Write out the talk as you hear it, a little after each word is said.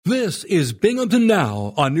This is Binghamton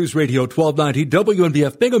Now on News Radio 1290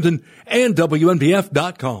 WNBF Binghamton and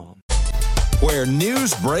WNBF.com. Where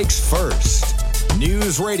news breaks first.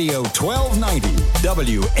 News Radio 1290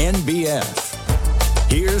 WNBF.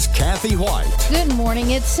 Here's Kathy White. Good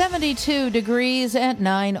morning. It's 72 degrees at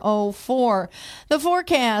 9:04. The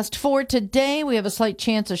forecast for today, we have a slight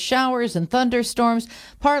chance of showers and thunderstorms,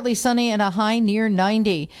 partly sunny and a high near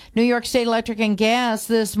 90. New York State Electric and Gas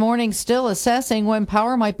this morning still assessing when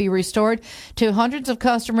power might be restored to hundreds of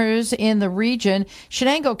customers in the region.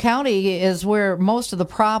 Shenango County is where most of the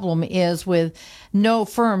problem is, with no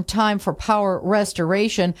firm time for power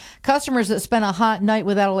restoration. Customers that spent a hot night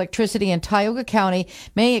without electricity in Tioga County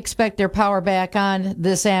may expect their power back on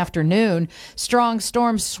this afternoon. Strong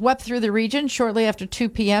storms swept through the region shortly after 2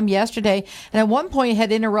 p.m. yesterday, and at one point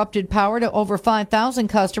had interrupted power to over 5,000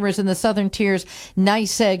 customers in the Southern Tier's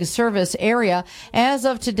NYSEG service area. As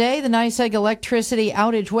of today, the NYSEG electricity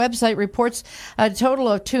outage website reports a total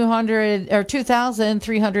of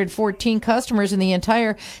 2,314 customers in the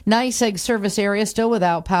entire NYSEG service area still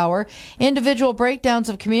without power. Individual breakdowns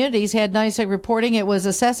of communities had NYSEG reporting it was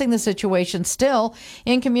assessing the situation still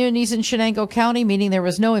in communities in Shenango County, meaning there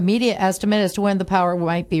was no immediate estimate as to when the power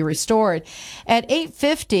might be restored. At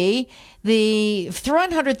 8:50, the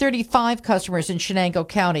 335 customers in Shenango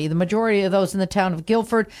County, the majority of those in the town of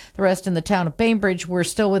Guilford, the rest in the town of Bainbridge, were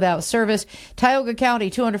still without service. Tioga County,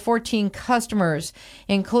 214 customers,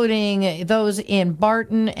 including those in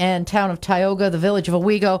Barton and town of Tioga, the village of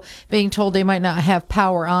Owego, being told they might not have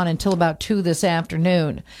power on until about 2 this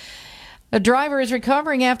afternoon. A driver is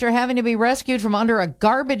recovering after having to be rescued from under a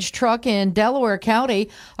garbage truck in Delaware County.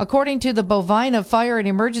 According to the Bovina Fire and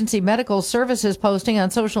Emergency Medical Services posting on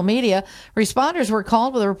social media, responders were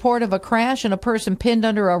called with a report of a crash and a person pinned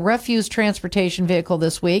under a refuse transportation vehicle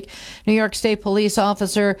this week. New York State police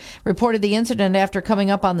officer reported the incident after coming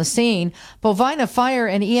up on the scene. Bovina Fire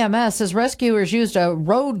and EMS says rescuers used a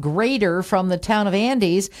road grader from the town of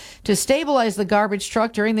Andes to stabilize the garbage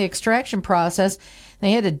truck during the extraction process.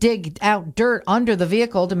 They had to dig out dirt under the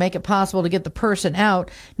vehicle to make it possible to get the person out.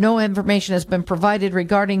 No information has been provided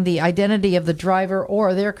regarding the identity of the driver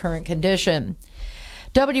or their current condition.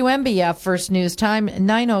 WNBF First News Time,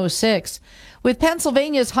 9:06. With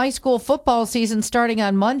Pennsylvania's high school football season starting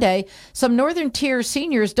on Monday, some Northern Tier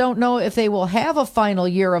seniors don't know if they will have a final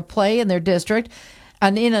year of play in their district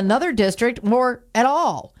and in another district or at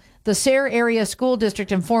all. The Sayre Area School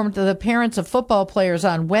District informed the parents of football players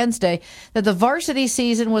on Wednesday that the varsity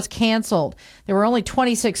season was canceled. There were only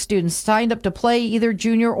 26 students signed up to play either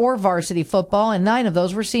junior or varsity football, and 9 of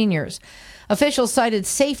those were seniors. Officials cited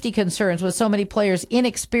safety concerns with so many players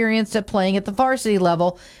inexperienced at playing at the varsity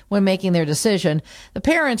level when making their decision. The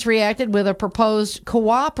parents reacted with a proposed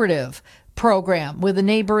cooperative program with the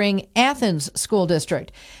neighboring Athens School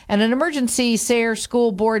District. And an emergency Sayre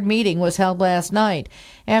School Board meeting was held last night.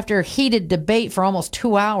 After heated debate for almost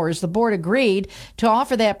 2 hours, the board agreed to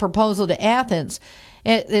offer that proposal to Athens.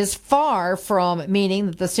 It is far from meaning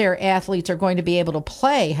that the Sayre athletes are going to be able to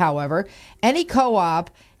play, however. Any co-op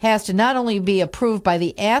has to not only be approved by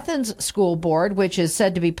the Athens School Board, which is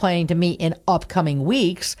said to be planning to meet in upcoming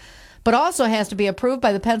weeks, but also has to be approved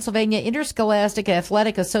by the Pennsylvania Interscholastic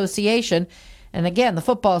Athletic Association. And again, the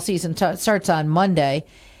football season starts on Monday.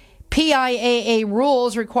 PIAA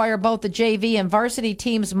rules require both the JV and varsity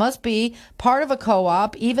teams must be part of a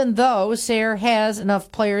co-op, even though Sayre has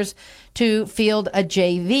enough players to field a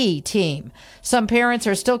JV team. Some parents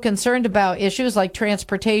are still concerned about issues like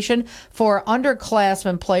transportation for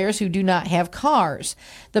underclassmen players who do not have cars.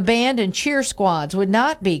 The band and cheer squads would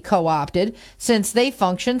not be co-opted since they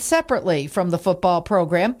function separately from the football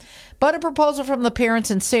program. But a proposal from the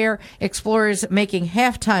parents in Sayre explores making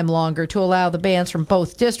halftime longer to allow the bands from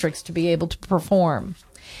both districts to be able to perform.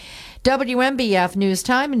 WNBF News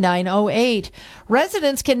Time, 9:08.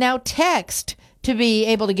 Residents can now text to be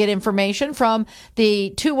able to get information from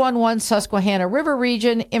the 211 Susquehanna River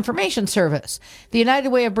Region Information Service. The United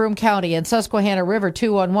Way of Broome County and Susquehanna River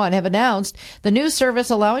 211 have announced the new service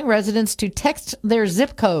allowing residents to text their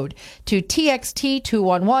zip code to TXT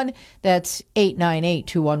 211, that's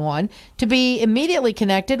 898211, to be immediately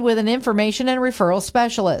connected with an information and referral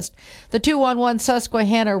specialist. The 211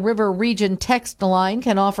 Susquehanna River Region text line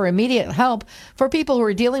can offer immediate help for people who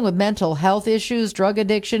are dealing with mental health issues, drug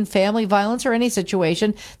addiction, family violence, or any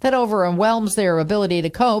situation that overwhelms their ability to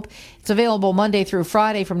cope. It's available Monday through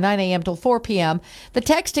Friday from 9 a.m. till 4 p.m. The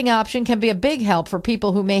texting option can be a big help for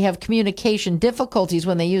people who may have communication difficulties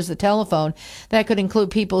when they use the telephone. That could include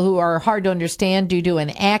people who are hard to understand due to an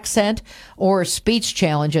accent or speech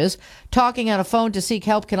challenges. Talking on a phone to seek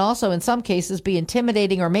help can also, in some cases, be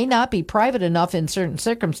intimidating or may not be private enough in certain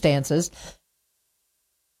circumstances.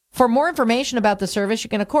 For more information about the service, you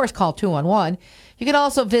can, of course, call 211. You can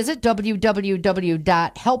also visit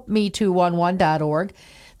www.helpme211.org.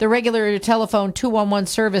 The regular telephone 211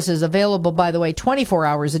 service is available, by the way, 24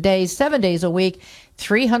 hours a day, 7 days a week,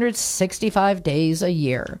 365 days a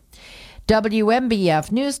year.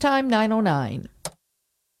 WMBF News Time 9:09.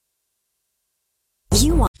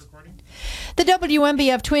 The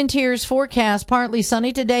WMBF Twin Tiers forecast: partly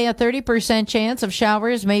sunny today, a 30% chance of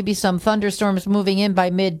showers, maybe some thunderstorms moving in by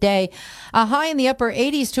midday. A high in the upper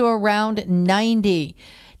 80s to around 90.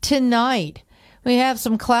 Tonight, we have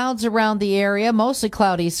some clouds around the area, mostly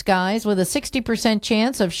cloudy skies with a 60%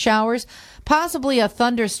 chance of showers, possibly a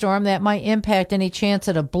thunderstorm that might impact any chance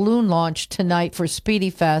at a balloon launch tonight for Speedy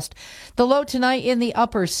Fest. The low tonight in the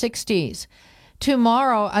upper 60s.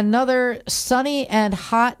 Tomorrow, another sunny and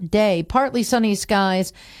hot day, partly sunny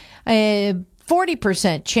skies, a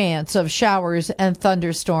 40% chance of showers and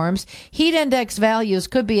thunderstorms. Heat index values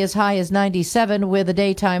could be as high as 97, with a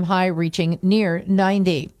daytime high reaching near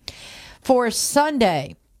 90. For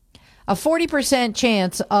Sunday, a 40%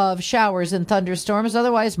 chance of showers and thunderstorms,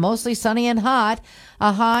 otherwise mostly sunny and hot,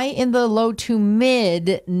 a high in the low to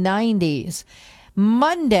mid 90s.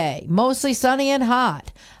 Monday, mostly sunny and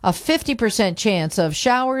hot, a 50% chance of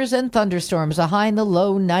showers and thunderstorms, a high in the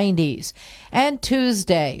low 90s. And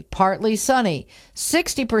Tuesday, partly sunny,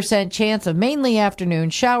 60% chance of mainly afternoon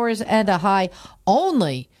showers and a high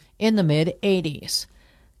only in the mid 80s.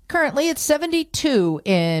 Currently, it's 72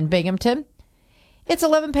 in Binghamton. It's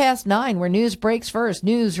 11 past 9, where news breaks first.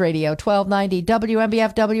 News Radio 1290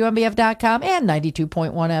 WMBF, WMBF.com, and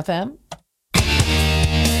 92.1 FM.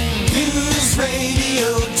 News Radio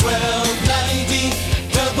 1290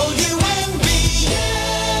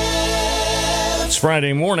 WMBF. It's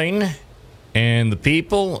Friday morning, and the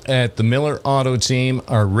people at the Miller Auto Team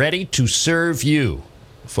are ready to serve you.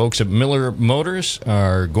 Folks at Miller Motors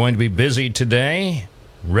are going to be busy today.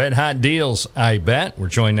 Red hot deals, I bet. We're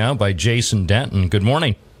joined now by Jason Denton. Good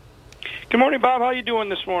morning. Good morning, Bob. How you doing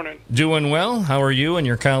this morning? Doing well. How are you and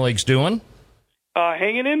your colleagues doing?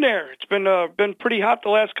 Hanging in there. It's been pretty hot the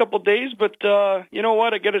last couple of days, but you know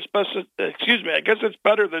what? I guess it's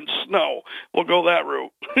better than snow. We'll go that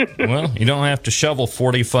route. Well, you don't have to shovel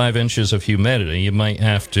 45 inches of humidity. You might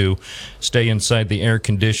have to stay inside the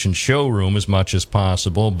air-conditioned showroom as much as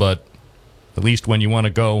possible, but at least when you want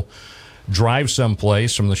to go drive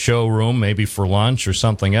someplace from the showroom, maybe for lunch or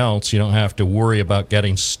something else, you don't have to worry about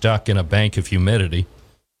getting stuck in a bank of humidity.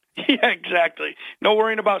 Yeah, exactly. No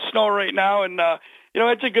worrying about snow right now, and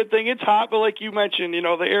it's a good thing. It's hot, but like you mentioned,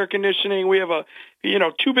 the air conditioning. We have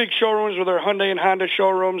two big showrooms with our Hyundai and Honda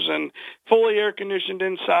showrooms, and fully air conditioned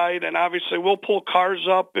inside. And obviously, we'll pull cars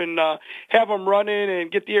up and have them running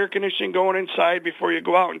and get the air conditioning going inside before you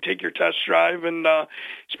go out and take your test drive. And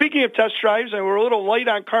speaking of test drives, and we're a little light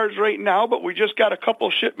on cars right now, but we just got a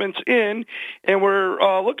couple shipments in, and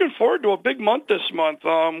we're looking forward to a big month this month.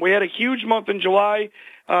 We had a huge month in July.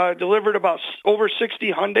 Delivered about over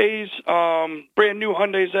 60 Hyundais, brand new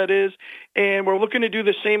Hyundais that is, and we're looking to do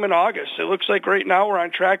the same in August. It looks like right now we're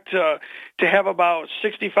on track to have about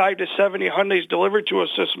 65 to 70 Hyundais delivered to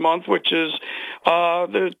us this month, which is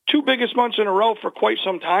the two biggest months in a row for quite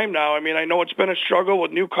some time now. I mean, I know it's been a struggle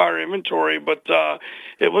with new car inventory, but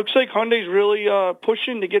it looks like Hyundai's really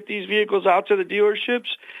pushing to get these vehicles out to the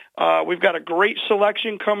dealerships. We've got a great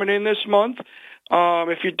selection coming in this month.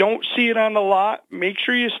 If you don't see it on the lot, make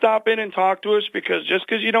sure you stop in and talk to us, because just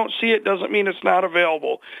because you don't see it doesn't mean it's not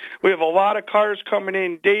available. We have a lot of cars coming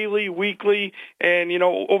in daily, weekly, and,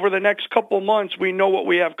 over the next couple months, we know what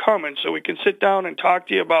we have coming, so we can sit down and talk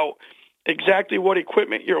to you about exactly what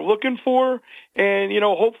equipment you're looking for, and,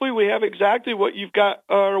 hopefully we have exactly what you've got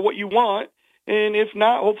or what you want. And if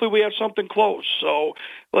not, hopefully we have something close. So,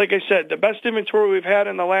 like I said, the best inventory we've had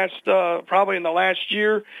in the last, probably in the last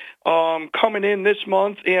year, coming in this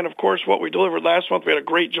month. And, of course, what we delivered last month, we had a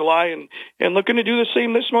great July, and looking to do the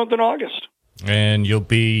same this month in August. And you'll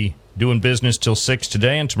be doing business till 6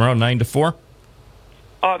 today, and tomorrow 9 to 4?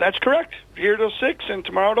 That's correct. Here till 6 and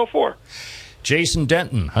tomorrow till 4. Jason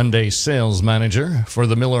Denton, Hyundai sales manager for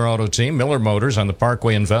the Miller Auto Team, Miller Motors on the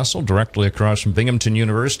Parkway in Vessel, directly across from Binghamton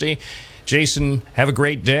University. Jason, have a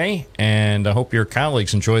great day, and I hope your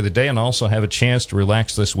colleagues enjoy the day and also have a chance to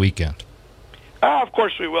relax this weekend. Of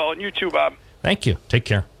course we will, and you too, Bob. Thank you. Take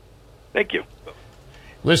care. Thank you.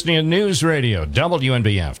 Listening to News Radio,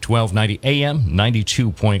 WNBF, 1290 AM,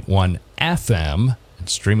 92.1 FM, and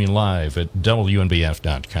streaming live at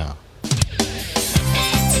WNBF.com.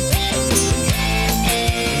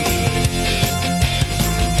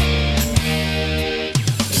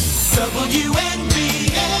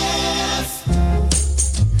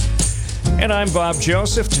 And I'm Bob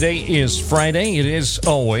Joseph. Today is Friday. It is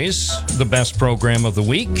always the best program of the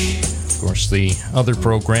week. Of course, the other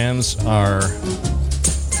programs are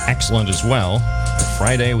excellent as well.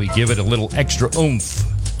 Friday, we give it a little extra oomph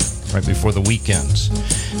right before the weekend.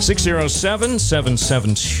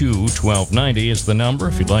 607-772-1290 is the number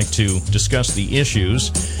if you'd like to discuss the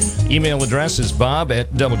issues. Email address is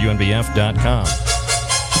bob@WNBF.com.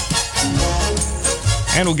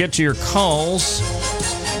 And we'll get to your calls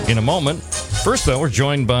in a moment. First, though, we're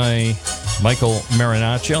joined by Michael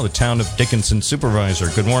Marinaccio, the Town of Dickinson Supervisor.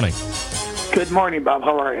 Good morning. Good morning, Bob.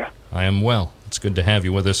 How are you? I am well. It's good to have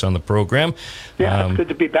you with us on the program. Yeah, it's good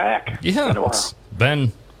to be back. Yeah, it's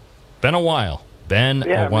been a while. Been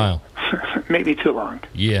a while. Maybe too long.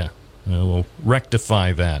 Yeah, we'll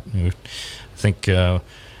rectify that. I think,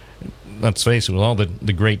 let's face it, with all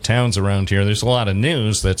the great towns around here, there's a lot of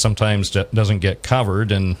news that sometimes doesn't get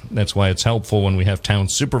covered, and that's why it's helpful when we have town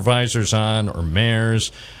supervisors on, or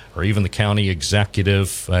mayors, or even the county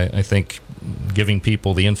executive. I think giving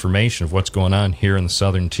people the information of what's going on here in the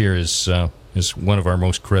southern tier is one of our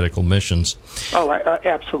most critical missions. Oh,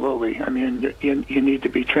 absolutely. I mean, you need to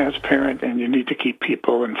be transparent, and you need to keep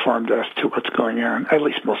people informed as to what's going on, at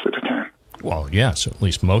least most of the time. Well, yes, at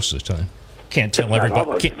least most of the time. Can't tell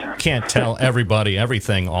everybody. Can't tell everybody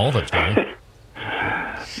everything all the time.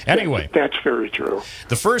 Anyway, that's very true.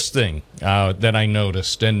 The first thing that I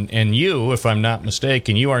noticed, and you, if I'm not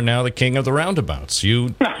mistaken, you are now the king of the roundabouts.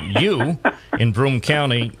 You in Broome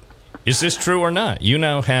County. Is this true or not? You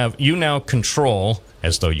now control,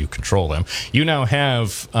 as though you control them. You now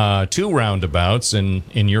have 2 roundabouts in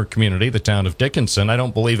your community, the town of Dickinson. I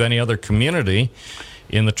don't believe any other community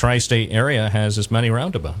in the tri-state area has as many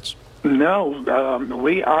roundabouts. No,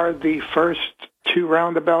 we are the first 2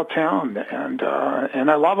 roundabout town, and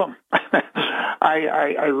I love them.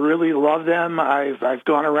 I really love them. I've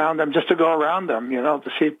gone around them just to go around them,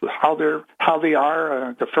 to see how they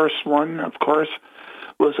are. The first one, of course,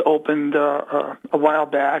 was opened a while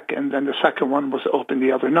back, and then the second one was opened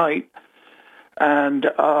the other night. And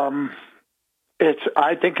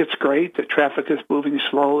I think it's great. The traffic is moving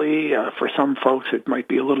slowly. For some folks, it might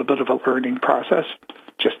be a little bit of a learning process.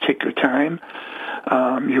 Just take your time.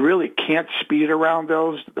 You really can't speed around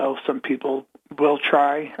those, though some people will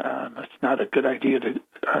try. It's not a good idea to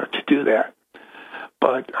do that.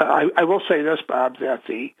 But I will say this, Bob, that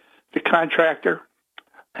the contractor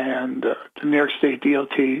and the New York State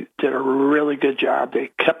DOT did a really good job.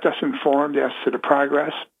 They kept us informed as to the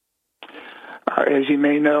progress. As you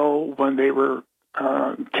may know, when they were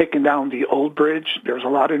taking down the old bridge, there was a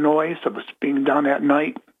lot of noise that was being done at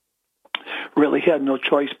night. Really had no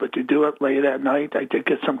choice but to do it late at night. I did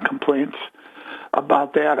get some complaints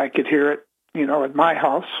about that. I could hear it, at my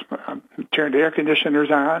house. Turned the air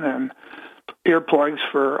conditioners on and earplugs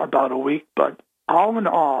for about a week. But all in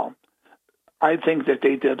all, I think that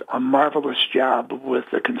they did a marvelous job with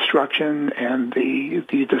the construction and the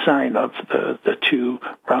design of the 2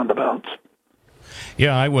 roundabouts.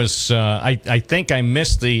 Yeah, I was. I think I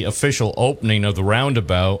missed the official opening of the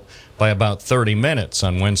roundabout by about 30 minutes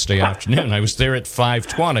on Wednesday afternoon. I was there at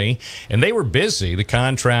 5:20, and they were busy. The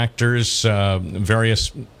contractors,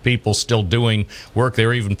 various people still doing work. They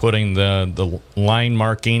were even putting the line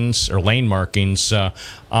markings or lane markings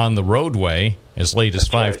on the roadway as late as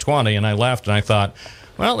 5:20. And I left, and I thought,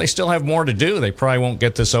 well, they still have more to do. They probably won't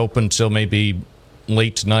get this open till maybe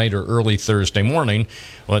late tonight or early Thursday morning.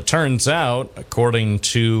 Well, it turns out, according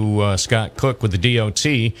to Scott Cook with the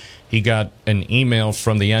DOT, he got an email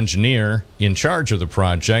from the engineer in charge of the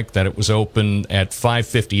project that it was open at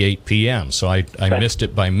 5:58 p.m. So I missed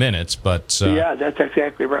it by minutes, but... yeah, that's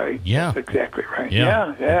exactly right. Yeah. That's exactly right.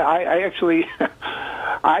 Yeah. I actually...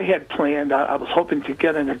 I had planned, I was hoping to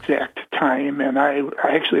get an exact time, and I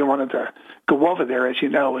actually wanted to go over there. As you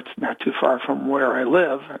know, it's not too far from where I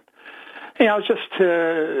live. Just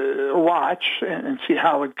to watch and see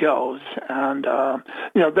how it goes. And,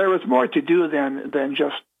 there was more to do than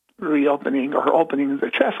just reopening or opening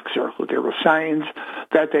the traffic circle. There were signs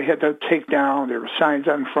that they had to take down. There were signs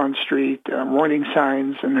on Front Street, warning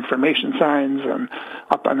signs and information signs and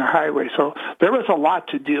up on the highway. So there was a lot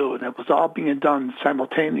to do, and it was all being done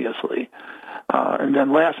simultaneously. And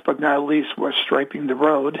then last but not least was striping the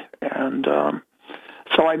road. And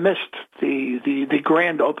so I missed the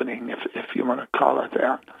grand opening, if you want to call it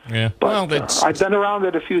that. Yeah. But Well, I've been around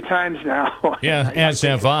it a few times now. Yeah, as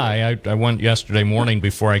have I. I went yesterday morning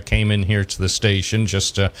before I came in here to the station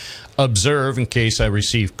just to observe in case I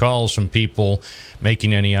received calls from people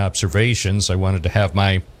making any observations. I wanted to have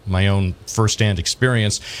my own firsthand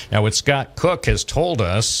experience. Now, what Scott Cook has told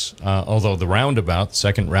us, although the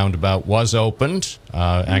second roundabout was opened,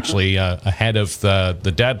 actually ahead of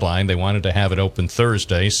the deadline, they wanted to have it open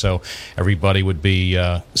Thursday, so everybody would be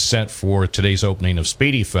set for today's opening of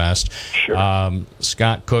Speedy Fest. Sure.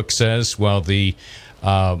 Scott Cook says, well, the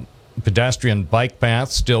pedestrian bike path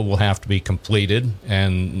still will have to be completed,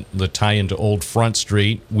 and the tie into Old Front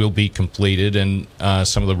Street will be completed, and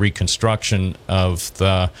some of the reconstruction of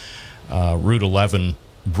the Route 11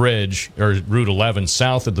 bridge, or Route 11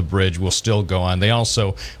 south of the bridge, will still go on. They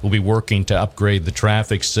also will be working to upgrade the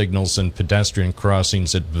traffic signals and pedestrian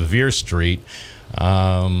crossings at Bevere Street.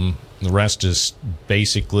 The rest is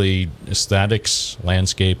basically aesthetics,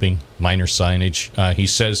 landscaping, minor signage. He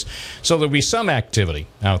says, so there'll be some activity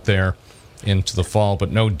out there into the fall, but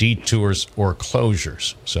no detours or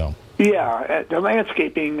closures. So yeah, the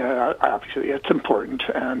landscaping, obviously, it's important,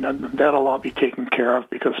 and that'll all be taken care of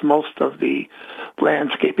because most of the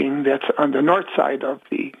landscaping that's on the north side of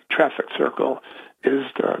the traffic circle is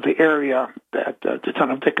the area that the Town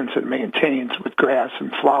of Dickinson maintains with grass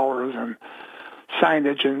and flowers and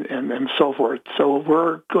signage and so forth. So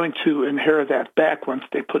we're going to inherit that back once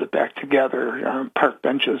they put it back together. Park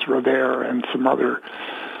benches were there and some other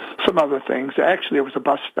things. Actually, there was a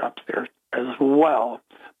bus stop there as well.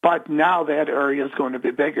 But now that area is going to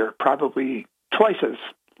be bigger, probably twice as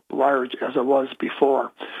large as it was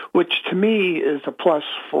before, which to me is a plus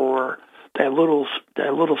for that little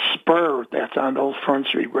spur that's on Old Front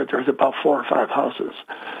Street where there's about 4 or 5 houses.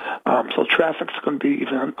 So traffic's going to be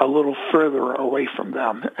even a little further away from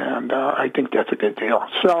them, and I think that's a good deal.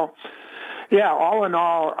 So, yeah, all in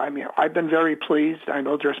all, I mean, I've been very pleased. I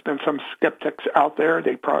know there's been some skeptics out there.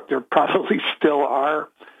 There probably still are.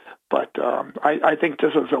 But I think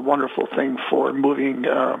this is a wonderful thing for moving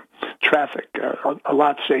traffic a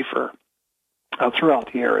lot safer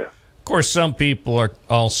throughout the area. Of course, some people are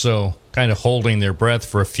also kind of holding their breath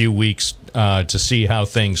for a few weeks to see how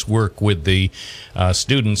things work with the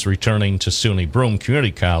students returning to SUNY Broome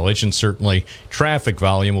Community College, and certainly traffic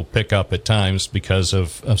volume will pick up at times because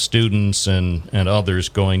of students and others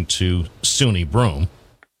going to SUNY Broome.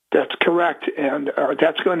 That's correct, and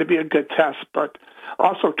that's going to be a good test, but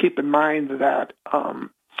also keep in mind that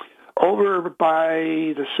over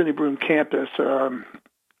by the SUNY Broome campus,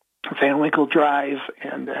 Van Winkle Drive,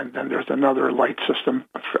 and then there's another light system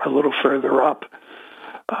a little further up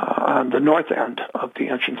on the north end of the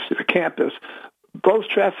entrance to the campus. Those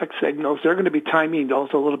traffic signals, they're going to be timing those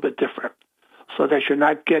a little bit different so that you're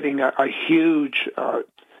not getting a huge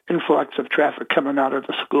influx of traffic coming out of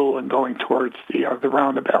the school and going towards the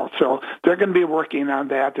roundabout. So they're going to be working on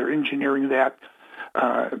that. They're engineering that.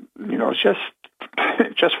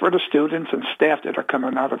 Just for the students and staff that are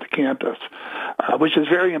coming out of the campus, which is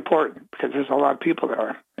very important because there's a lot of people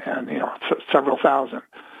there, and several thousand.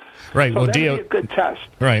 Right. So well, that'd be a good test.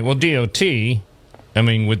 Right. Well, DOT, I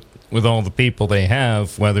mean, with all the people they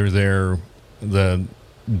have, whether they're the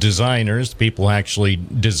designers, the people who actually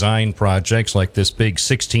design projects like this big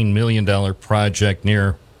 $16 million project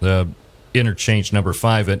near the interchange number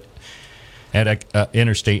 5 at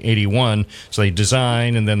Interstate 81. So they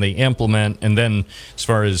design and then they implement, and then as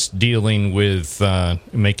far as dealing with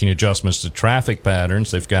making adjustments to traffic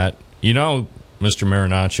patterns, they've got, Mr.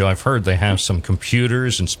 Marinaccio, I've heard they have some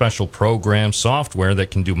computers and special programs, software that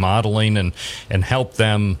can do modeling and help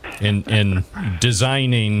them in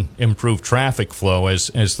designing improved traffic flow as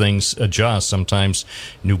things adjust. Sometimes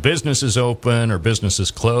new businesses open or businesses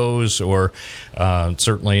close, or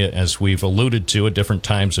certainly, as we've alluded to, at different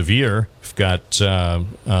times of year, we've got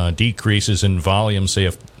decreases in volume, say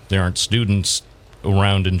if there aren't students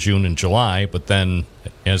around in June and July, but then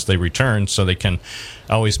as they return, so they can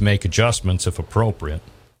always make adjustments if appropriate.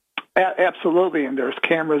 Absolutely, and there's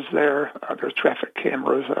cameras there. There's traffic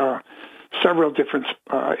cameras, several different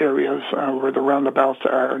areas where the roundabouts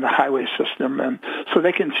are in the highway system, and so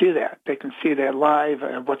they can see that. They can see that live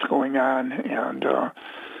and what's going on, and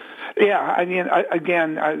I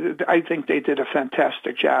think they did a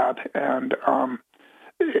fantastic job, and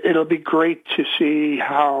it'll be great to see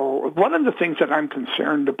how. One of the things that I'm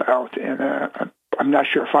concerned about, and I'm not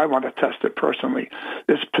sure if I want to test it personally,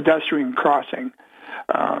 is pedestrian crossing.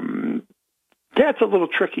 That's a little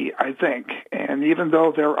tricky, I think. And even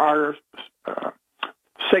though there are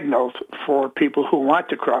signals for people who want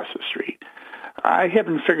to cross the street, I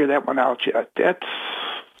haven't figured that one out yet.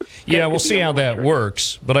 Yeah, we'll see how that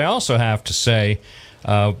works. But I also have to say,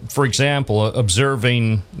 for example,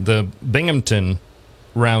 observing the Binghamton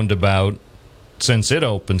roundabout since it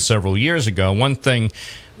opened several years ago, one thing,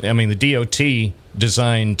 I mean, the DOT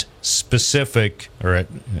designed specific, or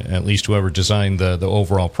at least whoever designed the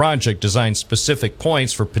overall project, designed specific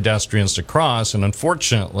points for pedestrians to cross, and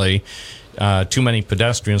unfortunately, too many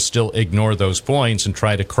pedestrians still ignore those points and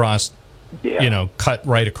try to cross, cut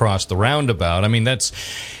right across the roundabout. I mean, that's,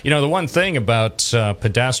 the one thing about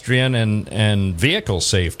pedestrian and vehicle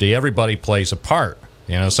safety, everybody plays a part.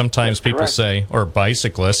 Sometimes that's people correct. Say, or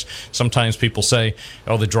bicyclists, sometimes people say,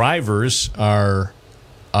 oh, the drivers are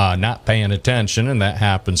not paying attention, and that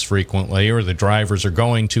happens frequently, or the drivers are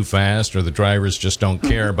going too fast, or the drivers just don't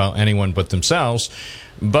care about anyone but themselves.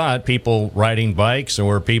 But people riding bikes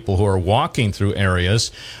or people who are walking through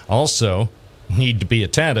areas also need to be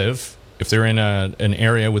attentive. If they're in an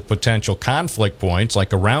area with potential conflict points,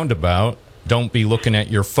 like a roundabout, don't be looking at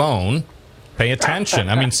your phone. Pay attention.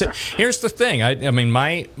 I mean, here's the thing. I mean,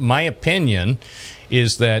 my opinion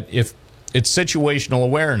is that if it's situational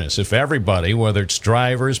awareness, if everybody, whether it's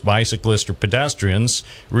drivers, bicyclists, or pedestrians,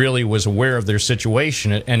 really was aware of their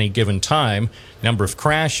situation at any given time, number of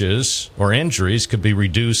crashes or injuries could be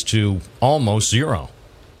reduced to almost zero.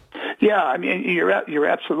 Yeah, I mean, you're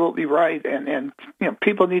absolutely right, and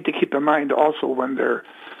people need to keep in mind also when they're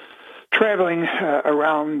traveling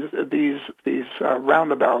around these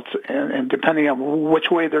roundabouts, and depending on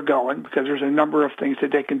which way they're going, because there's a number of things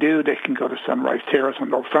that they can do. They can go to Sunrise Terrace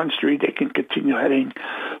on Old Front Street. They can continue heading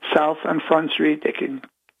south on Front Street. They can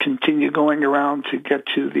continue going around to get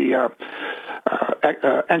to the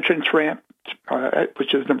entrance ramp,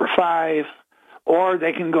 which is number 5, or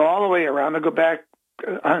they can go all the way around and go back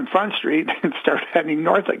on Front Street and start heading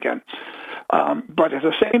north again. But at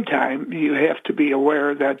the same time, you have to be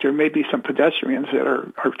aware that there may be some pedestrians that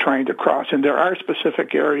are trying to cross, and there are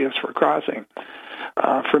specific areas for crossing.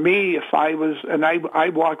 For me, if I was, and I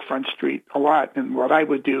walk Front Street a lot, and what I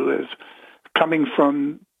would do is coming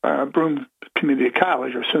from Broome Community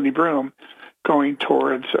College or SUNY Broome, going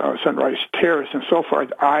towards Sunrise Terrace and so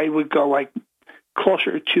forth, I would go like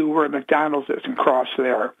closer to where McDonald's is and cross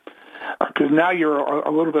there. Because now you're a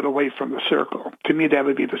little bit away from the circle. To me, that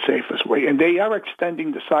would be the safest way. And they are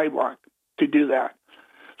extending the sidewalk to do that.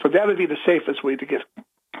 So that would be the safest way to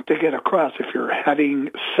get across if you're heading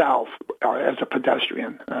south as a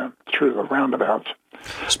pedestrian through the roundabouts.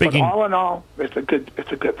 But all in all, it's a good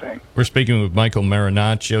thing. We're speaking with Michael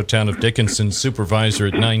Marinaccio, Town of Dickinson supervisor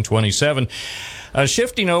at 927.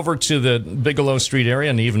 Shifting over to the Bigelow Street area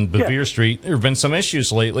and even Bevere Street, there have been some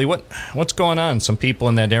issues lately. What's going on? Some people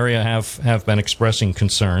in that area have been expressing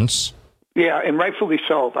concerns. Yeah, and rightfully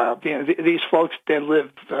so. These folks that live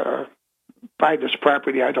by this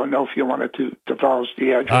property, I don't know if you wanted to divulge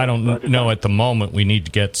the address. I don't know at the moment. We need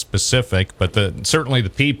to get specific, but certainly the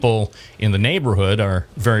people in the neighborhood are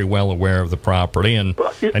very well aware of the property. And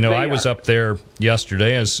I know I was up there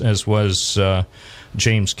yesterday, as was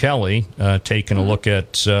James Kelly, taking a look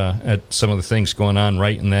at some of the things going on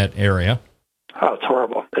right in that area. Oh, it's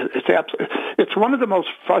horrible. It's one of the most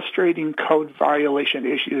frustrating code violation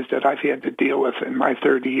issues that I've had to deal with in my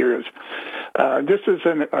 30 years. This is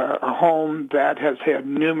a home that has had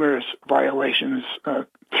numerous violations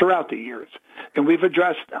throughout the years, and we've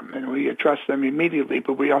addressed them, and we address them immediately,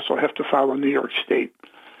 but we also have to follow New York State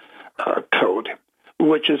code,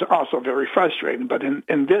 which is also very frustrating. But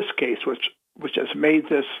in this case, which has made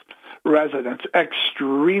this residence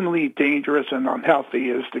extremely dangerous and unhealthy,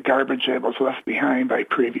 is the garbage that was left behind by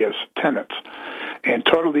previous tenants and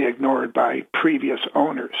totally ignored by previous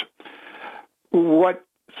owners. What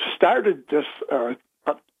started this,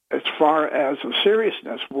 as far as the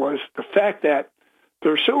seriousness, was the fact that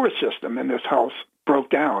their sewer system in this house broke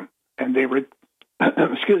down, and they were,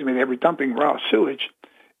 they were dumping raw sewage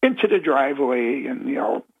into the driveway, and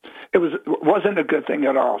it wasn't a good thing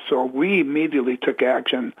at all. So we immediately took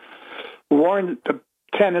action, warned the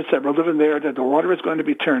tenants that were living there that the water was going to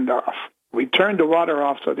be turned off. We turned the water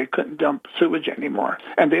off so they couldn't dump sewage anymore,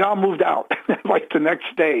 and they all moved out. Like the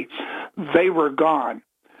next day, they were gone.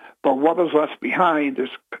 But what was left behind is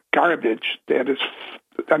garbage that is,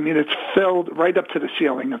 it's filled right up to the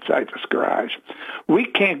ceiling inside this garage. We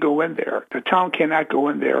can't go in there. The town cannot go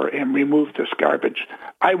in there and remove this garbage.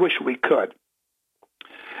 I wish we could.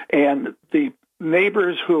 And the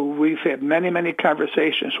neighbors who we've had many, many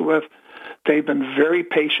conversations with, they've been very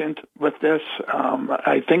patient with this.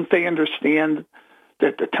 I think they understand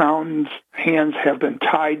that the town's hands have been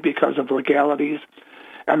tied because of legalities.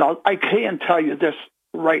 And I can tell you this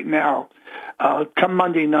right now. Come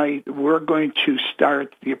Monday night, we're going to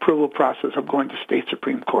start the approval process of going to state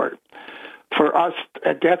Supreme Court. For us,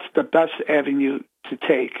 that's the best avenue to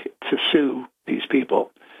take to sue these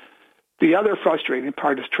people. The other frustrating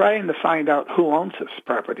part is trying to find out who owns this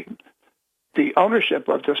property. The ownership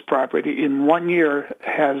of this property in 1 year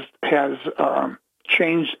has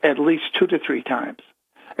changed at least 2 to 3 times,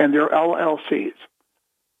 and they're LLCs.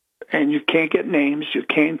 And you can't get names. You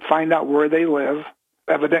can't find out where they live.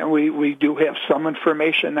 Evidently, we do have some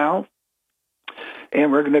information now,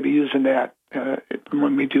 and we're going to be using that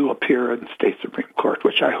when we do appear in the state Supreme Court,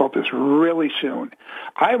 which I hope is really soon.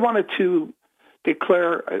 I wanted to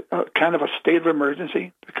declare a kind of a state of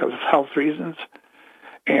emergency because of health reasons.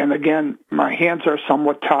 And again, my hands are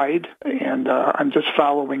somewhat tied, and I'm just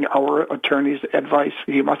following our attorney's advice.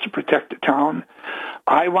 He wants to protect the town.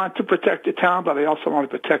 I want to protect the town, but I also want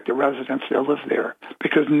to protect the residents that live there,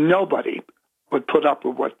 because nobody would put up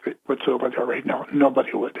with what's over there right now.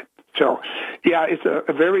 Nobody would. So, yeah, it's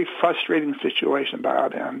a very frustrating situation,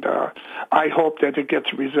 Bob, and I hope that it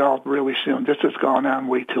gets resolved really soon. This has gone on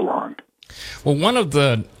way too long. Well, one of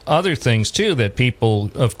the other things, too, that people,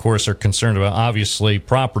 of course, are concerned about, obviously,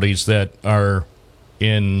 properties that are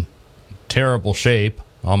in terrible shape,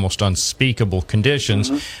 almost unspeakable conditions,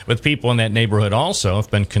 but people in that neighborhood also have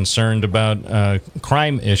been concerned about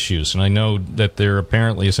crime issues. And I know that there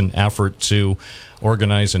apparently is an effort to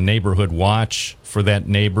organize a neighborhood watch for that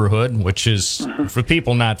neighborhood, which is, for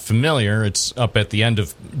people not familiar, it's up at the end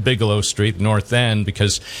of Bigelow Street, North End,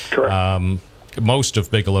 because most of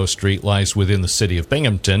Bigelow Street lies within the city of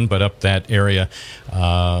Binghamton, but up that area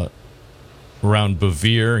around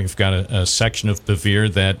Bevere, you've got a section of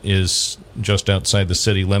Bevere that is just outside the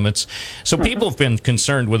city limits. So people have been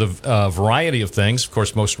concerned with a variety of things. Of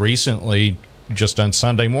course, most recently, just on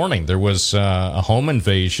Sunday morning, there was a home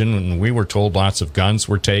invasion, and we were told lots of guns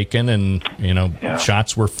were taken and,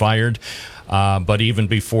 shots were fired. But even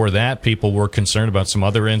before that, people were concerned about some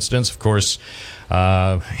other incidents. Of course,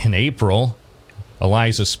 in April,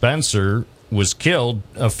 Eliza Spencer was killed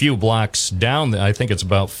a few blocks down. I think it's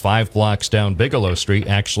about 5 blocks down Bigelow Street,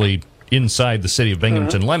 actually inside the city of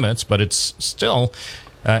Binghamton limits. But it's still,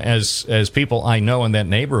 as people I know in that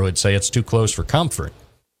neighborhood say, it's too close for comfort.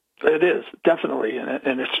 It is, definitely,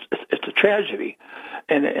 and it's a tragedy,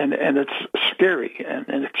 and it's scary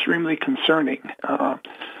and extremely concerning.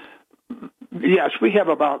 Yes, we have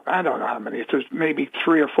about, I don't know how many, there's maybe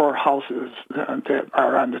 3 or 4 houses that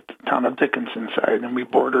are on the town of Dickinson side, and we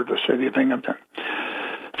border the city of Binghamton.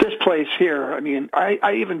 This place here, I mean,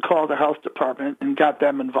 I even called the health department and got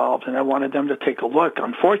them involved, and I wanted them to take a look.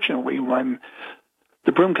 Unfortunately, when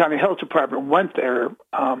the Broome County Health Department went there,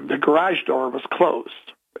 the garage door was closed,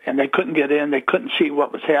 and they couldn't get in. They couldn't see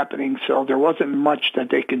what was happening, so there wasn't much that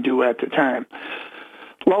they could do at the time.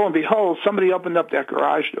 Lo and behold, somebody opened up that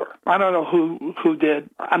garage door. I don't know who did.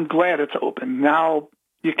 I'm glad it's open. Now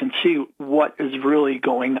you can see what is really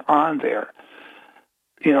going on there.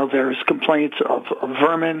 There's complaints of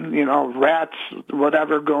vermin, rats,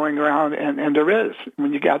 whatever going around, and there is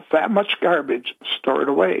when you got that much garbage stored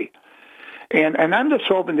away. And I'm just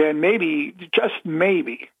hoping that maybe, just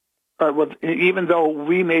maybe, even though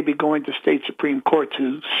we may be going to state Supreme Court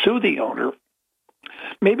to sue the owner,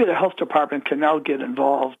 maybe the health department can now get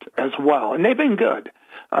involved as well. And they've been good.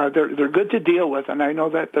 They're good to deal with, and I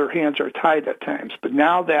know that their hands are tied at times. But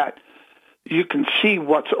now that you can see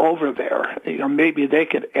what's over there, maybe they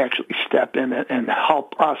could actually step in and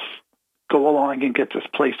help us go along and get this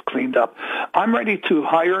place cleaned up. I'm ready to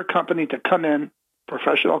hire a company to come in,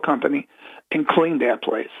 professional company, and clean that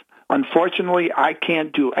place. Unfortunately, I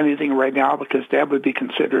can't do anything right now because that would be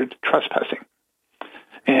considered trespassing.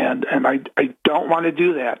 And I don't want to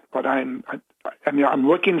do that, but I'm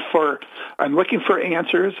looking for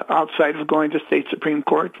answers outside of going to state Supreme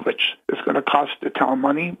Court, which is going to cost the town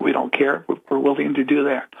money. We don't care. We're willing to do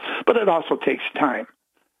that, but it also takes time,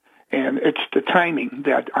 and it's the timing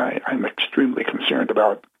that I'm extremely concerned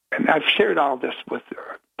about. And I've shared all this with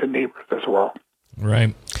the neighbors as well.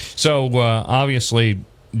 Right. So obviously,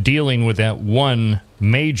 dealing with that one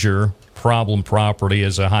major problem property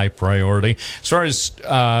is a high priority. As far as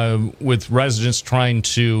with residents trying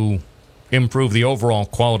to improve the overall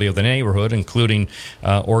quality of the neighborhood, including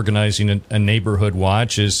organizing a neighborhood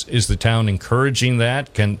watch, is the town encouraging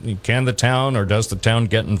that? Can the town, or does the town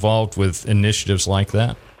get involved with initiatives like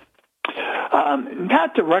that?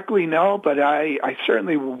 Not directly, no, but I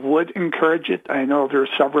certainly would encourage it. I know there are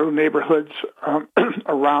several neighborhoods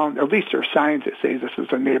around, at least there are signs that say this is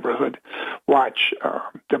a neighborhood watch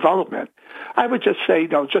development. I would just say,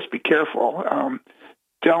 just be careful.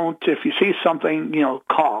 Don't, if you see something,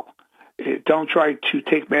 call. Don't try to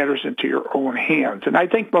take matters into your own hands. And I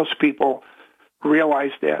think most people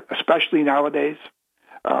realize that, especially nowadays.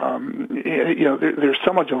 There's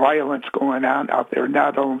so much violence going on out there,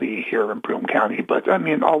 not only here in Broome County, but I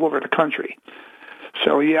mean all over the country.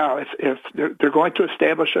 So yeah, if they're going to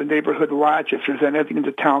establish a neighborhood watch, if there's anything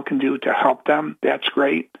the town can do to help them, that's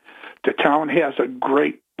great. The town has a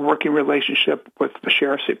great working relationship with the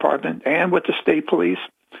Sheriff's Department and with the state police.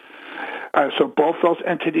 So both those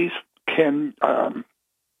entities can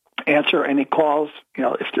answer any calls,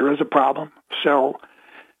 if there is a problem. So,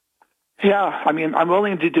 yeah, I mean, I'm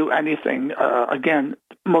willing to do anything. Again,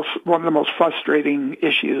 one of the most frustrating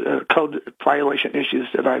code violation issues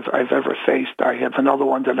that I've ever faced. I have another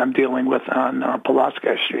one that I'm dealing with on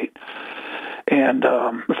Pulaski Street, and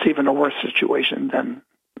it's even a worse situation than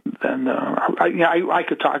I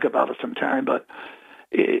could talk about it sometime, but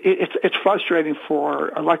it's frustrating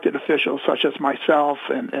for elected officials such as myself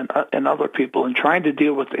and other people in trying to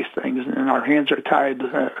deal with these things, and our hands are tied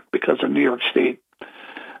because of New York State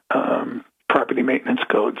property maintenance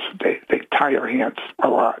codes. They tie our hands a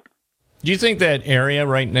lot. Do you think that area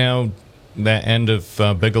right now, that end of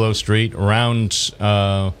Bigelow Street around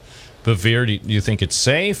Bevere, do you think it's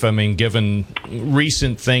safe? I mean, given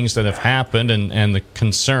recent things that have happened and the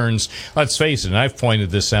concerns, let's face it, and I've pointed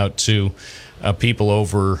this out to people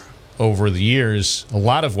over the years, a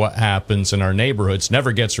lot of what happens in our neighborhoods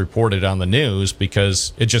never gets reported on the news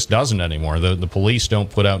because it just doesn't anymore. The police don't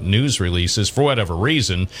put out news releases for whatever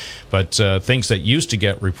reason, but things that used to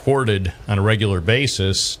get reported on a regular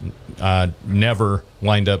basis never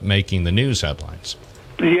wind up making the news headlines.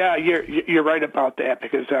 Yeah, you're right about that,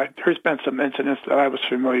 because there's been some incidents that I was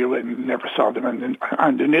familiar with and never saw them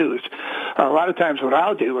on the news. A lot of times what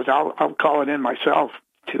I'll do is I'll call it in myself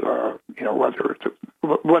to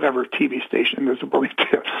whatever TV station is willing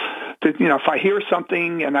to if I hear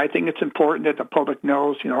something and I think it's important that the public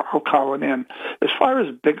knows, I'll call it in. As far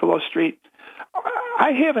as Bigelow Street,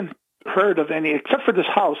 I haven't heard of any, except for this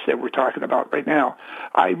house that we're talking about right now.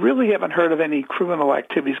 I really haven't heard of any criminal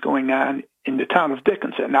activities going on in the town of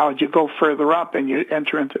Dickinson. Now, as you go further up and you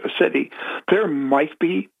enter into the city, there might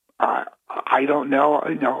be. I don't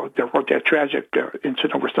know. There was that tragic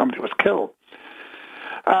incident where somebody was killed.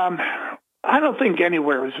 I don't think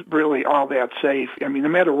anywhere is really all that safe. I mean, no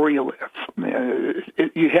matter where you live,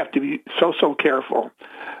 you have to be so careful.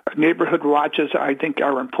 Neighborhood watches, I think,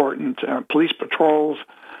 are important. Police patrols,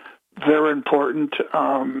 they're important.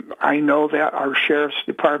 I know that our Sheriff's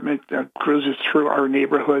Department cruises through our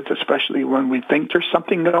neighborhoods, especially when we think there's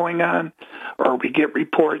something going on, or we get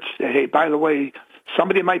reports that, hey, by the way,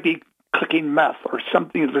 somebody might be cooking meth or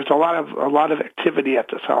something. There's a lot of activity at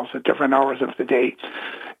this house at different hours of the day.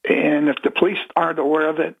 And if the police aren't aware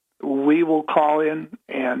of it, we will call in,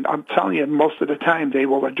 and I'm telling you, most of the time they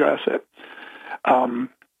will address it.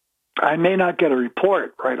 I may not get a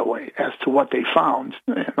report right away as to what they found,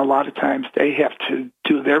 and a lot of times they have to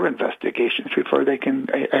do their investigations before they can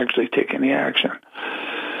actually take any action.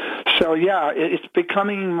 So, yeah, it's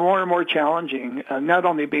becoming more and more challenging, not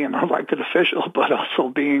only being an elected official, but also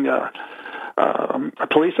being a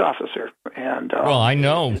police officer. And well, I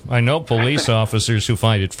know police officers who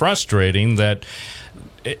find it frustrating that,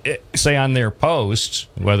 say, on their post,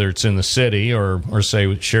 whether it's in the city or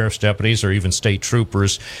say sheriff's deputies or even state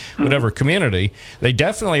troopers, whatever community, they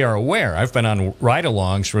definitely are aware. I've been on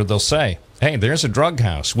ride-alongs where they'll say, hey, there's a drug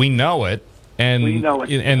house. We know it.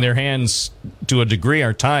 And their hands, to a degree,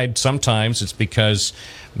 are tied. Sometimes it's because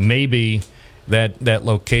maybe that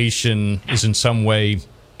location is in some way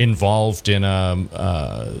involved in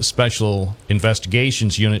a special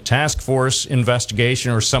investigations unit task force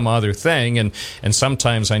investigation or some other thing. And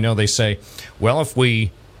sometimes I know they say, well, if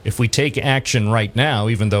we take action right now,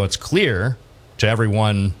 even though it's clear to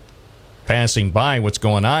everyone passing by what's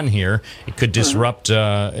going on here, it could disrupt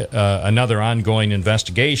another ongoing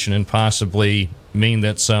investigation and possibly mean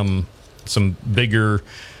that some bigger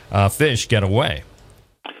fish get away.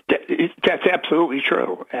 That's absolutely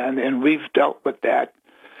true, and we've dealt with that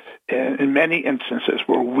in many instances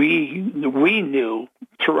where we knew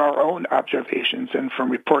through our own observations and from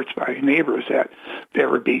reports by neighbors that there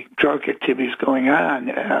would be drug activities going on.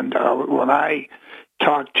 And when I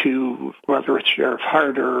talk to, whether it's Sheriff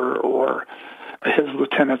Harder or his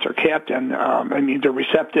lieutenants or captain, they're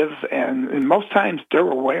receptive, and most times they're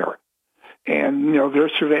aware. And,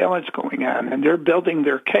 there's surveillance going on, and they're building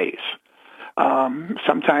their case.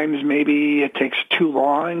 Sometimes maybe it takes too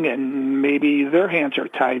long, and maybe their hands are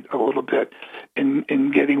tied a little bit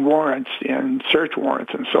in getting warrants and search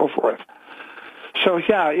warrants and so forth. So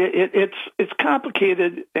yeah, it's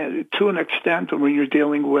complicated to an extent when you're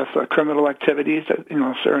dealing with criminal activities,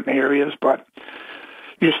 certain areas, but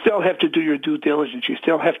you still have to do your due diligence. You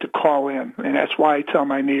still have to call in, and that's why I tell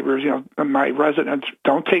my neighbors, my residents,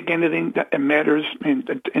 don't take anything that matters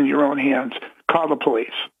in your own hands. Call the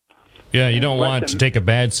police. Yeah, you don't want to take a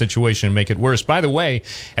bad situation and make it worse. By the way,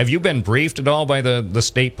 have you been briefed at all by the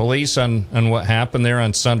state police on what happened there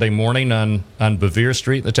on Sunday morning on Bevere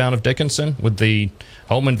Street, the town of Dickinson, with the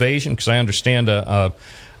home invasion? Because I understand a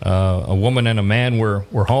woman and a man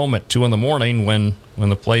were home at 2 a.m. when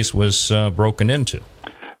the place was broken into.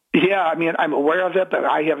 Yeah, I mean, I'm aware of it, but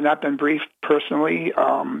I have not been briefed personally.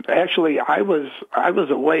 Actually, I was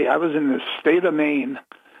away. I was in the state of Maine.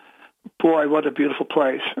 Boy, what a beautiful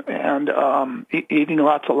place! And eating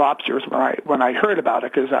lots of lobsters when I heard about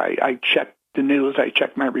it, because I checked the news, I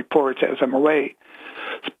checked my reports as I'm away.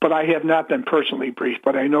 But I have not been personally briefed.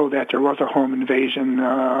 But I know that there was a home invasion,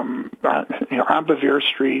 on Bevere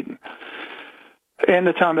Street, in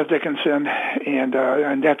the town of Dickinson,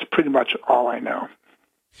 and that's pretty much all I know.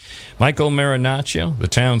 Michael Marinaccio, the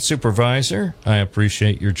town supervisor, I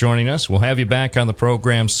appreciate your joining us. We'll have you back on the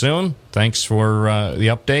program soon. Thanks for the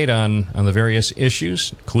update on the various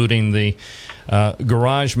issues, including the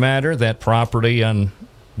garage matter, that property on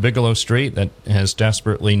Bigelow Street that has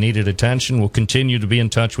desperately needed attention. We'll continue to be in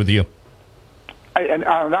touch with you. And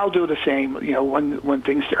I'll do the same. When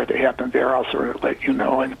things start to happen there, I'll sort of let you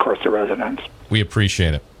know, and of course the residents. We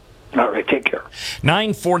appreciate it. All right, take care.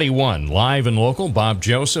 941, live and local. Bob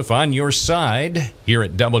Joseph on your side here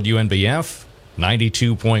at WNBF,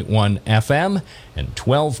 92.1 FM and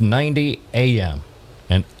 1290 AM.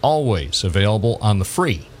 And always available on the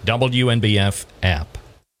free WNBF app.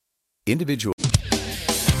 Individual.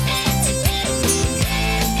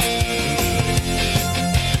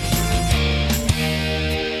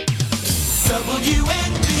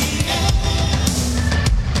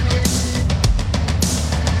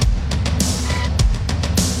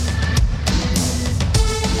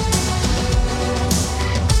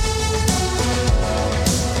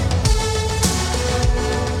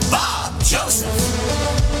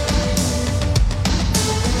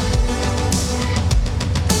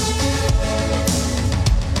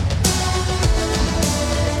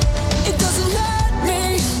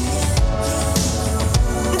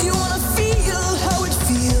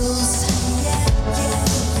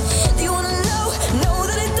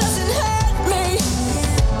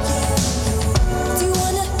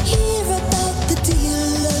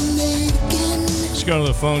 Go to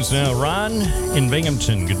the phones now. Ron in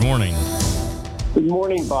Binghamton, good morning. Good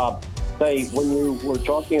morning, Bob. Hey, when you were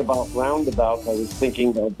talking about roundabouts, I was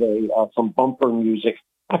thinking of some bumper music.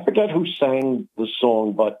 I forget who sang the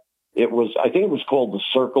song, but I think it was called The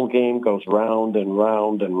Circle Game, goes round and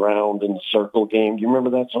round and round in the circle game. Do you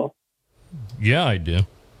remember that song? Yeah, I do.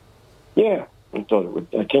 Yeah, I thought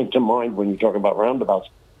it came to mind when you talk about roundabouts.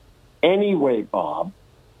 Anyway, Bob,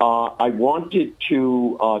 I wanted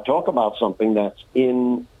to talk about something that's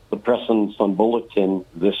in the Press and Sun Bulletin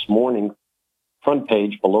this morning, front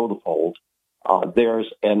page below the fold.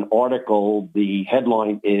 There's an article. The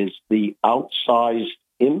headline is "The Outsized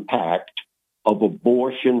Impact of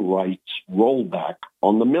Abortion Rights Rollback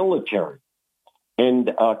on the Military."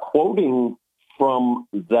 And quoting from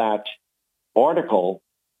that article,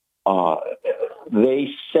 they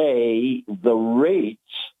say the rates,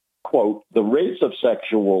 quote, "the rates of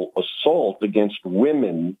sexual assault against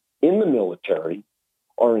women in the military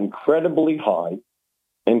are incredibly high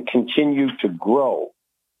and continue to grow."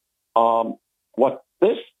 What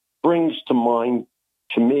this brings to mind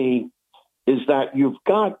to me is that you've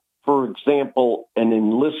got, for example, an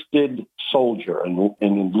enlisted soldier, an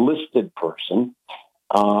enlisted person.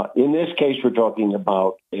 In this case, we're talking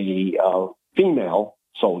about a female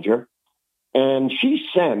soldier, and she's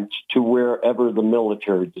sent to wherever the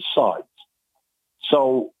military decides.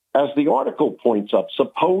 So, as the article points up,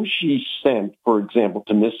 suppose she's sent, for example,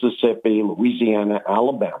 to Mississippi, Louisiana,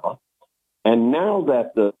 Alabama, and now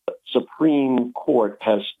that the Supreme Court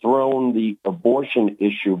has thrown the abortion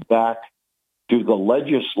issue back to the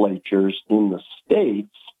legislatures in the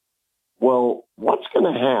states, well, what's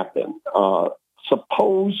going to happen?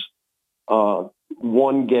 Suppose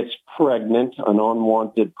one gets pregnant, an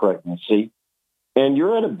unwanted pregnancy, and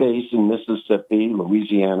you're at a base in Mississippi,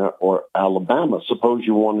 Louisiana, or Alabama. Suppose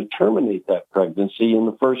you want to terminate that pregnancy in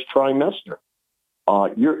the first trimester.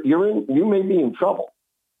 You may be in trouble.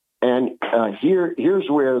 And here's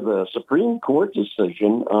where the Supreme Court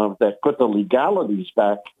decision that put the legalities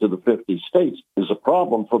back to the 50 states is a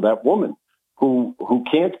problem for that woman who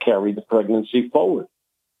can't carry the pregnancy forward.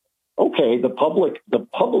 okay, the public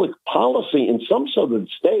policy in some southern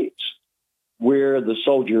states where the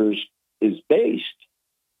soldiers is based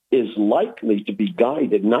is likely to be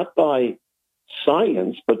guided not by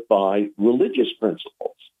science, but by religious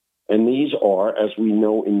principles. And these are, as we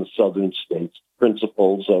know in the southern states,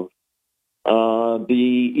 principles of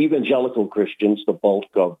the evangelical Christians, the bulk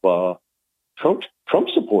of Trump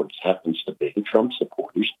supporters happens to be Trump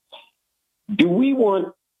supporters. Do we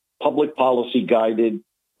want public policy guided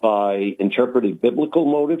by interpreted biblical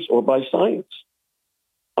motives or by science?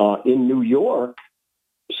 In New York,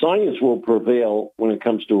 science will prevail when it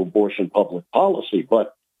comes to abortion public policy,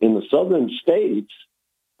 but in the southern states,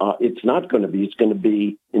 it's not going to be. It's going to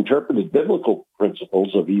be interpreted biblical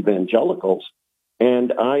principles of evangelicals.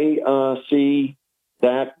 And I see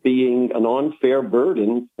that being an unfair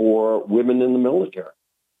burden for women in the military.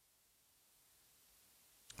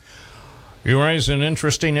 You raise an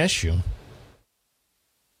interesting issue.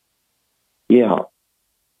 Yeah.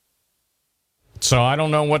 So I don't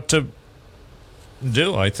know what to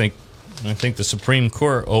do. I think the Supreme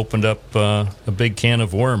Court opened up a big can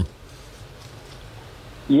of worm.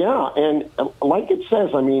 Yeah, and like it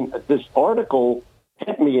says, I mean, this article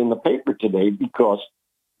hit me in the paper today because,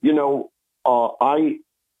 I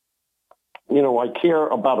care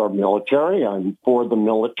about our military. I'm for the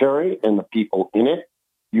military and the people in it.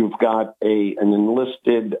 You've got an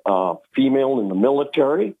enlisted female in the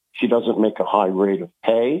military. She doesn't make a high rate of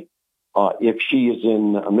pay. If she is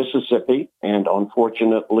in Mississippi and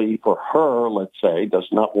unfortunately for her, let's say, does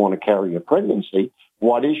not want to carry a pregnancy,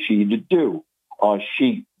 what is she to do?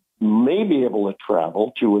 She may be able to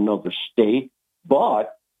travel to another state,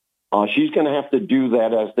 but she's going to have to do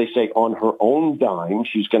that, as they say, on her own dime.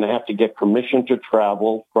 She's going to have to get permission to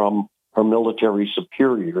travel from her military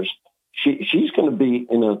superiors. She's going to be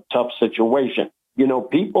in a tough situation.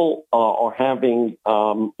 People are having,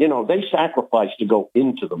 they sacrifice to go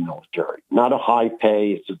into the military, not a high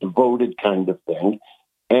pay. It's a devoted kind of thing.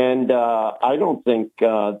 And I don't think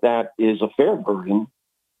that is a fair burden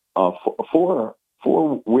for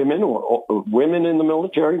women or women in the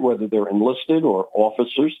military, whether they're enlisted or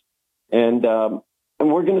officers. And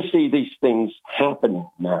we're going to see these things happen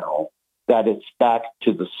now, that it's back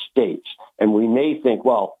to the states. And we may think,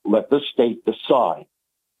 well, let the state decide.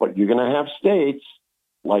 But you're going to have states,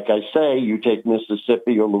 like I say, you take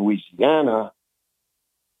Mississippi or Louisiana.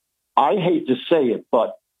 I hate to say it,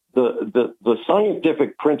 but the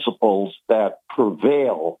scientific principles that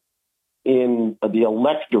prevail in the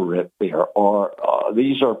electorate there are,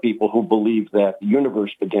 these are people who believe that the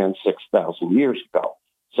universe began 6,000 years ago.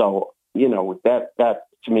 So, that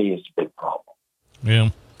to me is a big problem. Yeah.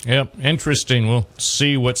 Yep, interesting. We'll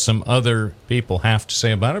see what some other people have to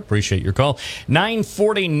say about it. Appreciate your call.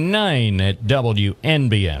 949 at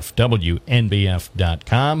WNBF,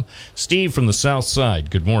 WNBF.com. Steve from the South Side,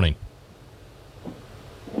 good morning.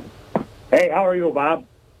 Hey, how are you, Bob?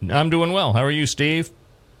 I'm doing well. How are you, Steve?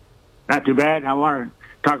 Not too bad. I want to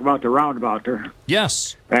talk about the roundabout there.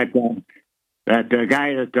 Yes. That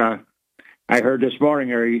guy that I heard this morning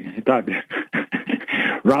there, he thought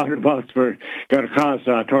roundabouts were going to cause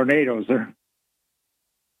tornadoes there.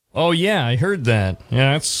 Oh, yeah, I heard that.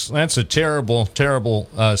 Yeah, that's a terrible, terrible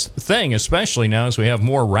thing, especially now as we have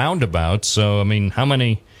more roundabouts. So, I mean, how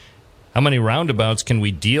many roundabouts can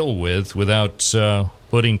we deal with without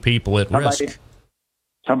putting people at risk?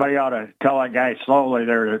 Somebody ought to tell that guy slowly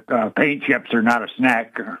there that paint chips are not a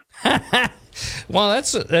snack. Well,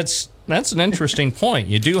 that's an interesting point.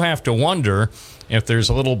 You do have to wonder if there's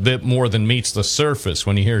a little bit more than meets the surface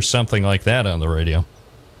when you hear something like that on the radio.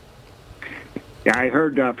 Yeah, I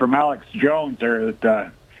heard from Alex Jones there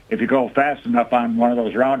that if you go fast enough on one of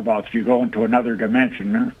those roundabouts, you go into another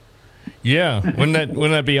dimension. Huh? Yeah, wouldn't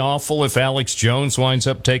that be awful if Alex Jones winds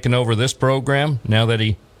up taking over this program now that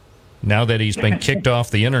he's been kicked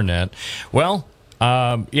off the internet? Well,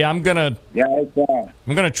 I'm gonna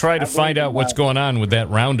try to find out what's going on with that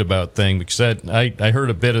roundabout thing, because I heard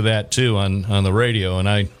a bit of that too on the radio, and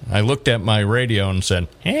I looked at my radio and said,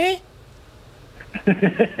 "Eh."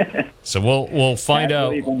 So we'll find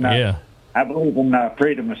out. I believe in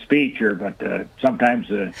freedom of speech here, but sometimes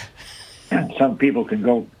some people can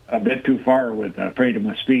go a bit too far with freedom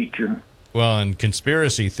of speech here. Well, and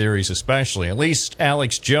conspiracy theories especially. At least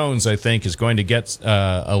Alex Jones, I think, is going to get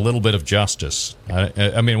a little bit of justice.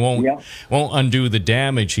 I mean, won't undo the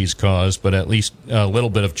damage he's caused, but at least a little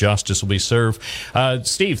bit of justice will be served.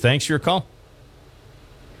 Steve, thanks for your call.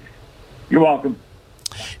 You're welcome.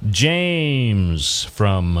 James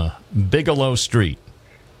from Bigelow Street.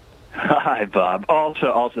 Hi, Bob.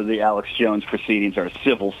 Also, the Alex Jones proceedings are a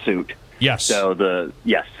civil suit. Yes. So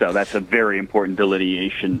that's a very important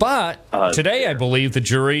delineation. But today, I believe the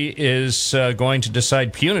jury is going to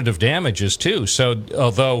decide punitive damages too. So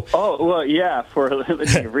although for a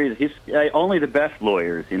legitimate reason, he's only the best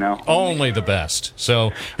lawyers, only the best.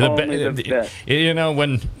 So the best.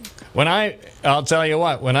 I'll tell you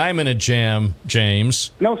what, when I'm in a jam,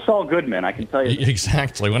 James. No Saul Goodman, I can tell you.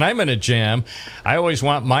 Exactly. When I'm in a jam, I always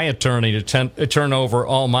want my attorney to turn over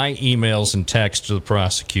all my emails and texts to the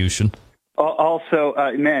prosecution. Also,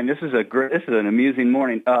 man, this is an amusing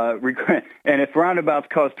morning. And if roundabouts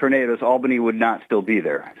caused tornadoes, Albany would not still be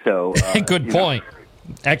there. So good point.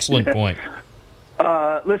 Excellent point.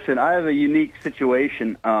 Listen, I have a unique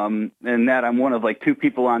situation in that I'm one of like two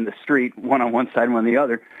people on the street, one on one side, one on the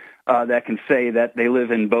other, that can say that they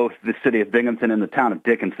live in both the city of Binghamton and the town of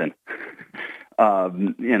Dickinson.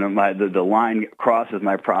 The line crosses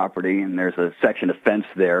my property, and there's a section of fence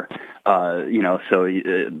there. So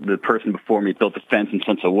the person before me built the fence in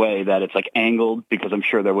such a way that it's like angled, because I'm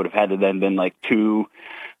sure there would have had to then been like two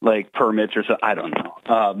permits or so. I don't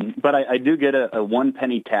know. But I do get a 1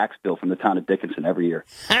 penny tax bill from the town of Dickinson every year.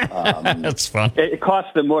 That's fun. It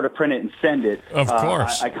costs them more to print it and send it. Of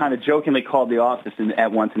course. I kind of jokingly called the office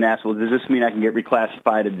at once and asked, well, does this mean I can get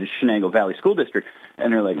reclassified to the Shenango Valley School District?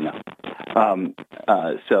 And they're like, no.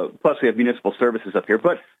 So plus we have municipal services up here.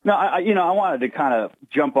 But no, I wanted to kind of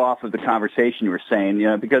jump off of the conversation you were saying,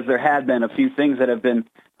 because there had been a few things that have been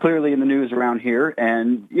clearly in the news around here,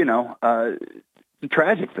 and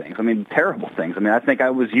tragic things. I mean, terrible things. I mean, I think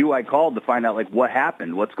I called to find out what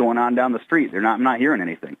happened, what's going on down the street. I'm not hearing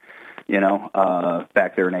anything,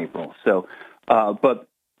 back there in April. So, but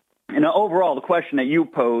overall, the question that you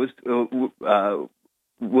posed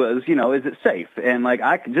was, is it safe? And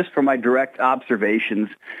just from my direct observations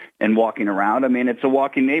and walking around, I mean, it's a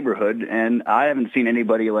walking neighborhood, and I haven't seen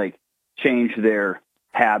anybody change their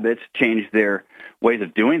habits, change their ways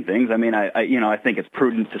of doing things. I mean, I think it's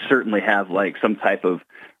prudent to certainly have some type of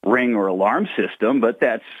ring or alarm system, but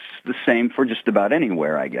that's the same for just about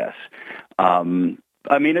anywhere, I guess. I mean,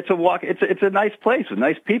 it's a nice place with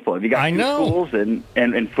nice people. You got schools and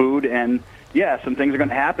food, and some things are going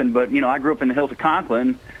to happen. But I grew up in the hills of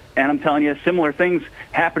Conklin, and I'm telling you, similar things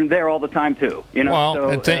happen there all the time too.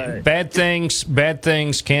 Bad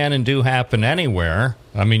things can and do happen anywhere.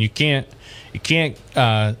 I mean, you can't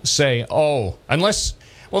say, unless,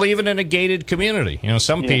 even in a gated community,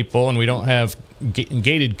 some people, and we don't have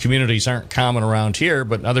gated communities aren't common around here,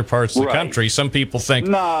 but in other parts of the country, some people think,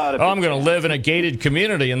 I'm going to live in a gated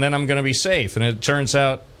community and then I'm going to be safe. And it turns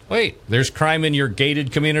out, wait, there's crime in your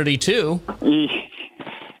gated community too.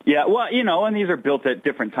 Yeah, well, and these are built at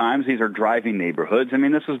different times. These are driving neighborhoods. I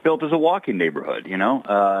mean, this was built as a walking neighborhood,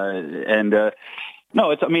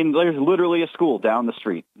 there's literally a school down the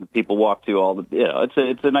street. People walk to all the.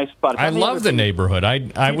 It's a nice spot. I love the neighborhood.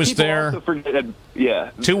 I was there. 2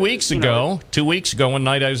 weeks ago. 2 weeks ago, one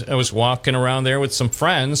night I was walking around there with some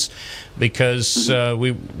friends because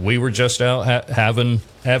we were just out having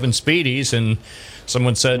speedies, and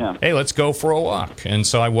someone said, "Hey, let's go for a walk." And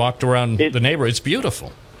so I walked around the neighborhood. It's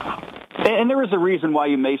beautiful. And there is a reason why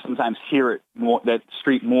you may sometimes hear it that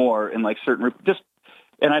street more in certain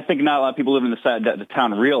And I think not a lot of people living in the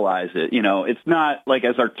town realize it. It's not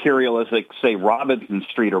as arterial as, say, Robinson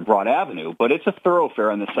Street or Broad Avenue, but it's a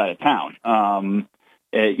thoroughfare on this side of town.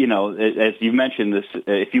 As you mentioned, this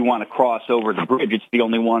if you want to cross over the bridge, it's the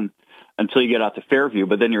only one until you get out to Fairview,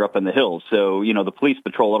 but then you're up in the hills. So, the police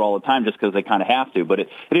patrol it all the time just because they kind of have to. But it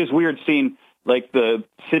is weird seeing, the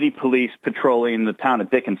city police patrolling the town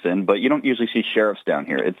of Dickinson, but you don't usually see sheriffs down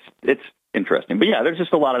here. It's interesting. But, there's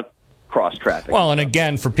just a lot of cross traffic. Well, and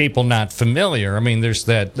again, for people not familiar, I mean, there's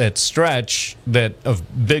that stretch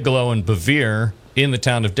of Bigelow and Bevere in the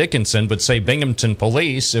town of Dickinson, but say Binghamton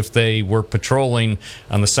police, if they were patrolling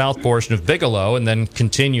on the south portion of Bigelow and then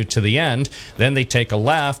continue to the end, then they take a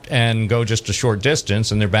left and go just a short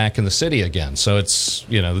distance and they're back in the city again. So it's,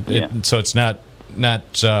 so it's not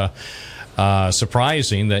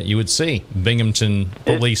surprising that you would see Binghamton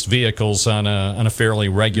police vehicles on a fairly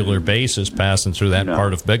regular basis passing through that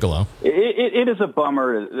part of Bigelow. It is a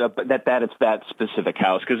bummer that it's that specific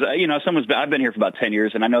house because I've been here for about 10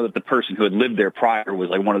 years, and I know that the person who had lived there prior was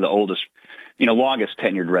one of the oldest, longest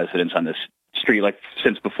tenured residents on this street,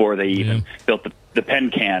 since before they even built the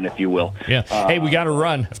Penn Can, if you will. Yeah. Hey, we got to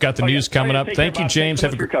run. I've got the news coming up. Thank you, James.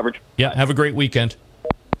 Have a great coverage. Yeah. Have a great weekend.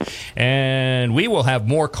 And we will have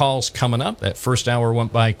more calls coming up. That first hour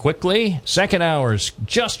went by quickly. Second hour's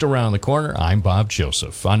just around the corner. I'm Bob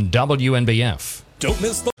Joseph on WNBF. Don't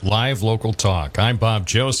miss the live local talk. I'm Bob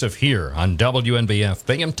Joseph here on WNBF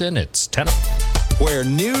Binghamton. It's 10. Where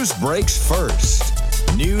news breaks first.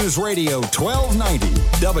 News Radio 1290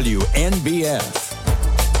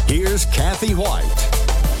 WNBF. Here's Kathy White.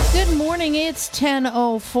 Good morning. It's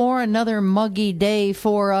 10:04. Another muggy day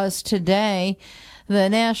for us today. The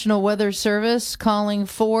National Weather Service calling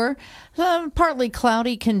for partly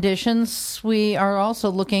cloudy conditions. We are also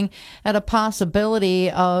looking at a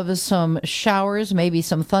possibility of some showers, maybe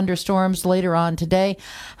some thunderstorms later on today.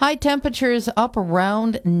 High temperatures up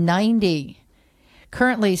around 90.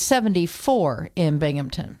 Currently 74 in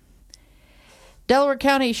Binghamton. Delaware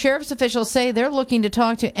County Sheriff's officials say they're looking to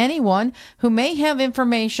talk to anyone who may have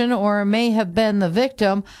information or may have been the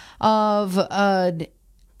victim of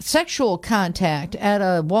sexual contact at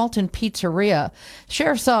a Walton pizzeria.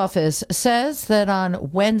 Sheriff's office says that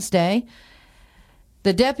on Wednesday,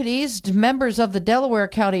 the deputies, members of the Delaware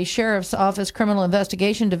County Sheriff's Office Criminal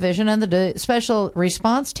Investigation Division and the Special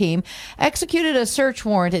Response Team executed a search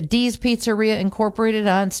warrant at Dee's Pizzeria Incorporated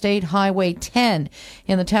on State Highway 10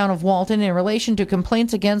 in the town of Walton in relation to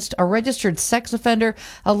complaints against a registered sex offender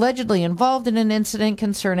allegedly involved in an incident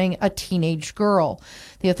concerning a teenage girl.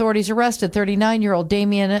 The authorities arrested 39-year-old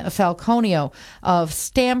Damian Falconio of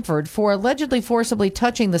Stamford for allegedly forcibly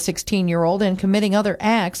touching the 16-year-old and committing other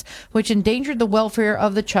acts which endangered the welfare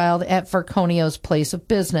of the child at Falconio's place of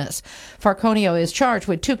business. Falconio is charged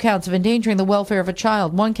with 2 counts of endangering the welfare of a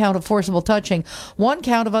child, 1 count of forcible touching, 1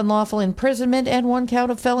 count of unlawful imprisonment, and 1 count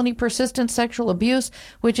of felony persistent sexual abuse,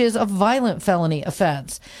 which is a violent felony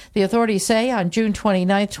offense. The authorities say on June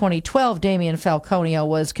 29, 2012, Damian Falconio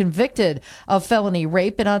was convicted of felony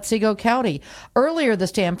rape in Otsego County. Earlier, the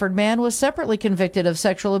Stamford man was separately convicted of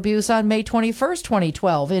sexual abuse on May 21,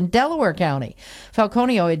 2012 in Delaware County.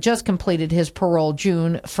 Falconio had just completed his parole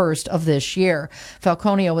June 1st of this year.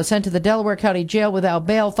 Falconio was sent to the Delaware County Jail without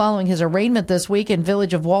bail following his arraignment this week in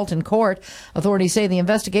Village of Walton Court. Authorities say the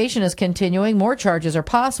investigation is continuing. More charges are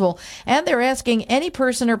possible, and they're asking any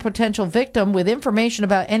person or potential victim with information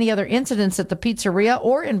about any other incidents at the pizzeria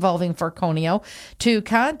or involving Falconio to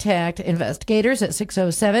contact investigators at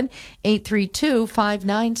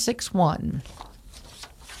 607-832-5961.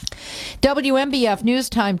 WNBF News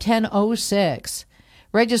Time 10:06.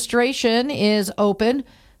 Registration is open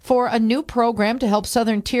for a new program to help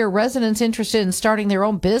Southern Tier residents interested in starting their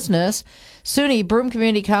own business. SUNY Broome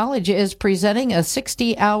Community College is presenting a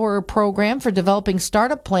 60-hour program for developing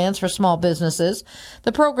startup plans for small businesses.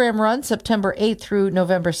 The program runs September 8th through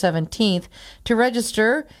November 17th. To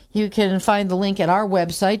register, you can find the link at our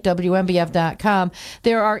website, WNBF.com.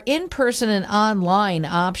 There are in-person and online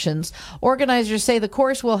options. Organizers say the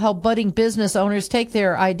course will help budding business owners take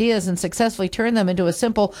their ideas and successfully turn them into a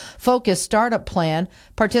simple, focused startup plan.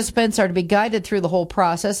 Participants are to be guided through the whole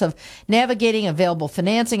process of navigating available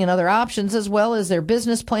financing and other options, as well as their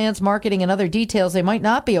business plans, marketing, and other details they might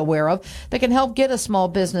not be aware of that can help get a small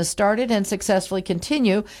business started and successfully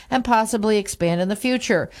continue and possibly expand in the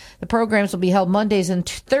future. The programs will be held Mondays and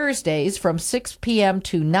Thursdays from 6 p.m.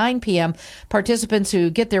 to 9 p.m. Participants who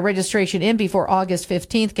get their registration in before August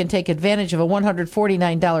 15th can take advantage of a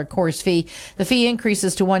 $149 course fee. The fee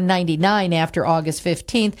increases to $199 after August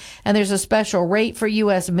 15th, and there's a special rate for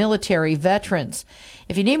U.S. military veterans.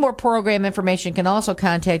 If you need more program information, you can also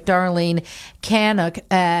contact Darlene Canuck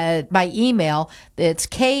by email. It's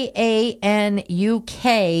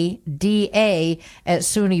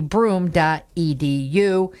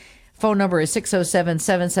kanukda@sunybroome.edu. Phone number is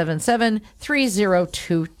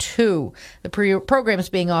 607-777-3022. The program is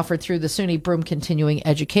being offered through the SUNY Broome Continuing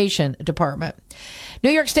Education Department. New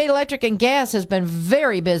York State Electric and Gas has been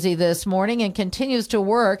very busy this morning and continues to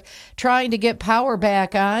work trying to get power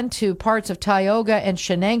back on to parts of Tioga and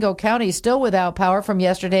Shenango counties still without power from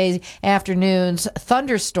yesterday afternoon's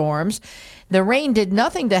thunderstorms. The rain did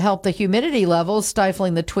nothing to help the humidity levels,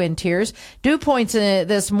 stifling the Twin Tiers. Dew points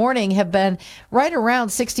this morning have been right around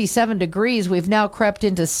 67 degrees. We've now crept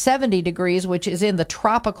into 70 degrees, which is in the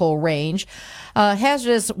tropical range.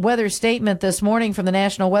 Hazardous weather statement this morning from the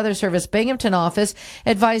National Weather Service Binghamton office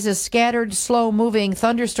advises scattered, slow-moving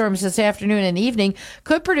thunderstorms this afternoon and evening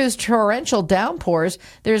could produce torrential downpours.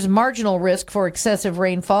 There's marginal risk for excessive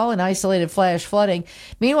rainfall and isolated flash flooding.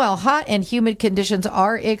 Meanwhile, hot and humid conditions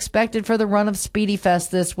are expected for the run of Speedy Fest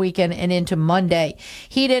this weekend and into Monday.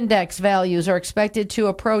 Heat index values are expected to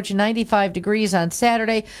approach 95 degrees on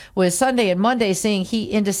Saturday, with Sunday and Monday seeing heat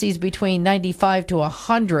indices between 95 to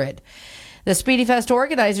 100. The Speedy Fest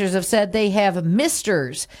organizers have said they have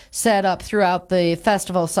misters set up throughout the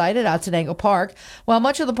festival site at Otsego Park. While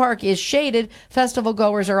much of the park is shaded, festival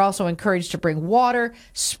goers are also encouraged to bring water,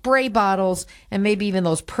 spray bottles, and maybe even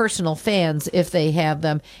those personal fans if they have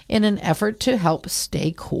them in an effort to help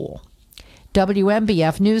stay cool.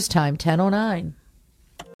 WNBF News Time 10:09.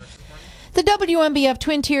 The WNBF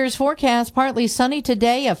Twin Tiers forecast: partly sunny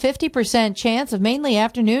today, a 50% chance of mainly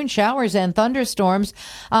afternoon showers and thunderstorms,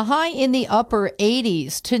 a high in the upper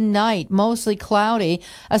 80s. Tonight, mostly cloudy,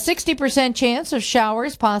 a 60% chance of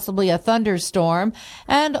showers, possibly a thunderstorm,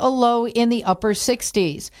 and a low in the upper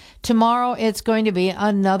 60s. Tomorrow, it's going to be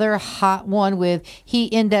another hot one with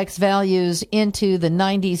heat index values into the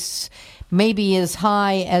 90s, maybe as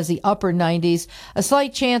high as the upper 90s. A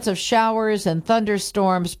slight chance of showers and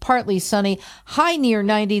thunderstorms, partly sunny, high near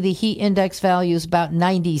 90. The heat index value is about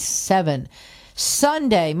 97.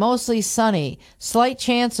 Sunday, mostly sunny, slight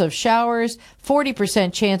chance of showers,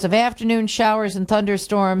 40% chance of afternoon showers and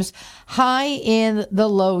thunderstorms, high in the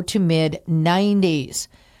low to mid 90s.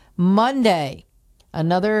 Monday,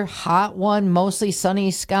 another hot one, mostly sunny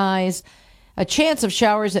skies. A chance of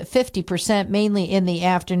showers at 50%, mainly in the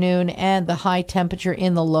afternoon, and the high temperature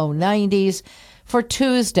in the low 90s. For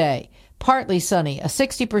Tuesday, partly sunny, a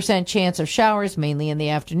 60% chance of showers, mainly in the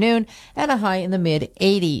afternoon, and a high in the mid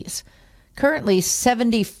 80s. Currently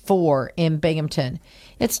 74 in Binghamton.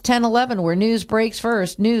 It's 10:11 where news breaks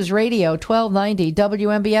first. News Radio 1290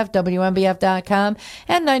 WNBF, WNBF.com,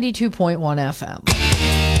 and 92.1 FM.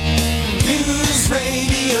 News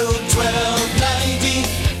Radio 1290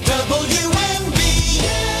 WNBF.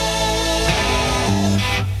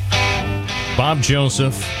 Bob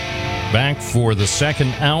Joseph back for the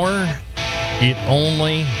second hour. It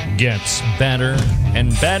only gets better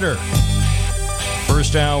and better.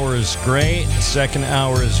 First hour is great, second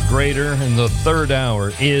hour is greater, and the third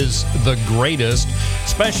hour is the greatest,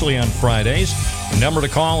 especially on Fridays. The number to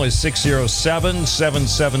call is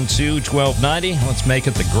 607-772-1290. Let's make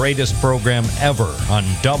it the greatest program ever on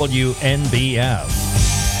WNBF.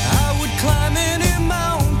 I would climb any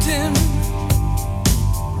mountain,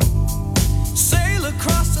 sail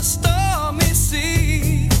across the stormy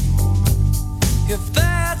sea, if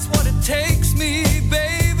that's what it takes me,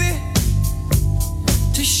 baby,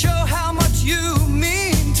 to show how much you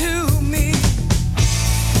mean to me.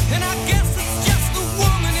 And I guess it's just the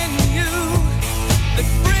woman in you that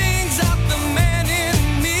brings out the man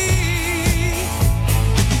in me.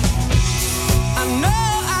 I know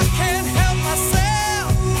I can't help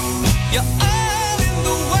myself. You're all in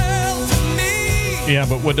the world to me. Yeah,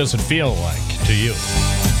 but what does it feel like to you? It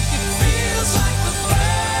feels like the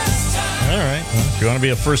first time. All right. Well, if you want to be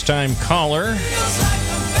a first-time caller, Feels like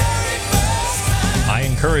the very first time. I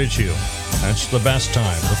encourage you. That's the best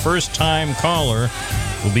time. The first-time caller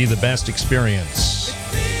will be the best experience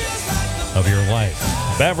of your life.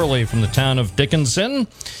 Beverly from the town of Dickinson.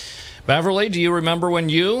 Beverly, do you remember when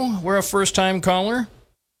you were a first-time caller?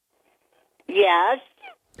 Yes.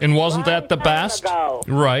 And wasn't that the Long time best? ago.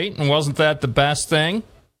 Right. And wasn't that the best thing?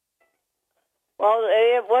 Well,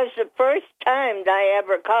 it was the first time I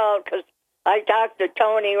ever called because I talked to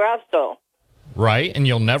Tony Russell. Right. And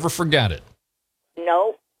you'll never forget it.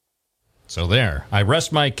 Nope. So there. I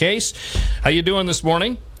rest my case. How you doing this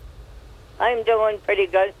morning? I'm doing pretty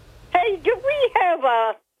good. Hey, do we have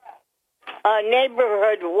a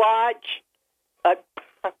neighborhood watch, a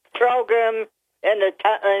program in the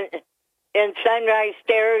in Sunrise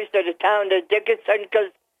Terrace of the town of Dickinson?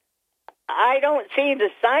 Because I don't see the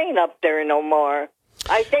sign up there no more.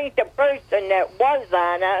 I think the person that was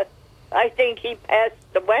on it, I think he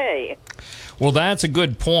passed away. Well, that's a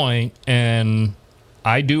good point, and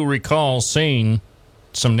I do recall seeing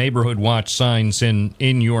some neighborhood watch signs in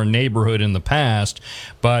your neighborhood in the past,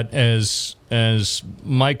 but as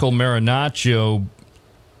Michael Marinaccio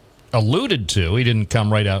alluded to, he didn't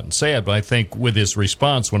come right out and say it, but I think with his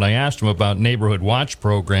response when I asked him about neighborhood watch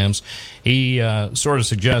programs, he sort of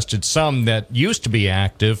suggested some that used to be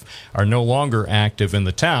active are no longer active in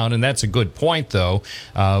the town, and that's a good point, though,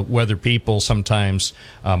 whether people sometimes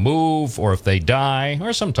move or if they die,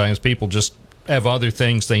 or sometimes people just have other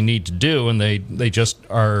things they need to do and they just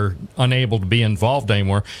are unable to be involved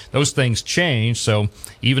anymore. Those things change, so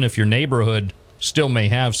even if your neighborhood still may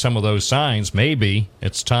have some of those signs, maybe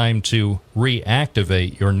it's time to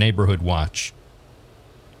reactivate your neighborhood watch.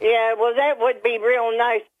 Yeah, well, that would be real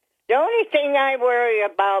nice. The only thing I worry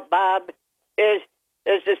about, Bob, is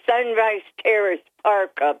the Sunrise Terrace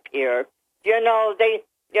Park up here. They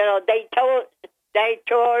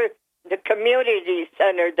tore the community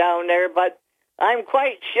center down there, but I'm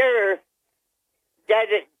quite sure that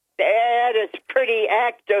it is pretty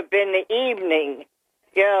active in the evening.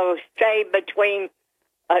 Say between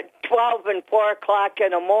 12 and 4 o'clock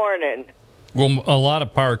in the morning. Well, a lot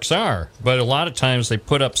of parks are, but a lot of times they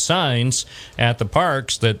put up signs at the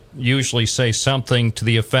parks that usually say something to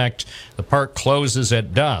the effect, the park closes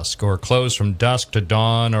at dusk, or close from dusk to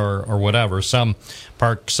dawn, or whatever. Some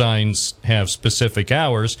park signs have specific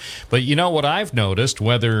hours. But you know what I've noticed,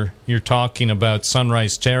 whether you're talking about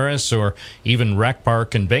Sunrise Terrace or even Rec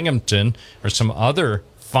Park in Binghamton or some other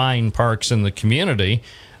fine parks in the community,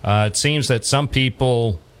 it seems that some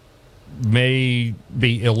people may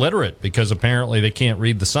be illiterate because apparently they can't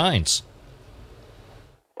read the signs.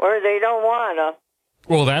 Or they don't want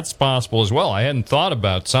to. Well, that's possible as well. I hadn't thought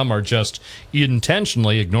about some are just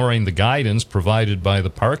intentionally ignoring the guidance provided by the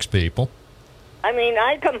parks people. I mean,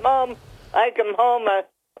 I come home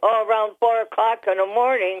around 4 o'clock in the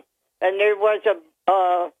morning, and there was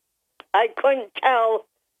I couldn't tell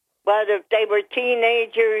whether they were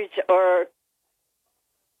teenagers or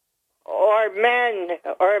men,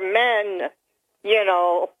 you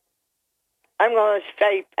know. I'm going to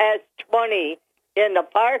say past 20 in the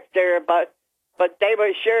park there, but they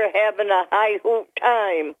were sure having a high hoot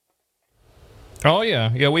time. Oh,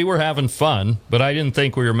 yeah, we were having fun, but I didn't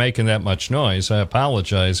think we were making that much noise. I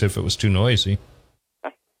apologize if it was too noisy.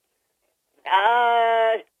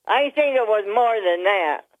 I think it was more than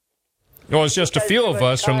that. Well, it was just a few of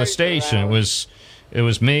us from the station. Around. It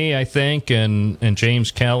was me, I think, and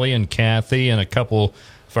James Kelly and Kathy and a couple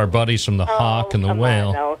of our buddies from the Hawk and the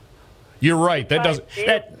Whale. You're right.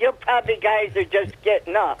 You probably guys are just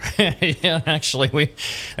getting up. Yeah, actually,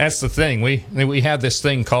 that's the thing. We have this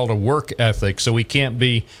thing called a work ethic, so we can't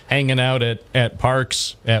be hanging out at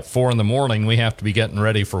parks at 4 in the morning. We have to be getting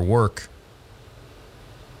ready for work.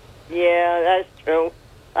 Yeah, that's true.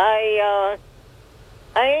 I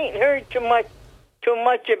ain't heard too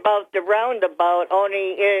much about the roundabout.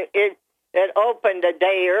 Only it opened a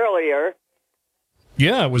day earlier.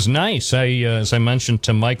 Yeah, it was nice. As I mentioned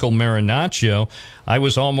to Michael Marinaccio, I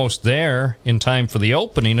was almost there in time for the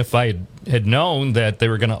opening. If I had known that they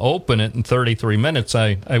were going to open it in 33 minutes,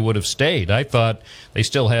 I would have stayed. I thought they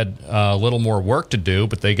still had a little more work to do,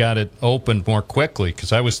 but they got it opened more quickly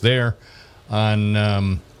because I was there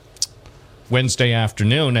on Wednesday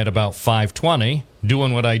afternoon at about 5:20,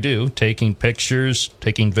 doing what I do, taking pictures,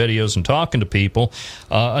 taking videos, and talking to people.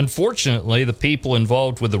 Unfortunately, the people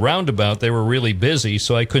involved with the roundabout, they were really busy,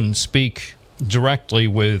 so I couldn't speak directly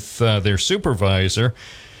with their supervisor,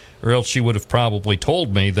 or else she would have probably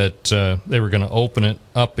told me that they were going to open it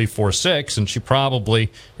up before 6, and she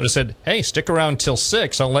probably would have said, "Hey, stick around till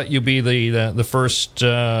 6. I'll let you be the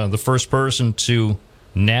first person to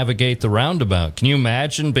navigate the roundabout." Can you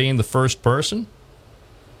imagine being the first person?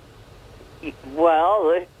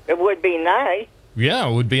 Well, it would be nice. Yeah,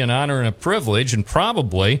 it would be an honor and a privilege, and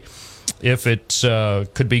probably, if it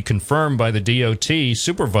could be confirmed by the DOT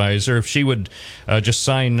supervisor, if she would just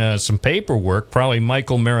sign some paperwork, probably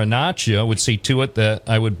Michael Marinaccio would see to it that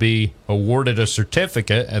I would be awarded a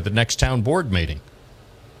certificate at the next town board meeting.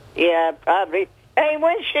 Yeah, probably. Hey,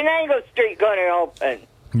 when's Shenango Street going to open?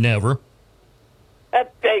 Never.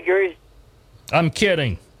 That figures. I'm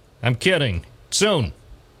kidding. Soon.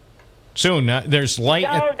 There's light.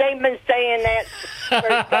 No, they've been saying that for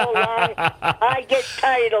so long. I get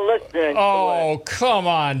tired of listening to it. Come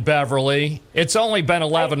on, Beverly. It's only been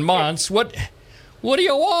 11 months. What do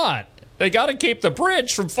you want? They got to keep the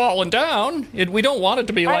bridge from falling down. We don't want it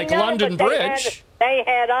to be like London Bridge. They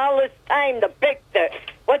had all this time to fix it.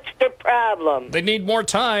 What's the problem? They need more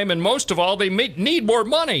time, and most of all, they need more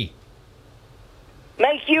money.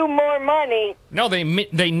 Make you more money? No, they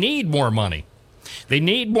need more money. They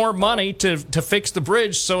need more money to fix the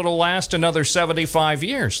bridge so it'll last another 75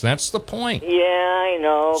 years. That's the point. Yeah, I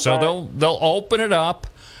know. So they'll open it up.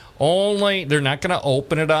 Only they're not going to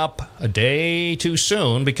open it up a day too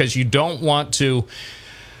soon because you don't want to.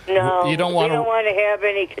 No, you don't want to have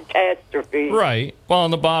any catastrophe. Right. Well,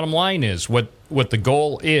 and the bottom line is what the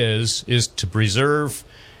goal is to preserve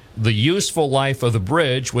the useful life of the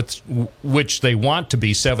bridge, which they want to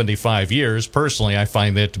be 75 years. Personally, I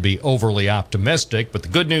find that to be overly optimistic. But the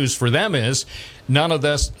good news for them is none of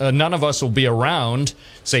us will be around,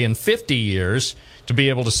 say, in 50 years to be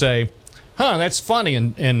able to say, that's funny.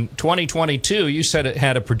 In 2022, you said it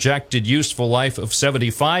had a projected useful life of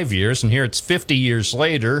 75 years, and here it's 50 years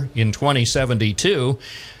later in 2072.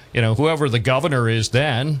 Whoever the governor is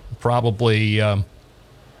then, probably...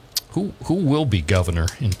 Who will be governor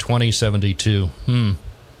in 2072?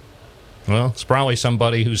 Well, it's probably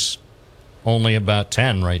somebody who's only about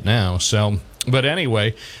 10 right now. So, but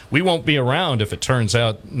anyway, we won't be around if it turns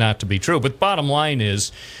out not to be true. But bottom line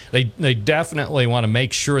is, they definitely want to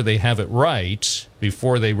make sure they have it right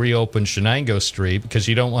before they reopen Shenango Street, because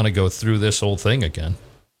you don't want to go through this whole thing again.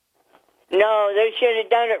 No, they should have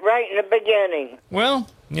done it right in the beginning. Well,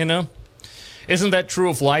 isn't that true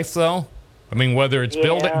of life, though? I mean, whether it's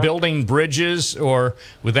building bridges or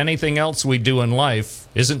with anything else we do in life,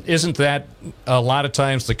 isn't that a lot of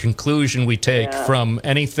times the conclusion we take from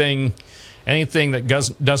anything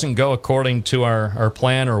that doesn't go according to our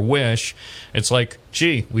plan or wish? It's like,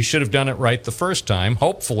 gee, we should have done it right the first time.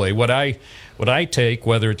 Hopefully, what I take,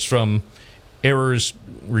 whether it's from errors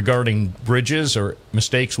regarding bridges or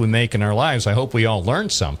mistakes we make in our lives, I hope we all learn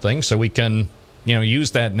something so we can,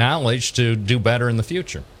 use that knowledge to do better in the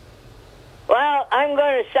future. Well, I'm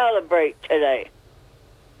going to celebrate today.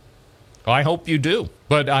 I hope you do.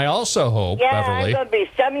 But I also hope, Beverly... I'm going to be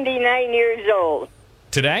 79 years old.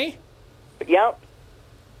 Today? Yep.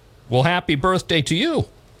 Well, happy birthday to you.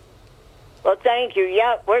 Well, thank you.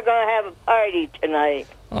 Yep, we're going to have a party tonight.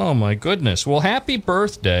 Oh, my goodness. Well, happy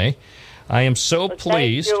birthday. I am so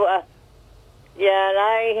pleased. Thank you.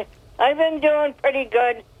 And I've been doing pretty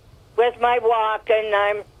good with my walking.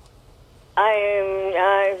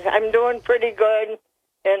 I'm doing pretty good,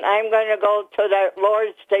 and I'm going to go to that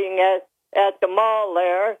Lord's thing at the mall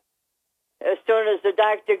there as soon as the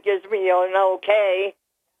doctor gives me an okay.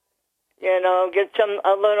 Get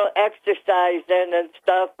a little exercise in and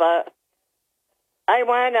stuff. But I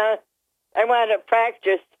wanna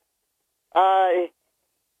practice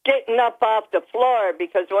getting up off the floor,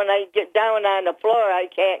 because when I get down on the floor, I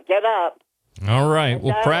can't get up. All right,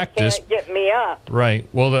 we'll practice. Can't get me up. Right.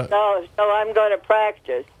 Well, so I'm going to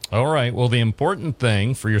practice. All right. Well, the important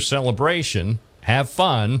thing for your celebration, have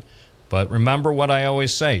fun, but remember what I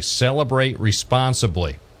always say: celebrate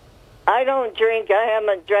responsibly. I don't drink. I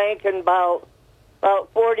haven't drank in about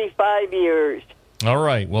 45 years. All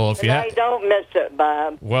right. Well, I don't miss it,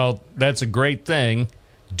 Bob. Well, that's a great thing.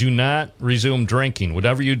 Do not resume drinking,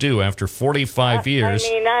 whatever you do after 45 years. I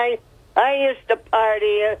mean, I used to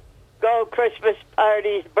party, go Christmas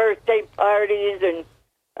parties, birthday parties, and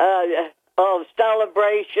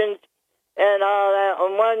celebrations and all that.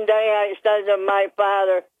 And one day I said to my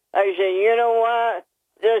father, I said, you know what?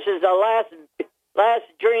 This is the last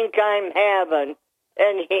drink I'm having.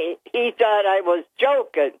 And he thought I was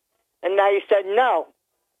joking. And I said, no.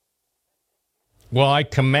 Well, I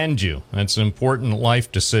commend you. That's an important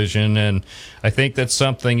life decision, and I think that's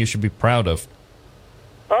something you should be proud of.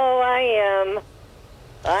 Oh, I am.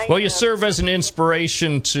 Well, you serve as an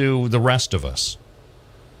inspiration to the rest of us.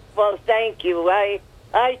 Well, thank you. I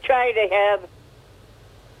try to have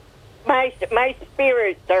my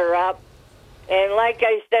spirits are up, and like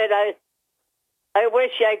I said, I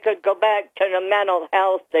wish I could go back to the mental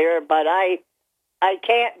health there, but I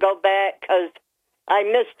can't go back because I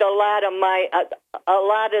missed a lot of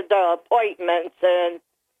the appointments, and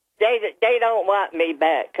they don't want me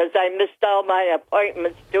back because I missed all my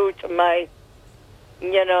appointments due to my,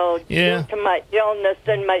 due to my illness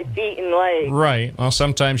in my feet and legs. Right. Well,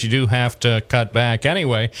 sometimes you do have to cut back.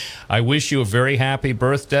 Anyway, I wish you a very happy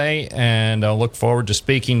birthday, and I'll look forward to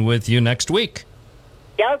speaking with you next week.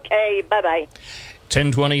 Okay. Bye bye.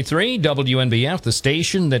 1023 WNBF, the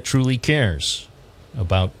station that truly cares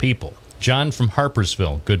about people. John from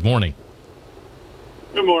Harpersville, good morning.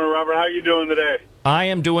 Good morning, Robert. How are you doing today? I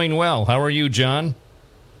am doing well. How are you, John?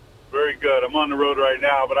 Very good. I'm on the road right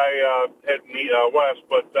now, but I head west.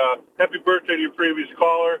 But happy birthday to your previous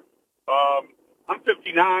caller. I'm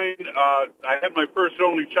 59. I had my first and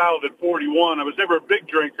only child at 41. I was never a big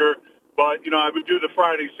drinker, but, I would do the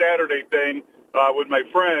Friday, Saturday thing with my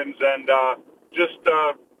friends, and it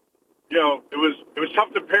was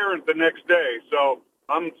tough to parent the next day. So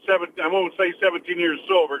I won't say 17 years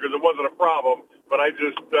sober because it wasn't a problem, but I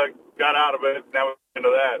just got out of it, and that was the end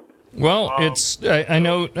of that. Well,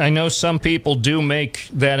 I know some people do make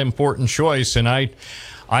that important choice, and I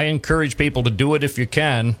encourage people to do it if you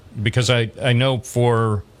can, because I know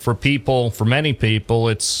for many people,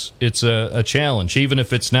 it's a challenge, even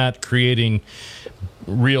if it's not creating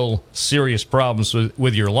real serious problems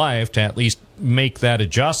with your life, to at least make that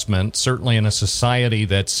adjustment, certainly in a society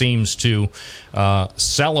that seems to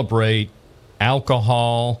celebrate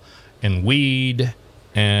alcohol and weed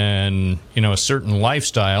and a certain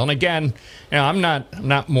lifestyle. And again, I'm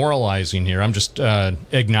not moralizing here. I'm just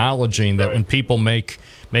acknowledging that when people make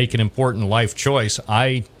an important life choice,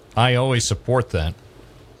 I always support that.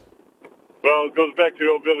 Well, it goes back to the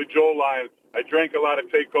old Billy Joel line. I drank a lot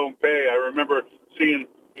of take-home pay. I remember seeing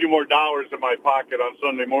a few more dollars in my pocket on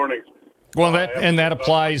Sunday mornings. Well, that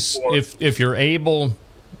applies if you're able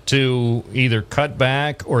to either cut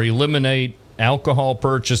back or eliminate alcohol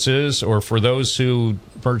purchases, or for those who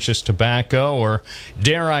purchase tobacco, or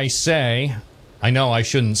dare I say, I know I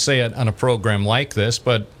shouldn't say it on a program like this,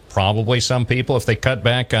 but probably some people, if they cut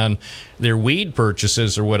back on their weed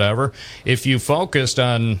purchases or whatever, if you focused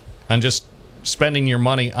on just spending your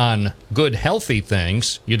money on good, healthy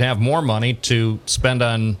things, you'd have more money to spend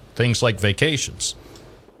on things like vacations.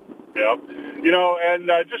 Yeah. And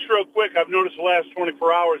just real quick, I've noticed the last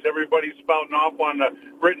 24 hours, everybody's spouting off on the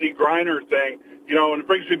Brittany Griner thing, and it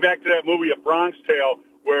brings me back to that movie, A Bronx Tale,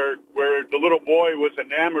 where the little boy was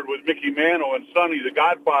enamored with Mickey Mantle, and Sonny, the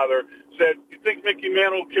Godfather, said, "You think Mickey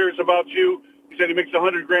Mantle cares about you?" He said he makes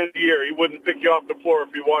 $100,000 a year. He wouldn't pick you off the floor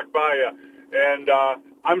if he walked by you. And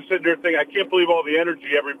I'm sitting there thinking, I can't believe all the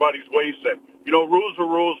energy everybody's wasting. Rules are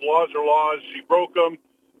rules, laws are laws. She broke them.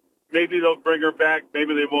 Maybe they'll bring her back.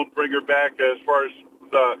 Maybe they won't bring her back as far as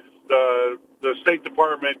the State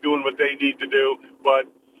Department doing what they need to do. But,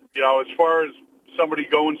 as far as somebody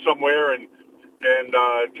going somewhere and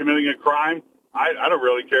committing a crime, I don't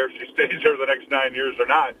really care if she stays there the next 9 years or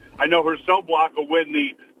not. I know her cell block will win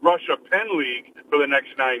the Russia Penn League for the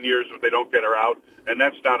next 9 years if they don't get her out, and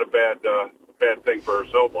that's not a bad thing for her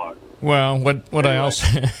cell block. Well, what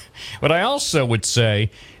I also would say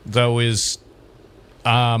though is,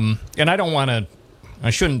 and I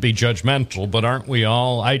shouldn't be judgmental, but aren't we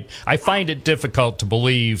all? I find it difficult to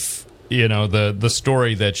believe, the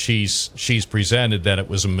story that she's presented, that it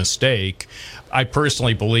was a mistake. I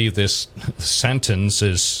personally believe this sentence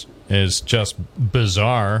is just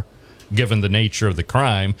bizarre, given the nature of the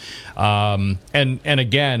crime. And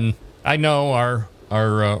again, I know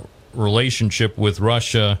our relationship with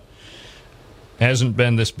Russia hasn't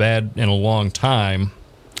been this bad in a long time.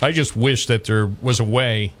 I just wish that there was a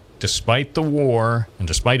way, despite the war and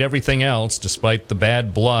despite everything else, despite the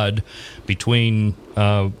bad blood between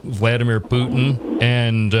Vladimir Putin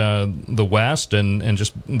and the West and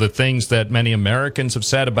just the things that many Americans have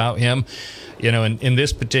said about him, in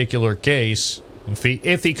this particular case,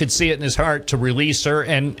 if he could see it in his heart to release her.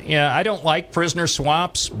 And I don't like prisoner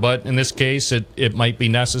swaps, but in this case it might be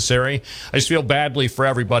necessary. I just feel badly for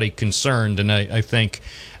everybody concerned, and I think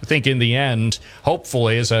in the end,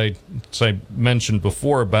 hopefully, as I mentioned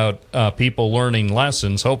before about people learning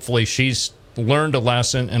lessons, hopefully she's learned a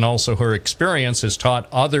lesson, and also her experience has taught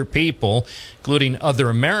other people, including other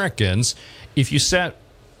Americans, if you step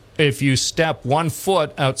 1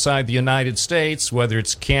 foot outside the United States, whether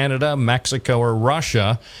it's Canada, Mexico, or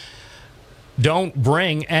Russia, don't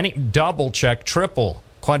bring any double check, triple,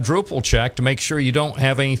 quadruple check to make sure you don't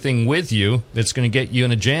have anything with you that's going to get you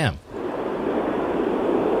in a jam.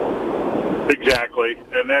 Exactly.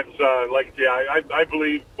 And that's I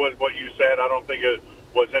believe what you said. I don't think it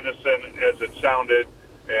was innocent as it sounded.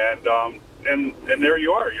 And there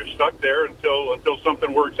you are. You're stuck there until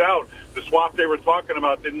something works out. The swap they were talking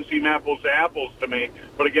about didn't seem apples to apples to me.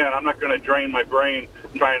 But again, I'm not going to drain my brain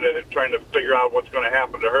trying to figure out what's going to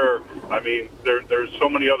happen to her. I mean, there's so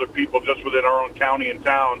many other people just within our own county and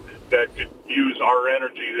town that could use our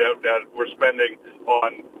energy that we're spending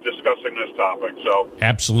on discussing this topic. So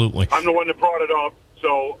absolutely, I'm the one that brought it up.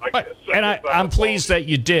 So I'm pleased that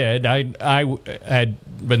you did. I had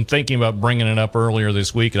been thinking about bringing it up earlier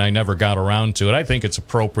this week, and I never got around to it. I think it's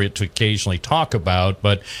appropriate to occasionally talk about,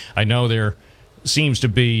 but I know there seems to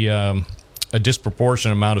be a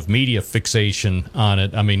disproportionate amount of media fixation on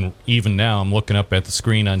it. I mean, even now I'm looking up at the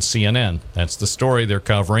screen on CNN. That's the story they're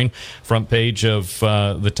covering. Front page of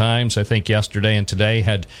the Times, I think yesterday and today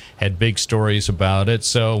had big stories about it.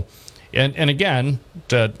 So, and again,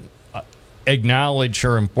 to acknowledge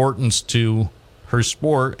her importance to her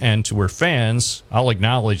sport and to her fans, I'll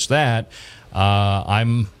acknowledge that.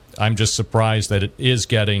 I'm just surprised that it is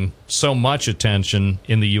getting so much attention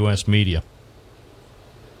in the U.S. media.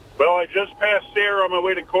 Well, I just passed Sarah on my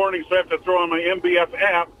way to Corning, so I have to throw on my MBF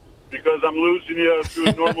app because I'm losing you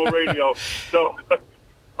to normal radio. So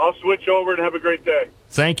I'll switch over and have a great day.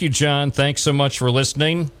 Thank you, John. Thanks so much for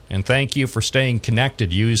listening, and thank you for staying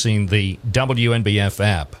connected using the WNBF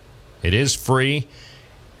app. It is free,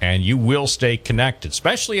 and you will stay connected,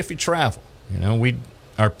 especially if you travel. We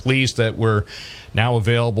are pleased that we're now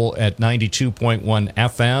available at 92.1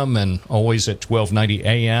 FM and always at 1290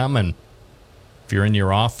 AM. And if you're in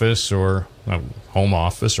your office or home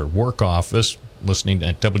office or work office, listening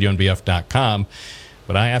at WNBF.com.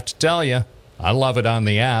 But I have to tell you, I love it on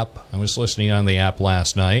the app. I was listening on the app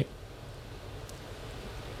last night.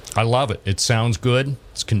 I love it. It sounds good.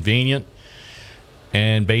 It's convenient.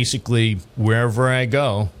 And basically, wherever I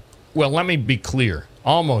go, well, let me be clear,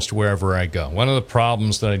 almost wherever I go. One of the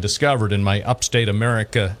problems that I discovered in my Upstate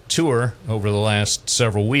America tour over the last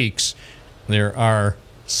several weeks, there are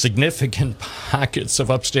significant pockets of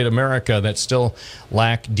Upstate America that still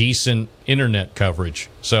lack decent internet coverage.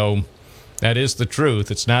 So that is the truth.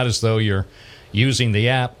 It's not as though you're using the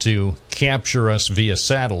app to capture us via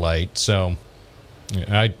satellite. So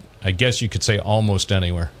I guess you could say almost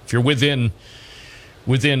anywhere. If you're within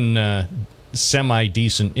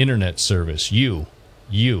semi-decent internet service, you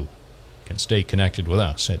can stay connected with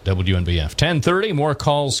us at WNBF. 10:30, more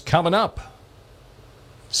calls coming up.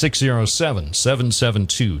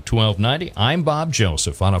 607-772-1290. I'm Bob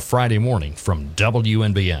Joseph on a Friday morning from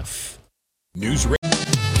WNBF. News Radio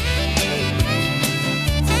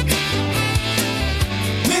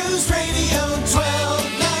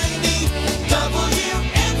 1290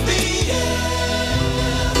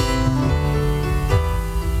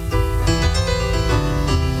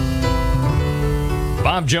 WNBF.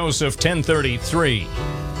 Bob Joseph, 1033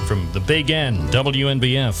 from the Big N,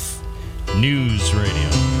 WNBF News Radio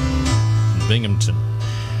in Binghamton.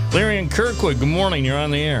 Larry and Kirkwood, good morning. You're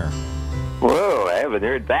on the air. Whoa, I haven't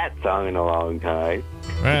heard that song in a long time.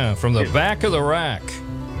 Yeah, from the back of the rack.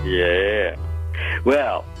 Yeah.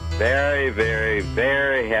 Well, very, very,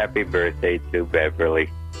 very happy birthday to Beverly.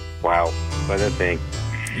 Wow, what a thing.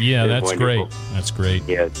 Yeah, that's wonderful. great. That's great.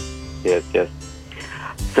 Yes.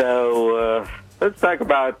 So, let's talk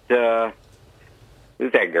about,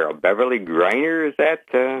 who's that girl? Beverly Griner? Is that,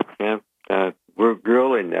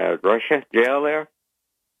 girl in Russia jail there?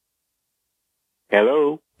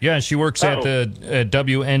 Hello? Yeah, she works at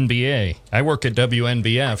WNBA. I work at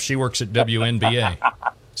WNBF. She works at WNBA.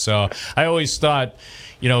 So I always thought,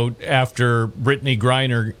 after Brittany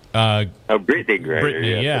Griner. Brittany Griner.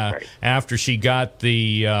 Brittany, yeah. Right. After she got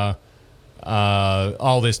the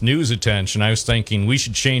all this news attention, I was thinking we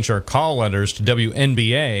should change our call letters to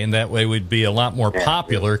WNBA, and that way we'd be a lot more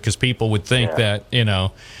popular because people would think that,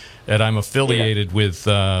 that I'm affiliated with,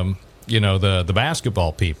 the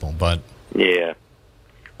basketball people. But yeah.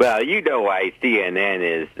 Well, you know why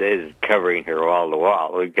CNN is covering her wall to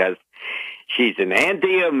wall, because she's an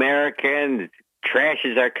anti-American,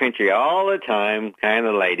 trashes our country all the time kind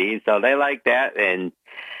of lady. So they like that, and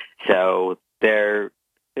so they're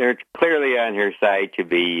clearly on her side to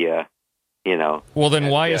be, Well, then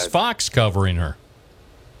why is Fox covering her?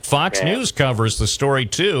 Fox News covers the story,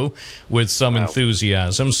 too, with some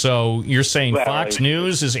enthusiasm. So you're saying Fox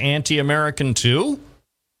News is anti-American, too?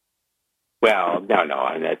 Well, no,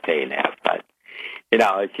 I'm not saying that. But,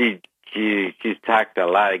 she's talked a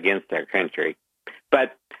lot against our country.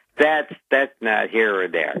 But that's not here or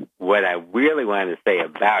there. What I really want to say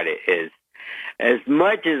about it is, as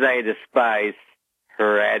much as I despise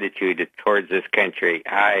her attitude towards this country,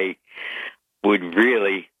 I would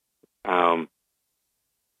really hope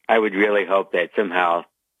that somehow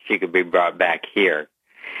she could be brought back here,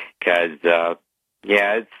 because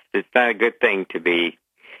it's not a good thing to be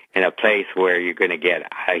in a place where you're going to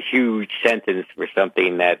get a huge sentence for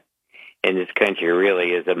something that in this country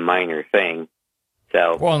really is a minor thing.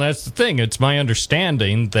 So, well, that's the thing. It's my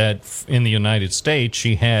understanding that in the United States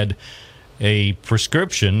she had a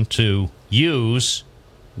prescription to use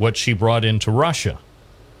what she brought into Russia.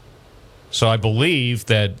 So I believe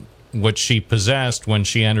that what she possessed when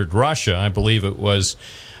she entered Russia, I believe it was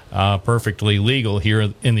perfectly legal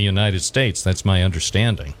here in the United States. That's my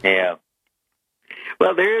understanding. Yeah.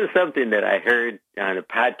 Well, there is something that I heard on a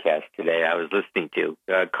podcast today I was listening to.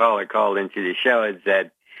 A caller called into the show and said,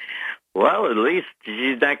 well, at least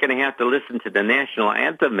she's not going to have to listen to the national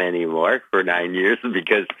anthem anymore for 9 years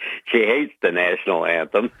because she hates the national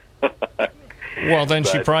anthem. Well, then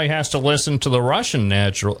she probably has to listen to the Russian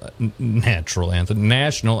national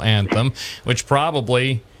anthem, which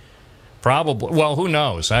probably, well, who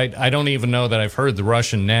knows? I don't even know that I've heard the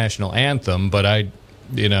Russian national anthem, but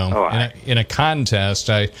in a contest,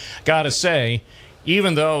 I got to say,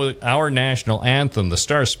 even though our national anthem, the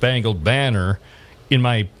Star-Spangled Banner, in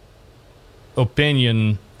my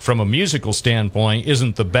opinion, from a musical standpoint,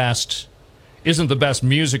 isn't the best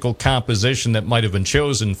musical composition that might have been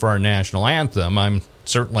chosen for our national anthem. I'm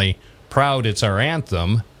certainly proud it's our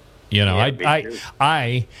anthem. It's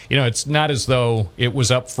not as though it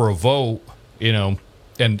was up for a vote,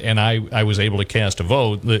 and I was able to cast a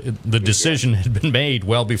vote. The decision had been made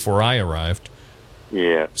well before I arrived.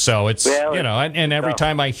 Yeah. So it's, and every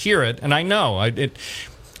time I hear it, and I know,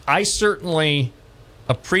 I certainly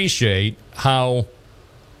appreciate how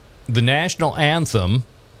the national anthem,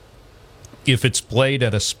 if it's played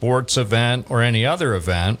at a sports event or any other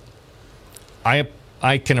event, I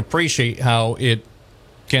can appreciate how it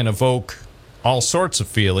can evoke all sorts of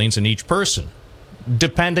feelings in each person,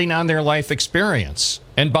 depending on their life experience.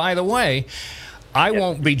 And by the way, I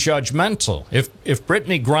won't be judgmental. If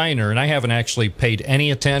Brittany Griner, and I haven't actually paid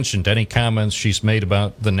any attention to any comments she's made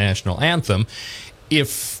about the national anthem,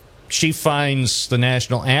 if she finds the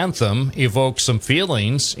national anthem evokes some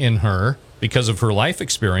feelings in her, because of her life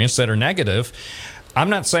experience that are negative. I'm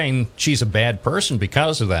not saying she's a bad person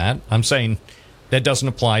because of that. I'm saying that doesn't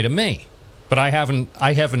apply to me. But I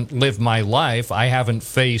haven't lived my life. I haven't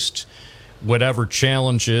faced whatever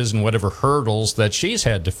challenges and whatever hurdles that she's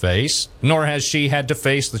had to face, nor has she had to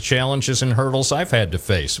face the challenges and hurdles I've had to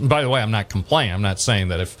face. And by the way, I'm not complaining. I'm not saying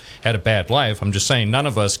that I've had a bad life. I'm just saying none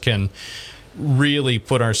of us can really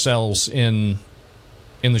put ourselves in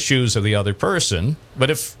the shoes of the other person. But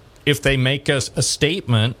if they make a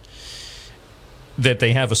statement that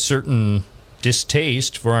they have a certain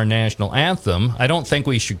distaste for our national anthem, I don't think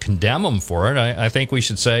we should condemn them for it. I think we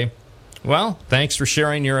should say, well, thanks for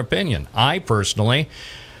sharing your opinion. I personally,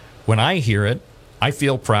 when I hear it, I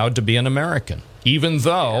feel proud to be an American. Even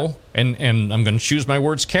though, and I'm going to choose my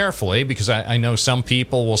words carefully, because I know some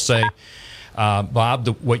people will say, Bob,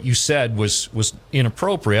 what you said was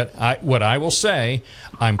inappropriate. What I will say,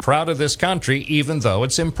 I'm proud of this country, even though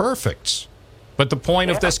it's imperfect. But the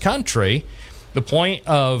point of this country, the point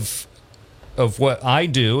of what I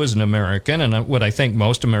do as an American, and what I think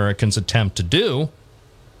most Americans attempt to do,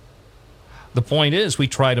 the point is we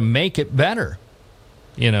try to make it better.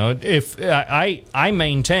 You know, if I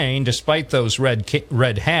maintain, despite those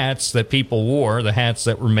red hats that people wore, the hats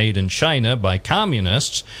that were made in China by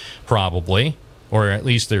communists, probably, or at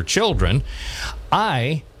least their children,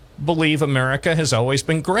 I believe America has always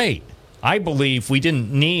been great. I believe we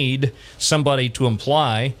didn't need somebody to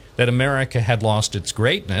imply that America had lost its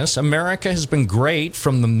greatness. America has been great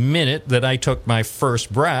from the minute that I took my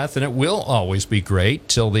first breath, and it will always be great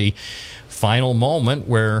till the final moment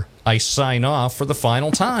where I sign off for the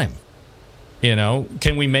final time. You know,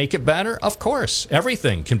 can we make it better? Of course.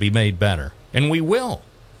 Everything can be made better, and we will.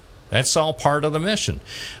 That's all part of the mission.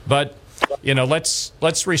 But, you know, let's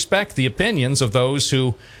respect the opinions of those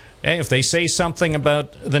who, hey, if they say something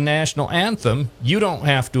about the national anthem, you don't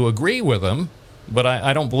have to agree with them, but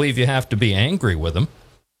I don't believe you have to be angry with them.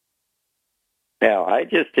 Now, I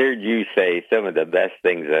just heard you say some of the best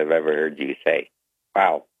things I've ever heard you say.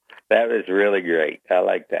 Wow. That was really great. I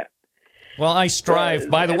like that. Well, I strive.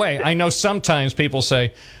 By the way, I know sometimes people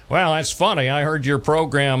say, well, that's funny. I heard your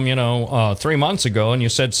program, 3 months ago, and you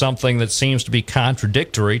said something that seems to be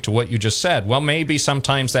contradictory to what you just said. Well, maybe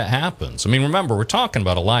sometimes that happens. I mean, remember, we're talking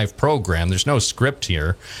about a live program. There's no script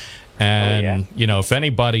here. And, if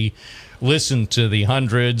anybody listened to the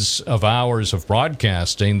hundreds of hours of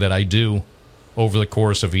broadcasting that I do over the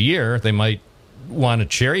course of a year, they might want to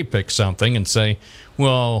cherry pick something and say,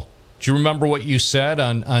 well, do you remember what you said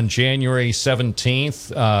on January 17th,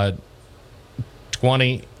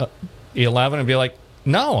 2011? And be like,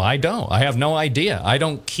 no, I don't. I have no idea. I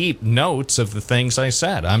don't keep notes of the things I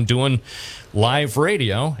said. I'm doing live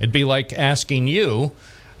radio. It'd be like asking you,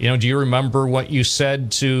 do you remember what you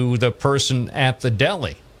said to the person at the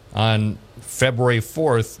deli on February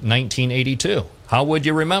 4th, 1982? How would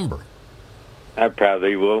you remember? I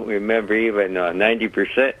probably won't remember even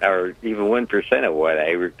 90% or even 1% of what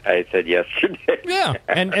I said yesterday. Yeah,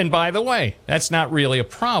 and by the way, that's not really a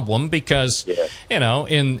problem because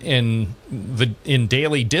in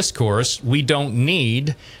daily discourse we don't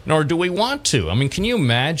need nor do we want to. I mean, can you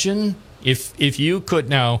imagine if you could?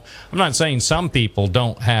 Now, I'm not saying some people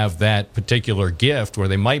don't have that particular gift where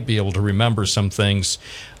they might be able to remember some things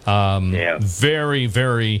very,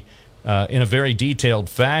 very. In a very detailed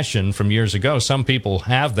fashion from years ago. Some people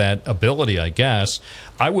have that ability, I guess.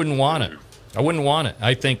 I wouldn't want it.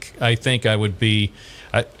 I think I would be.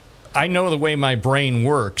 I know the way my brain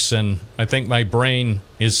works, and I think my brain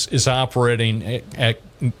is operating at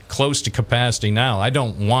close to capacity now. I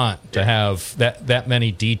don't want to have that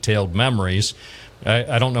many detailed memories.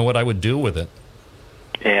 I don't know what I would do with it.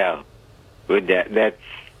 Yeah, that's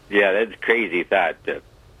a crazy thought.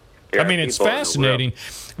 I mean, it's fascinating.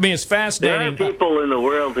 It's fascinating. There are people in the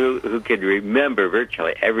world who could remember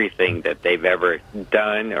virtually everything that they've ever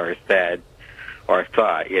done or said or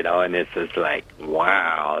thought, and it's just like,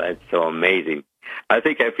 wow, that's so amazing. I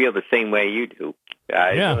think I feel the same way you do.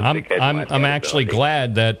 I'm actually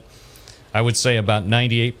glad that I would say about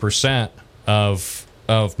 98% of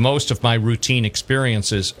most of my routine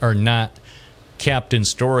experiences are not kept in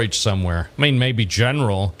storage somewhere. I mean, maybe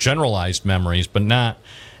generalized memories, but not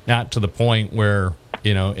to the point where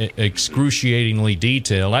excruciatingly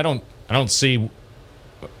detailed. I don't see.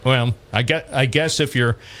 Well, I guess if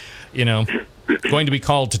you're, going to be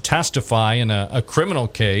called to testify in a criminal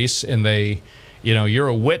case, and you're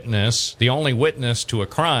a witness, the only witness to a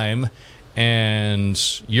crime,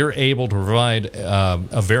 and you're able to provide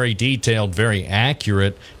a very detailed, very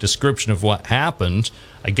accurate description of what happened,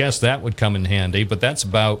 I guess that would come in handy. But that's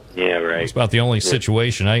about It's about the only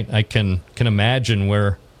situation I can imagine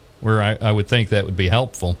where where I would think that would be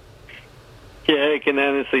helpful. Yeah, I can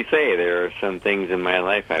honestly say there are some things in my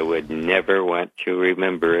life I would never want to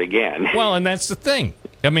remember again. Well, and that's the thing.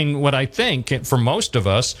 I mean, what I think, for most of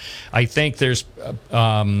us, I think there's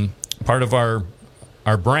part of our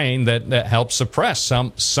brain that helps suppress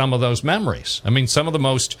some of those memories. I mean, some of the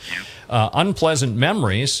most unpleasant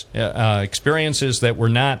memories, experiences that were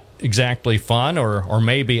not exactly fun or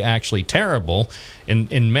maybe actually terrible,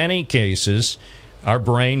 in many cases, our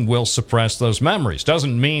brain will suppress those memories.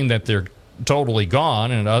 Doesn't mean that they're totally gone,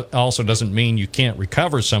 and it also doesn't mean you can't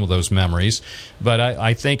recover some of those memories, but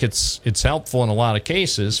I think it's helpful in a lot of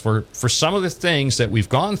cases for some of the things that we've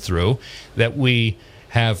gone through, that we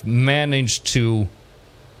have managed to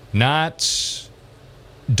not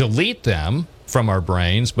delete them from our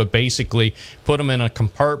brains, but basically put them in a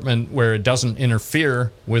compartment where it doesn't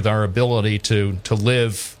interfere with our ability to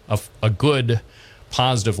live a good,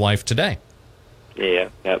 positive life today. Yeah,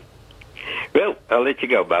 yep. Well, I'll let you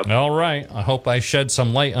go, Bob. All right. I hope I shed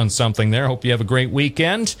some light on something there. Hope you have a great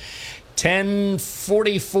weekend.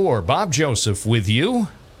 10:44. Bob Joseph with you.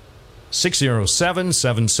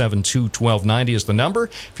 607-772-1290 is the number.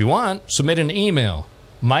 If you want, submit an email.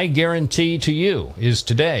 My guarantee to you is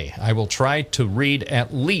today I will try to read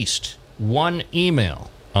at least one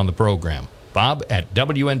email on the program.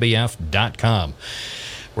 Bob@WNBF.com.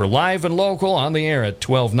 We're live and local on the air at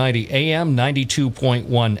 1290 AM,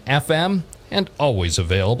 92.1 FM, and always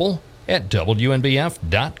available at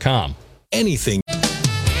WNBF.com. Anything.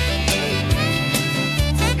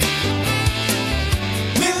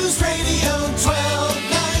 News Radio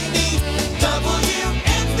 1290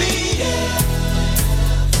 WNBF.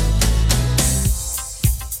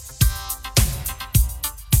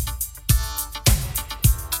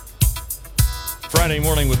 Friday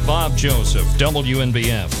morning with Bob Joseph,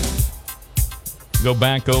 WNBF. Go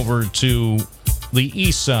back over to the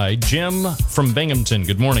east side. Jim from Binghamton.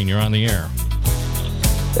 Good morning. You're on the air.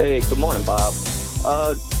 Hey, good morning, Bob.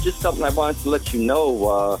 Just something I wanted to let you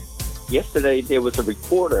know. Yesterday, there was a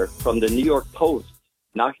reporter from the New York Post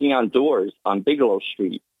knocking on doors on Bigelow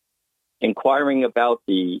Street, inquiring about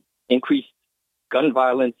the increased gun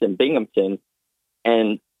violence in Binghamton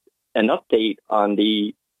and an update on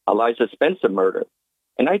the Eliza Spencer murder.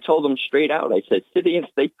 And I told him straight out, I said, city and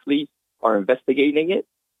state police are investigating it,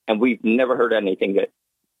 and we've never heard anything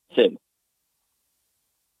since.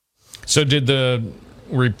 So did the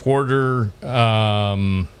reporter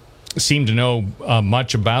seem to know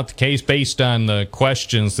much about the case based on the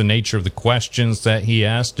questions, the nature of the questions that he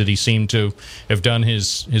asked? Did he seem to have done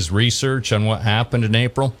his research on what happened in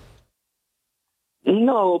April?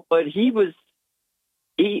 No, but he was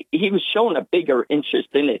showing a bigger interest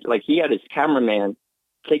in it. Like, he had his cameraman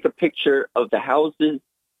take a picture of the houses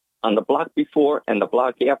on the block before and the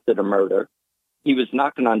block after the murder. He was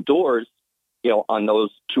knocking on doors, on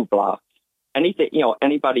those two blocks. Anything,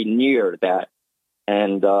 anybody near that.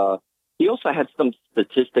 And he also had some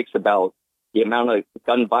statistics about the amount of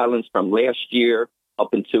gun violence from last year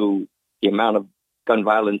up into the amount of gun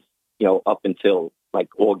violence, up until like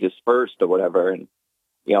August 1st or whatever. And,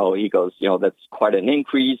 he goes, that's quite an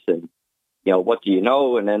increase. And, what do you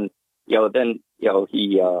know? And then,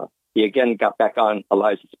 he again got back on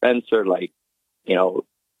Eliza Spencer, like,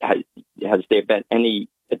 has there been any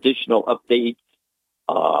additional updates,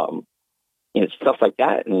 stuff like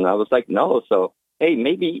that? And I was like, no. So, hey,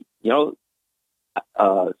 maybe,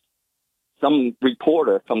 some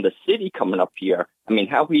reporter from the city coming up here. I mean,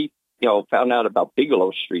 how he, found out about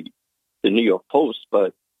Bigelow Street, the New York Post,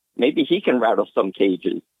 but maybe he can rattle some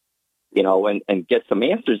cages, and get some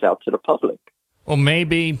answers out to the public. Well,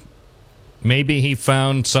 maybe he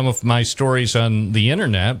found some of my stories on the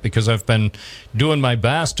internet, because I've been doing my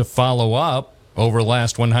best to follow up over the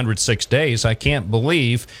last 106 days. I can't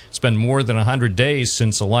believe it's been more than 100 days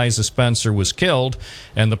since Eliza Spencer was killed,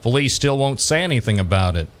 and the police still won't say anything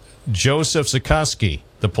about it. Joseph Zukoski,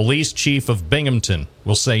 the police chief of Binghamton,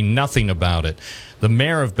 will say nothing about it. The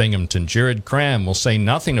mayor of Binghamton, Jared Cram, will say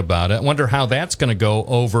nothing about it. I wonder how that's going to go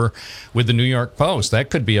over with the New York Post.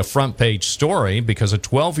 That could be a front-page story, because a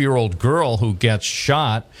 12-year-old girl who gets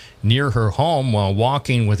shot near her home while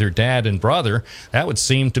walking with her dad and brother, that would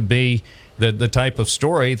seem to be the type of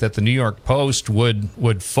story that the New York Post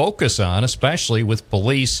would focus on, especially with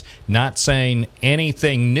police not saying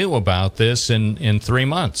anything new about this in 3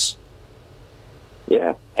 months.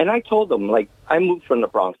 Yeah, and I told them, like, I moved from the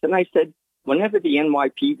Bronx, and I said, whenever the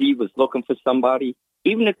NYPD was looking for somebody,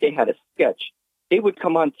 even if they had a sketch, they would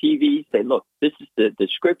come on TV, say, look, this is the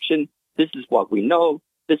description, this is what we know,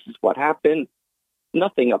 this is what happened.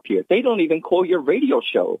 Nothing up here. They don't even call your radio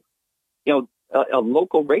show, a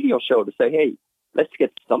local radio show, to say, hey, let's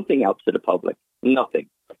get something out to the public. Nothing.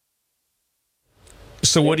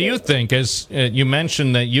 So what do you think? As you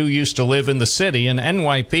mentioned that you used to live in the city, and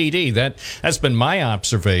NYPD, that's been my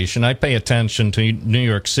observation. I pay attention to New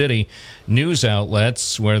York City news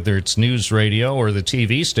outlets, whether it's news radio or the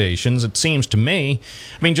TV stations. It seems to me,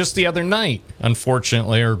 I mean, just the other night,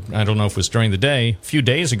 unfortunately, or I don't know if it was during the day, a few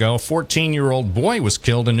days ago, a 14-year-old boy was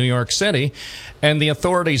killed in New York City, and the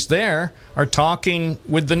authorities there are talking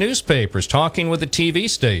with the newspapers, talking with the TV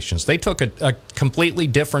stations. They took a completely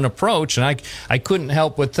different approach, and I couldn't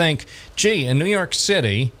help but think, gee, in New York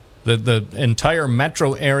City, the entire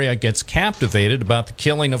metro area gets captivated about the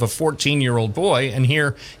killing of a 14-year-old boy, and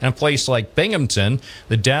here in a place like Binghamton,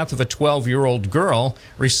 the death of a 12-year-old girl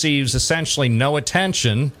receives essentially no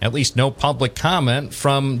attention, at least no public comment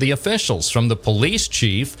from the officials, from the police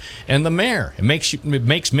chief and the mayor. It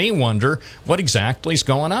makes me wonder what exactly is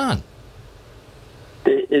going on.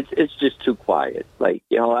 It's just too quiet. Like,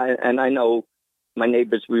 you know, I know my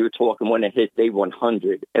neighbors, we were talking when it hit day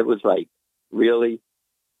 100. It was like, really?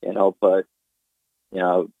 You know, but, you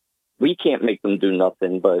know, we can't make them do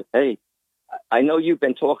nothing. But, hey, I know you've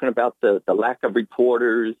been talking about the lack of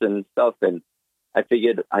reporters and stuff, and I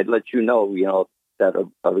figured I'd let you know, that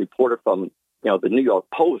a reporter from, you know, the New York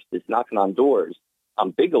Post is knocking on doors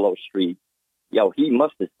on Bigelow Street. You know, he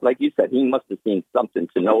must have, like you said, he must have seen something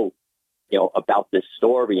to know, you know, about this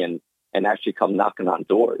story and actually come knocking on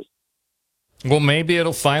doors. Well, maybe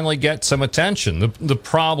it'll finally get some attention. The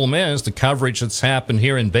problem is the coverage that's happened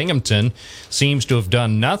here in Binghamton seems to have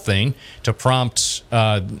done nothing to prompt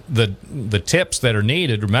the tips that are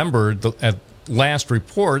needed. Remember, at last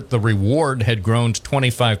report, the reward had grown to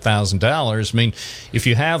 $25,000. I mean, if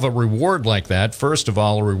you have a reward like that, first of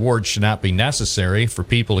all, a reward should not be necessary for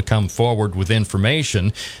people to come forward with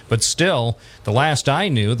information. But still, the last I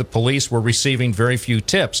knew, the police were receiving very few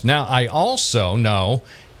tips. Now, I also know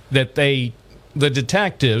that the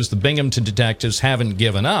detectives, the Binghamton detectives, haven't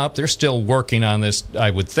given up. They're still working on this, I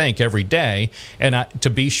would think, every day. And to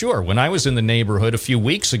be sure, when I was in the neighborhood a few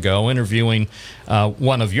weeks ago interviewing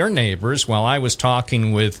one of your neighbors, while I was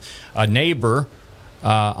talking with a neighbor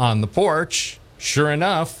on the porch, sure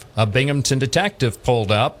enough, a Binghamton detective pulled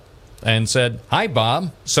up and said, "Hi,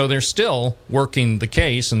 Bob." So they're still working the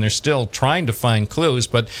case, and they're still trying to find clues.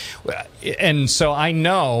 And so I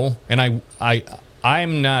know, and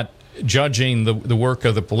I'm not judging the work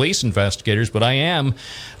of the police investigators, but I am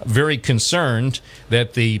very concerned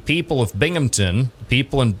that the people of Binghamton,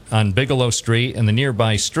 people on Bigelow Street and the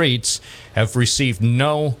nearby streets, have received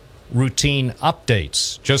no routine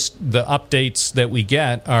updates. Just the updates that we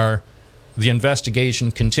get are the investigation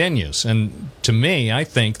continues. And to me, I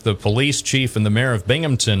think the police chief and the mayor of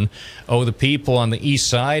Binghamton owe the people on the east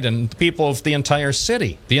side and the people of the entire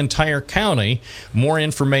city, the entire county, more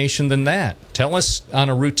information than that. Tell us on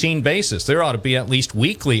a routine basis. There ought to be at least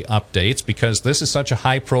weekly updates because this is such a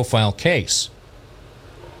high-profile case.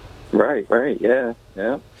 Right, yeah.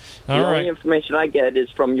 The only information I get is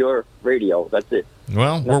from your radio. That's it.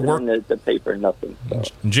 Well, we're working the paper, nothing. So.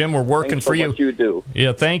 Jim, we're working Thanks for you. What you do.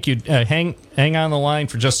 Yeah, thank you. Hang on the line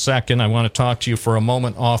for just a second. I want to talk to you for a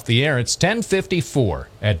moment off the air. It's 10:54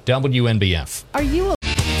 at WNBF. Are you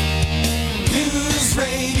News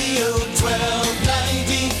Radio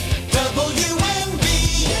 1290 WNBF.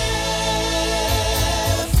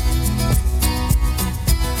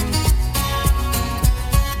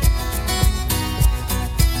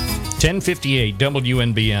 10:58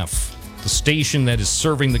 WNBF. The station that is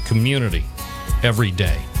serving the community every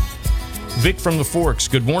day. Vic from the Forks,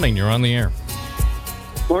 good morning. You're on the air.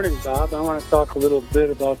 Morning, Bob. I want to talk a little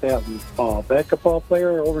bit about that basketball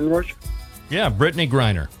player over in Russia. Yeah, Brittany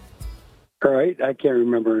Griner. All right. I can't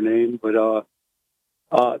remember her name, but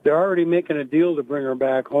they're already making a deal to bring her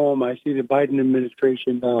back home. I see the Biden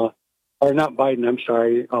administration, or not Biden, I'm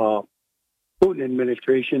sorry, Putin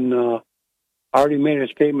administration already made a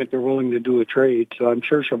statement they're willing to do a trade, so I'm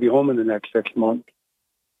sure she'll be home in the next 6 months.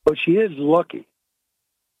 But she is lucky.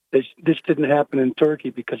 This didn't happen in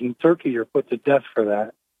Turkey, because in Turkey you're put to death for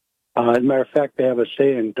that. As a matter of fact, they have a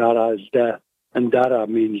saying, Dada is death, and Dada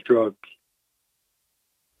means drugs.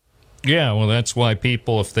 Yeah, well, that's why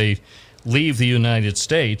people, if they leave the United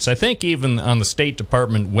States, I think even on the State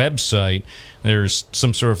Department website, there's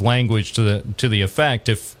some sort of language to the effect,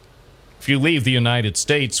 if you leave the United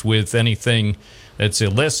States with anything that's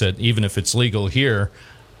illicit, even if it's legal here,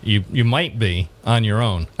 you might be on your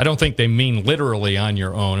own. I don't think they mean literally on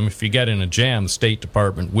your own. I mean, if you get in a jam, the State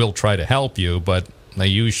Department will try to help you, but they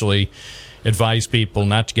usually advise people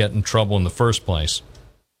not to get in trouble in the first place.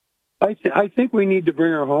 I think we need to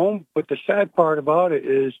bring her home, but the sad part about it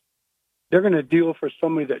is they're going to deal for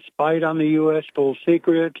somebody that spied on the U.S., stole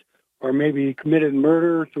secrets, or maybe committed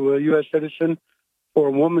murder to a U.S. citizen, or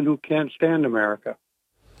a woman who can't stand America.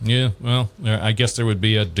 Yeah, well, I guess there would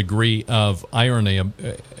be a degree of irony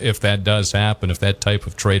if that does happen, if that type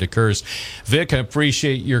of trade occurs. Vic, I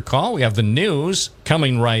appreciate your call. We have the news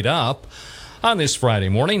coming right up on this Friday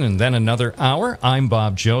morning, and then another hour. I'm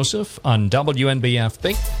Bob Joseph on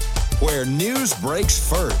WNBF. Where news breaks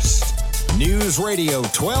first. News Radio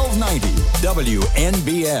 1290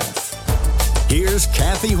 WNBF. Here's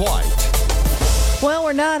Kathy White. Well,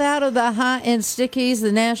 we're not out of the hot and stickies.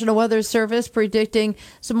 The National Weather Service predicting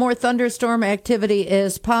some more thunderstorm activity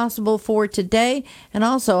is possible for today, and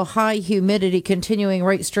also high humidity continuing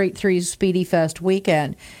right straight through Speedy Fest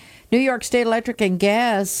weekend. New York State Electric and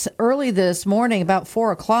Gas early this morning, about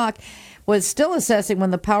 4 o'clock, was still assessing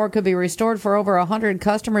when the power could be restored for over 100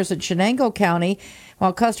 customers in Shenango County,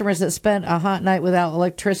 while customers that spent a hot night without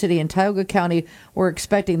electricity in Tioga County were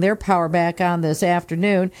expecting their power back on this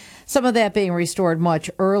afternoon, some of that being restored much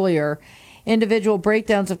earlier. Individual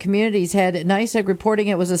breakdowns of communities had NYSEG reporting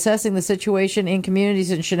it was assessing the situation in communities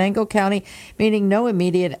in Shenango County, meaning no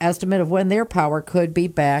immediate estimate of when their power could be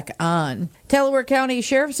back on. Delaware County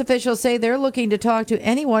Sheriff's officials say they're looking to talk to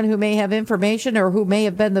anyone who may have information or who may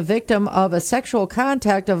have been the victim of a sexual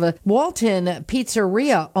contact of a Walton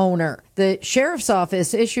pizzeria owner. The Sheriff's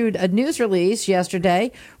Office issued a news release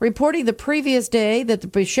yesterday reporting the previous day that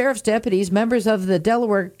the Sheriff's deputies, members of the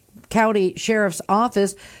Delaware County Sheriff's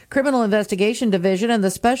Office, Criminal Investigation Division, and the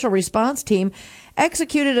Special Response Team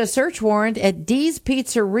executed a search warrant at Dee's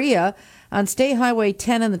Pizzeria on State Highway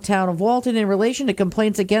 10 in the town of Walton in relation to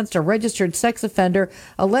complaints against a registered sex offender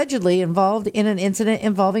allegedly involved in an incident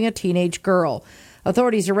involving a teenage girl.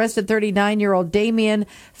 Authorities arrested 39-year-old Damian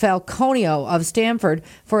Falconio of Stamford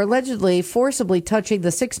for allegedly forcibly touching the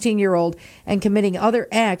 16-year-old and committing other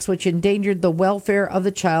acts which endangered the welfare of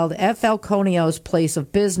the child at Falconio's place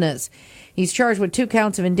of business. He's charged with 2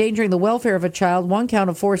 counts of endangering the welfare of a child, 1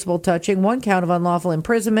 count of forcible touching, 1 count of unlawful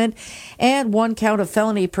imprisonment, and 1 count of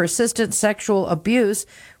felony persistent sexual abuse,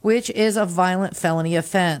 which is a violent felony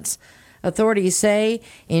offense. Authorities say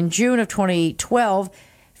in June of 2012,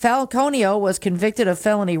 Falconio was convicted of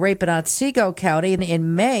felony rape in Otsego County, and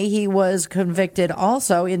in May he was convicted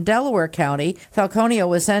also in Delaware County. Falconio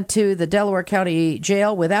was sent to the Delaware County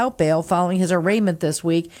Jail without bail following his arraignment this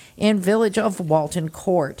week in Village of Walton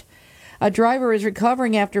Court. A driver is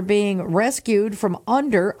recovering after being rescued from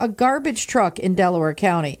under a garbage truck in Delaware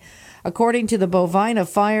County. According to the Bovina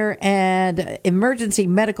Fire and Emergency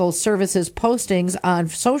Medical Services postings on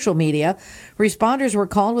social media, responders were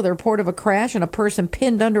called with a report of a crash and a person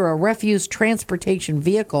pinned under a refuse transportation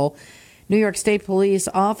vehicle. New York State police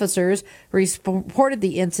officers reported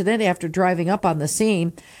the incident after driving up on the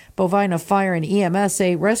scene. Bovina Fire and EMS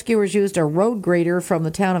say rescuers used a road grader from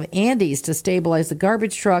the town of Andes to stabilize the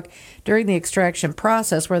garbage truck during the extraction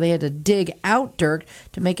process, where they had to dig out dirt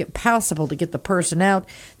to make it possible to get the person out.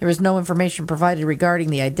 There was no information provided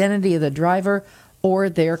regarding the identity of the driver or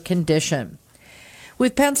their condition.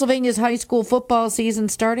 With Pennsylvania's high school football season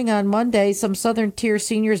starting on Monday, some Southern Tier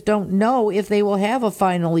seniors don't know if they will have a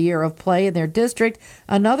final year of play in their district,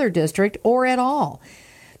 another district, or at all.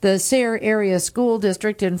 The Sayre Area School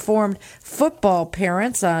District informed football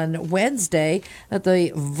parents on Wednesday that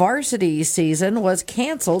the varsity season was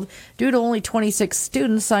canceled due to only 26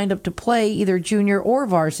 students signed up to play either junior or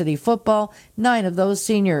varsity football, 9 of those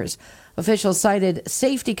seniors. Officials cited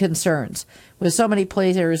safety concerns, with so many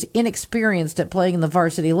players inexperienced at playing in the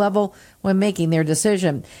varsity level when making their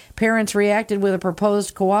decision. Parents reacted with a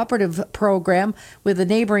proposed cooperative program with the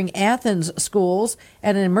neighboring Athens schools,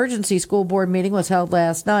 and an emergency school board meeting was held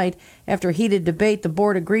last night. After heated debate, the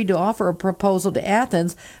board agreed to offer a proposal to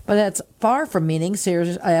Athens, but that's far from meaning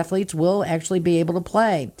Sayre's athletes will actually be able to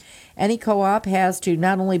play. Any co-op has to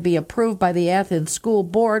not only be approved by the Athens School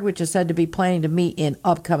Board, which is said to be planning to meet in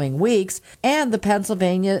upcoming weeks, and the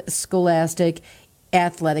Pennsylvania Scholastic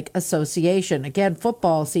Athletic Association. Again,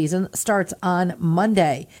 football season starts on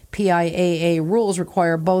Monday. PIAA rules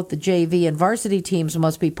require both the JV and varsity teams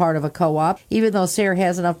must be part of a co-op, even though Sayre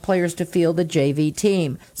has enough players to field the JV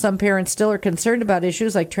team. Some parents still are concerned about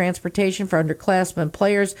issues like transportation for underclassmen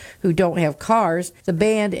players who don't have cars. The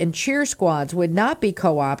band and cheer squads would not be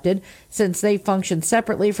co-opted since they function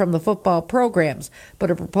separately from the football programs,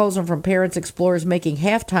 but a proposal from parents explores making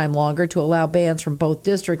halftime longer to allow bands from both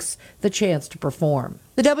districts the chance to perform.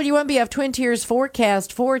 The WNBF Twin Tiers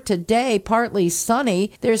forecast for today, partly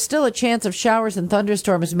sunny. There's still a chance of showers and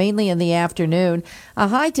thunderstorms, mainly in the afternoon. A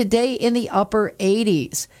high today in the upper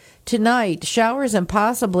 80s. tonight. Showers and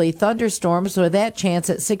possibly thunderstorms with that chance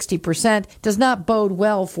at 60% does not bode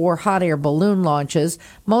well for hot air balloon launches.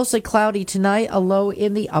 Mostly cloudy tonight, a low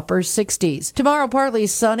in the upper 60s. Tomorrow, partly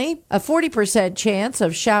sunny, a 40% chance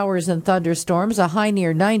of showers and thunderstorms, a high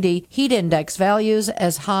near 90. Heat index values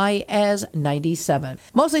as high as 97.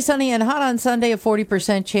 Mostly sunny and hot on Sunday, a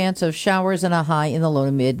 40% chance of showers and a high in the low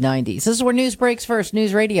to mid 90s. This is where news breaks first.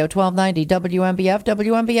 News Radio 1290 WNBF,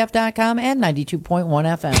 WNBF.com, and 92.1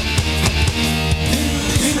 FM.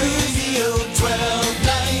 News Radio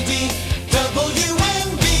 1290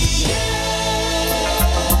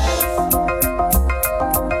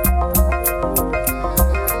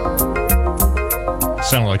 WNBF.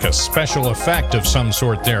 Sounded like a special effect of some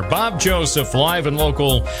sort there. Bob Joseph, live and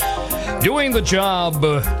local, doing the job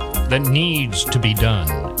that needs to be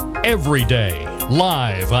done every day,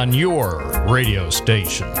 live on your radio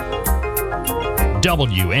station.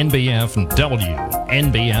 WNBF and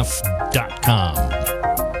WNBF.com.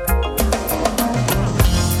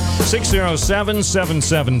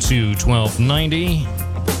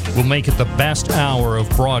 607-772-1290 will make it the best hour of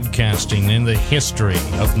broadcasting in the history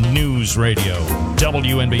of news radio.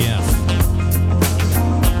 WNBF.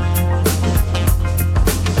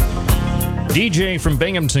 DJ from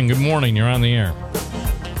Binghamton, good morning. You're on the air.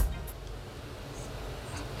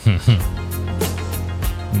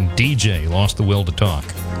 DJ lost the will to talk.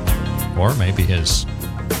 Or maybe his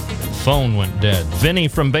phone went dead. Vinny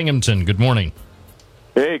from Binghamton, good morning.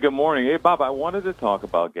 Hey, good morning. Hey, Bob, I wanted to talk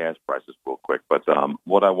about gas prices real quick, but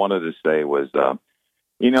what I wanted to say was, about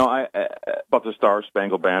the Star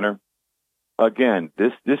Spangled Banner. Again,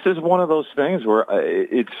 this is one of those things where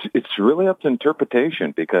it's really up to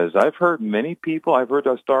interpretation, because I've heard many people, I've heard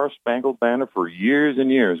the Star Spangled Banner for years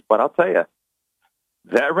and years, but I'll tell you,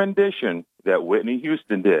 that rendition that Whitney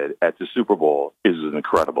Houston did at the Super Bowl is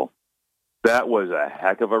incredible. That was a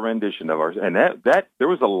heck of a rendition of ours, and that there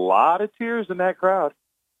was a lot of tears in that crowd.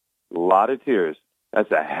 A lot of tears. That's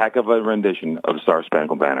a heck of a rendition of the Star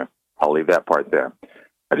Spangled Banner. I'll leave that part there.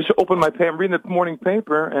 I just opened my paper, I'm reading the morning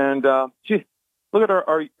paper, and look at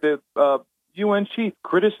the UN chief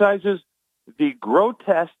criticizes the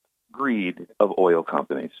grotesque greed of oil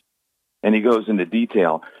companies, and he goes into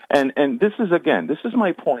detail. And this is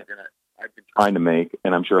my point that I've been trying to make,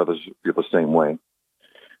 and I'm sure others feel the same way.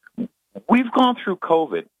 We've gone through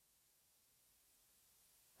COVID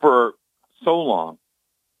for so long.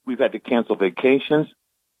 We've had to cancel vacations.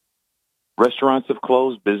 Restaurants have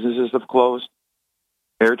closed. Businesses have closed.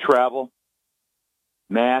 Air travel.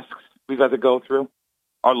 Masks we've had to go through.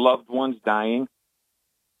 Our loved ones dying.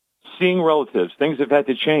 Seeing relatives. Things have had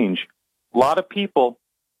to change. A lot of people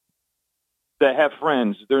that have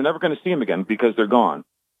friends, they're never going to see them again because they're gone.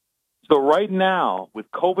 So right now,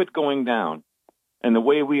 with COVID going down and the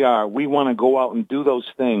way we are, we want to go out and do those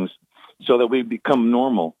things so that we become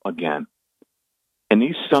normal again. And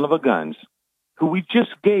these son of a guns, who we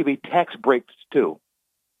just gave a tax break to,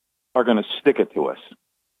 are going to stick it to us.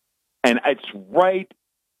 And it's right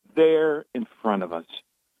there in front of us.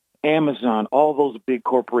 Amazon, all those big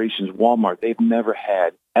corporations, Walmart, they've never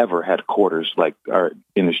ever had quarters like our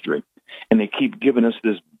industry. And they keep giving us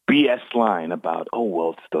this BS line about,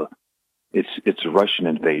 it's a Russian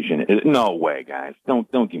invasion. No way, guys.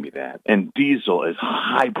 Don't give me that. And diesel, as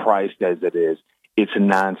high priced as it is, it's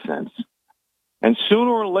nonsense. And sooner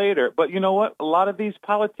or later, but you know what? A lot of these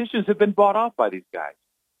politicians have been bought off by these guys.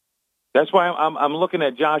 That's why I'm looking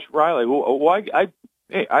at Josh Riley. I'm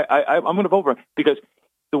going to vote for him because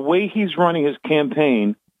the way he's running his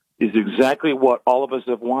campaign is exactly what all of us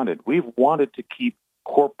have wanted. We've wanted to keep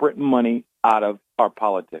corporate money out of our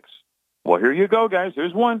politics. Well, here you go, guys.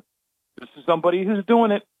 Here's one. This is somebody who's doing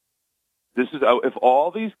it. This is if all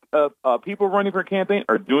these people running for a campaign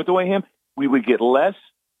are doing it the way him, we would get less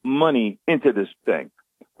money into this thing.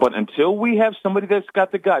 But until we have somebody that's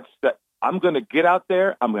got the guts that I'm going to get out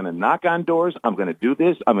there, I'm going to knock on doors, I'm going to do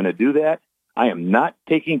this, I'm going to do that. I am not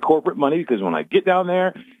taking corporate money because when I get down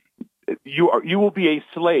there, you will be a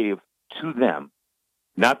slave to them.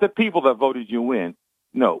 Not the people that voted you in.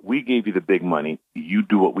 No, we gave you the big money. You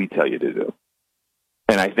do what we tell you to do.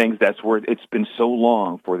 And I think that's where it's been so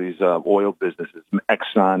long for these oil businesses,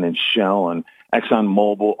 Exxon and Shell and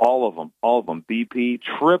ExxonMobil, all of them, BP,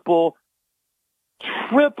 triple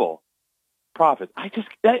profits.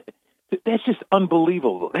 That's just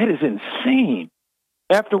unbelievable. That is insane.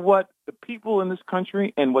 After what the people in this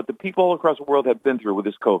country and what the people all across the world have been through with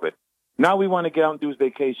this COVID. Now we want to get out and do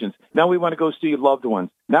vacations. Now we want to go see loved ones.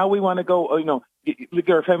 Now we want to go, get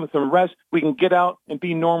our family some rest. We can get out and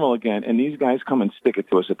be normal again. And these guys come and stick it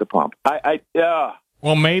to us at the pump.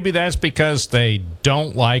 Well, maybe that's because they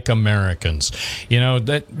don't like Americans. You know,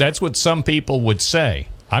 that's what some people would say.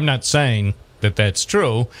 I'm not saying that that's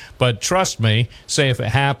true, but trust me, say if it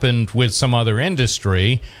happened with some other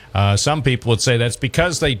industry, some people would say that's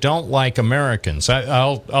because they don't like Americans.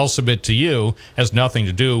 I'll submit to you, has nothing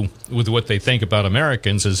to do with what they think about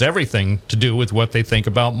Americans, has everything to do with what they think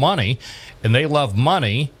about money, and they love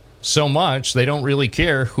money so much they don't really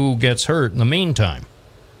care who gets hurt in the meantime.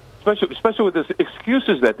 Especially with the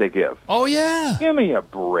excuses that they give. Oh, yeah. Give me a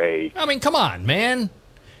break. I mean, come on, man.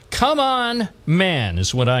 Come on, man,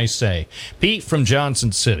 is what I say. Pete from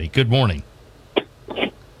Johnson City, good morning.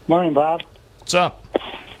 Morning, Bob. What's up?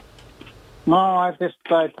 No, I just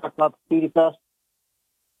talked about the Speedy Fest.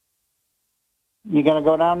 You going to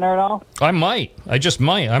go down there at all? I might.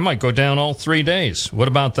 I might go down all 3 days. What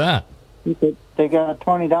about that? They got a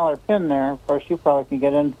 $20 pin there. Of course, you probably can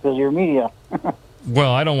get in because of your media.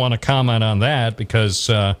 Well, I don't want to comment on that because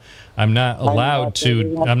I'm not allowed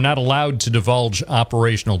to divulge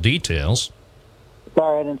operational details.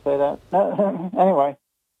 Sorry, I didn't say that. Anyway,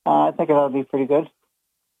 I think it'll be pretty good.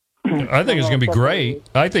 I think it's going to be great.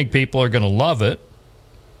 I think people are going to love it.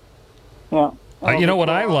 Yeah. You know what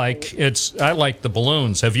I like? I like the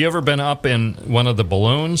balloons. Have you ever been up in one of the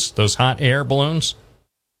balloons, those hot air balloons?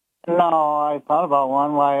 No, I thought about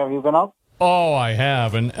one. Why, have you been up? Oh, I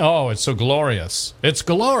have, and it's so glorious. It's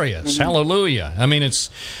glorious. Mm-hmm. Hallelujah. I mean,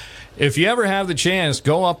 if you ever have the chance,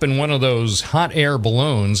 go up in one of those hot air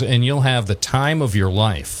balloons, and you'll have the time of your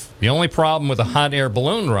life. The only problem with a hot air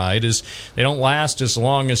balloon ride is they don't last as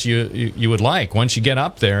long as you would like. Once you get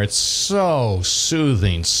up there, it's so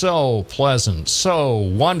soothing, so pleasant, so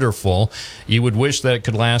wonderful. You would wish that it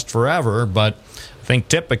could last forever, but I think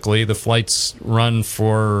typically the flights run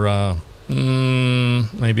for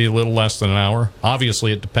maybe a little less than an hour.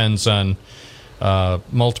 Obviously, it depends on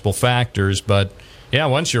multiple factors, but yeah,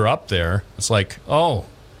 once you're up there, it's like, oh,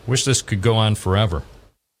 wish this could go on forever.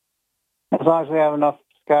 As long as we have enough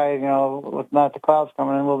sky, with not the clouds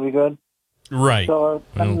coming in, we'll be good. Right. So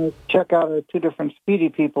I'm going to check out two different Speedy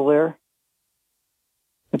people there.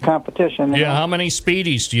 The competition. Yeah, how many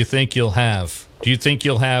Speedies do you think you'll have? Do you think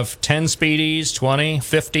you'll have 10 Speedies, 20,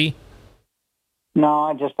 50? No,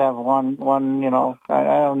 I just have one, I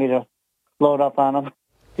don't need to load up on them. Do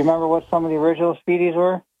you remember what some of the original Speedies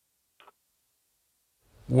were?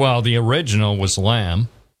 Well, the original was Lamb.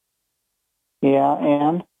 Yeah,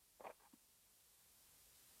 and?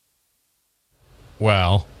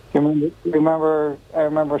 Well. I remember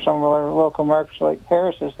some of our local markets like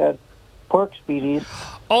Harris's had pork Speedies.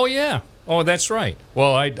 Oh, yeah. Oh, that's right.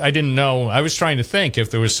 Well, I didn't know. I was trying to think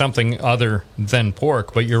if there was something other than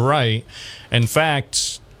pork, but you're right. In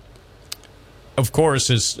fact, of course,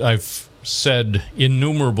 as I've said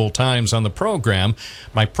innumerable times on the program,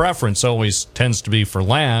 my preference always tends to be for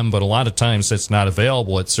lamb, but a lot of times that's not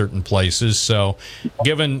available at certain places. So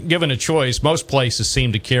given a choice, most places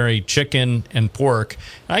seem to carry chicken and pork.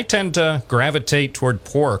 I tend to gravitate toward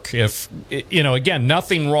pork. If, again,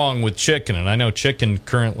 nothing wrong with chicken, and I know chicken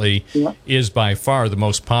currently is by far the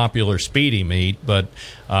most popular Speedy meat, but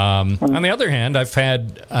on the other hand,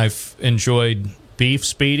 I've enjoyed beef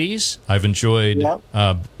Speedies. I've enjoyed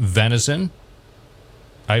venison.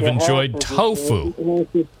 I've enjoyed tofu.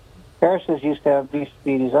 Harris's used to have beef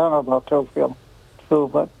Speedies. I don't know about tofu,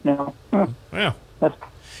 but Yeah.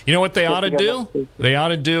 You know what they ought to do? They ought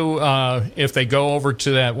to do, if they go over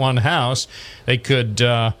to that one house, they could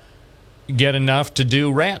get enough to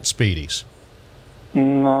do rat Speedies.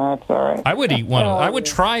 No, that's all right. I would eat one. I would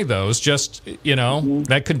try those. Just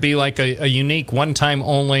that could be like a unique, one-time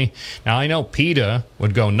only. Now I know PETA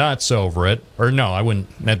would go nuts over it, or no, I wouldn't.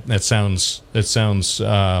 That sounds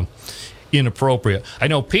inappropriate. I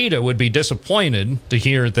know PETA would be disappointed to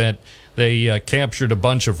hear that they captured a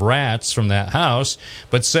bunch of rats from that house.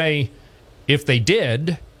 But say if they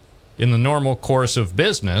did, in the normal course of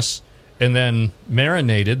business, and then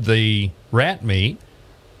marinated the rat meat,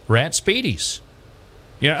 rat Speedies.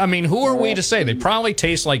 Yeah, I mean, who are we to say? They probably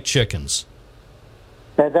taste like chickens.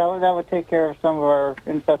 That would take care of some of our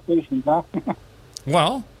infestations, huh?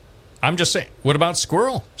 Well, I'm just saying, what about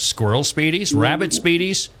squirrel? Squirrel Speedies? Rabbit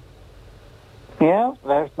Speedies? Yeah,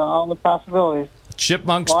 there's all the possibilities.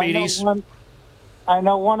 Chipmunk Speedies? I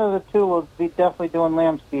know one of the two will be definitely doing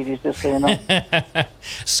lamb Speedies, just so you know.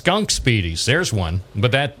 Skunk Speedies, there's one,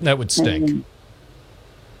 but that would stink.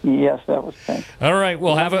 Yes, that was stink. All right,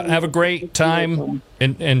 well, have a great time.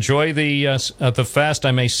 Enjoy the fest.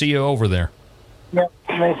 I may see you over there. Yeah,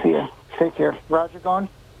 I may see you. Take care. Roger gone?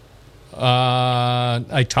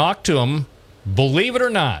 I talked to him. Believe it or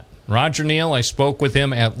not, Roger Neal, I spoke with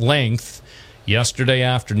him at length yesterday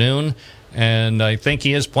afternoon. and I think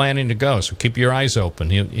he is planning to go. So keep your eyes open.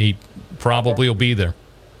 He probably will be there.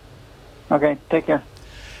 Okay, take care.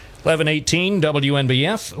 11:18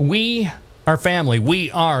 WNBF. We are family.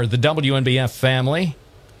 We are the WNBF family.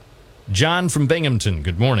 John from Binghamton,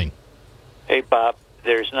 good morning. Hey, Bob,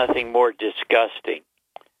 there's nothing more disgusting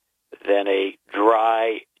than a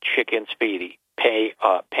dry chicken speedy,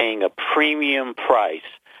 paying a premium price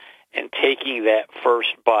and taking that first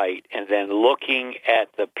bite and then looking at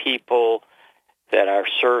the people that are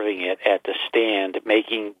serving it at the stand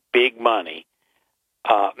making big money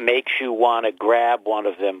makes you want to grab one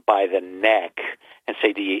of them by the neck and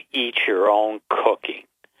say, do you eat your own cooking?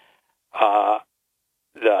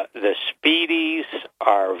 The speedies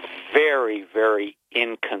are very, very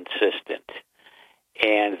inconsistent.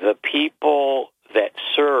 And the people that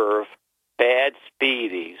serve bad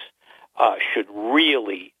speedies should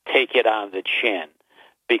really take it on the chin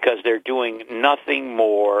because they're doing nothing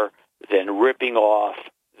more than ripping off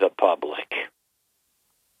the public.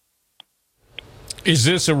 Is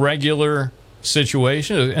this a regular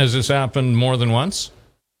situation? Has this happened more than once?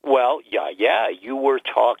 Well, yeah. You were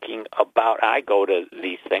talking about, I go to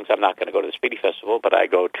these things. I'm not going to go to the Speedy Festival, but I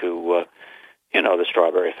go to, the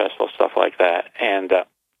Strawberry Festival, stuff like that. And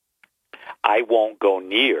I won't go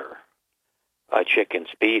near a chicken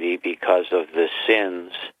speedy because of the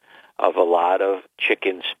sins of a lot of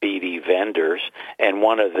chicken speedy vendors. And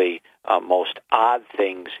one of the most odd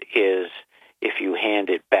things is if you hand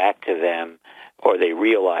it back to them or they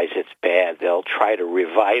realize it's bad, they'll try to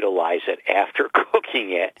revitalize it after cooking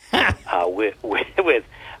it with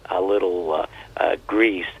a little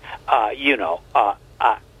grease. I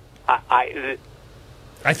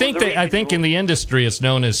think in the industry it's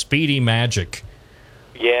known as speedy magic.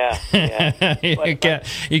 Yeah. you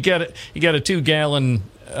got a 2-gallon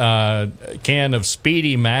can of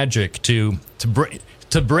speedy magic to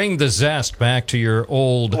bring the zest back to your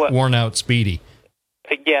old worn out speedy.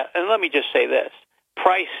 Yeah, and let me just say this: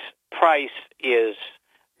 price is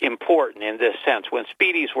important in this sense. When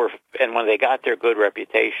speedies when they got their good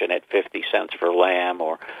reputation at 50 cents for lamb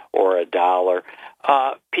or $1,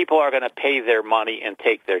 people are going to pay their money and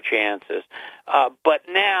take their chances. But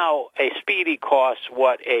now a speedy costs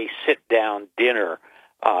what a sit-down dinner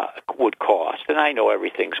would cost. And I know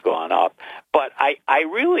everything's gone up. But I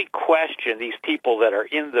really question these people that are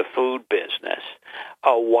in the food business,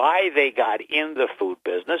 why they got in the food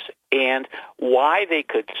business and why they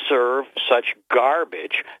could serve such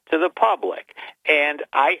garbage to the public. And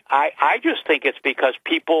I just think it's because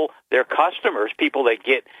people, their customers, people that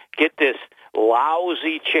get this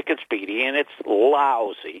lousy chicken speedy, and it's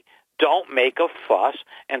lousy, don't make a fuss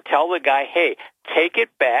and tell the guy, hey, take it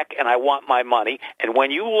back and I want my money. And when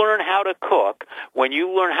you learn how to cook, when you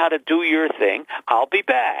learn how to do your thing, I'll be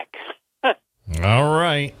back. All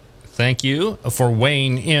right. Thank you for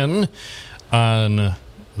weighing in on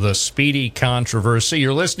the Speedy controversy.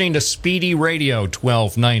 You're listening to Speedy Radio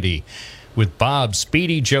 1290 with Bob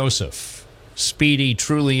Speedy Joseph. Speedy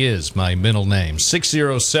truly is my middle name.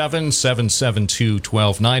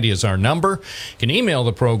 607-772-1290 is our number. You can email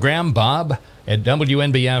the program,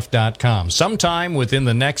 bob@wnbf.com. Sometime within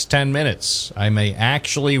the next 10 minutes, I may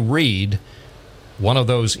actually read one of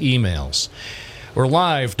those emails. We're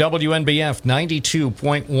live, WNBF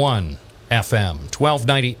 92.1 FM,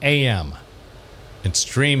 1290 AM. And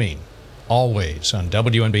streaming always on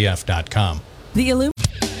WNBF.com. The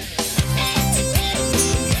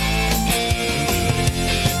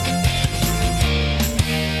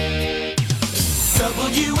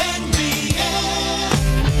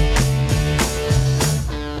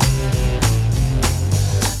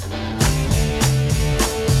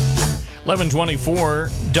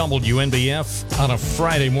 .1124 WNBF on a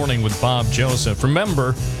Friday morning with Bob Joseph.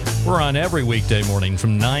 Remember, we're on every weekday morning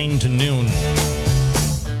from 9 to noon.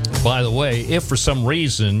 By the way, if for some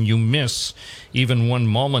reason you miss even one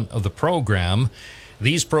moment of the program,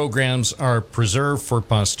 these programs are preserved for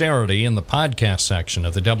posterity in the podcast section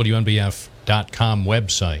of the WNBF.com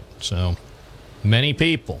website. So many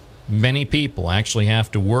people actually have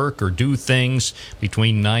to work or do things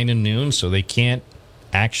between 9 and noon, so they can't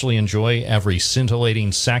actually enjoy every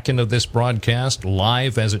scintillating second of this broadcast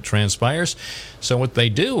live as it transpires. So what they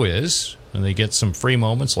do is, when they get some free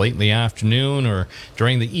moments late in the afternoon or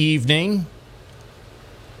during the evening,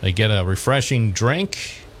 they get a refreshing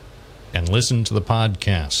drink and listen to the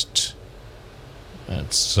podcast.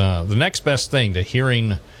 That's the next best thing to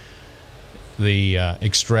hearing the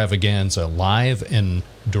extravaganza live and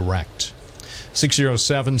direct.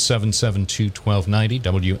 607-772-1290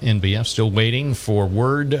 WNBF. Still waiting for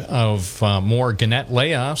word of more Gannett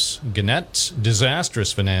layoffs. Gannett's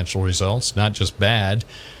disastrous financial results, not just bad,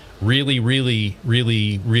 really, really,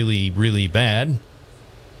 really, really, really bad,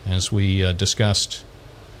 as we discussed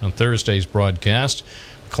on Thursday's broadcast.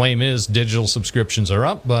 Claim is digital subscriptions are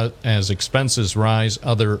up, but as expenses rise,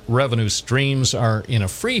 other revenue streams are in a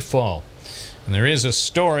free fall. And there is a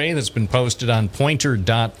story that's been posted on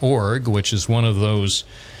Poynter.org, which is one of those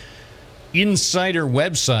insider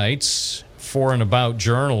websites for and about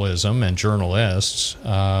journalism and journalists.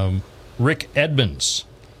 Rick Edmonds,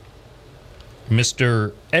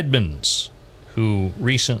 Mr. Edmonds, who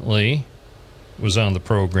recently was on the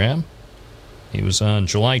program. He was on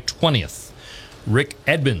July 20th. Rick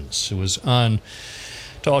Edmonds, who was on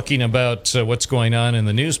talking about what's going on in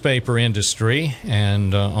the newspaper industry,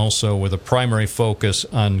 and also with a primary focus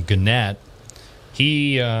on Gannett.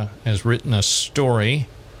 He has written a story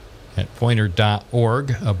at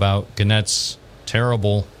Poynter.org about Gannett's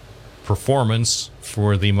terrible performance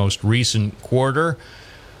for the most recent quarter.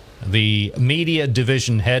 The media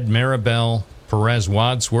division head, Maribel Perez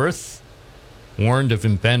Wadsworth, warned of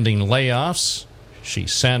impending layoffs. She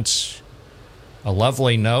sent a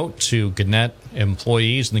lovely note to Gannett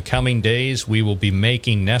employees. In the coming days, we will be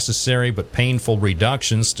making necessary but painful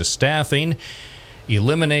reductions to staffing,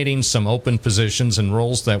 eliminating some open positions and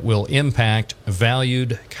roles that will impact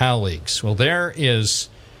valued colleagues. Well, there is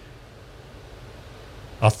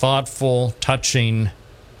a thoughtful, touching,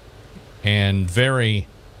 and very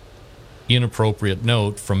inappropriate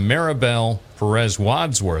note from Maribel Perez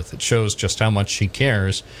Wadsworth. It shows just how much she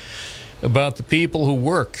cares about the people who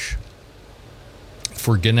work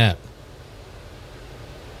for Gannett.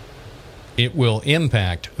 It will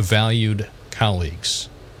impact valued colleagues.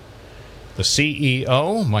 The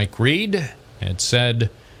CEO, Mike Reed, had said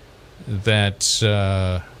that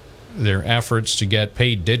their efforts to get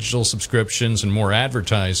paid digital subscriptions and more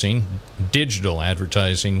advertising, digital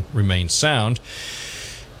advertising, remain sound.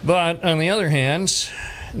 But on the other hand,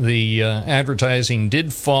 the advertising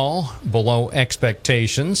did fall below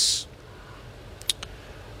expectations.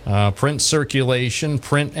 Print circulation,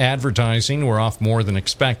 print advertising were off more than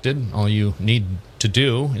expected. All you need to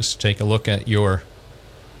do is take a look at your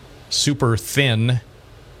super thin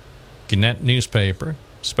Gannett newspaper,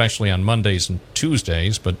 especially on Mondays and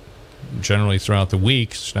Tuesdays, but generally throughout the week.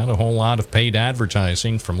 There's not a whole lot of paid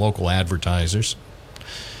advertising from local advertisers.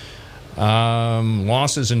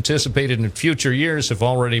 Losses anticipated in future years have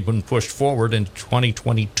already been pushed forward into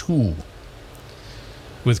 2022.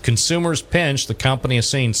 With consumers pinched, the company is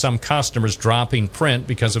seeing some customers dropping print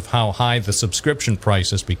because of how high the subscription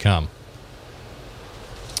price has become.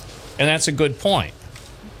 And that's a good point.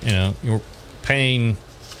 You know, you're paying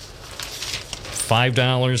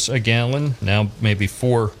 $5 a gallon, now maybe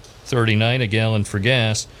 $4.39 a gallon for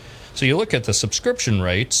gas. So you look at the subscription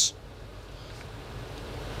rates.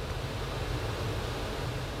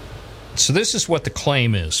 So this is what the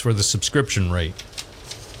claim is for the subscription rate.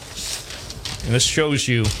 And this shows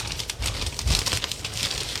you,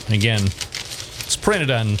 again, it's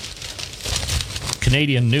printed on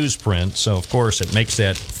Canadian newsprint, so of course it makes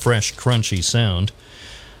that fresh, crunchy sound,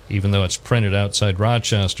 even though it's printed outside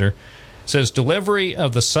Rochester. It says delivery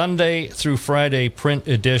of the Sunday through Friday print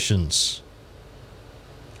editions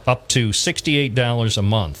up to $68 a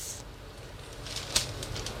month.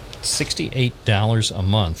 $68 a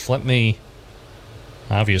month. Let me...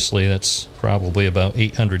 Obviously, that's probably about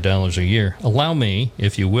 $800 a year. Allow me,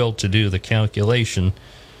 if you will, to do the calculation,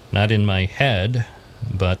 not in my head,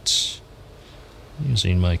 but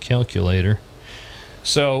using my calculator.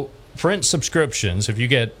 So, print subscriptions, if you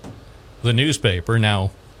get the newspaper,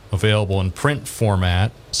 now available in print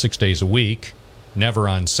format 6 days a week, never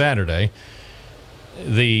on Saturday,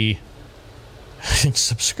 the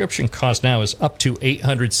subscription cost now is up to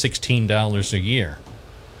 $816 a year.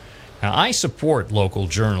 Now, I support local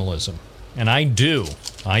journalism, and I do,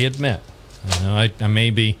 I admit. You know, I may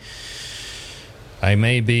be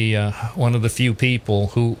one of the few people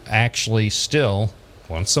who actually still,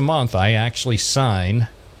 once a month, I actually sign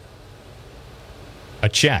a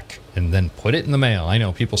check and then put it in the mail. I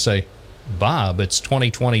know people say, Bob, it's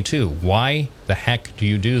 2022. Why the heck do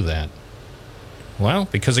you do that? Well,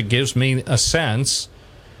 because it gives me a sense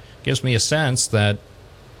that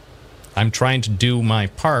I'm trying to do my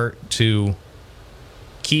part to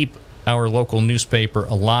keep our local newspaper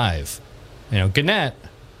alive. You know, Gannett,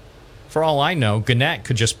 for all I know, Gannett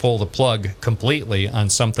could just pull the plug completely on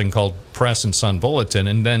something called Press and Sun Bulletin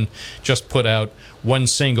and then just put out one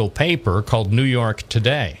single paper called New York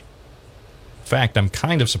Today. In fact, I'm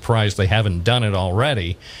kind of surprised they haven't done it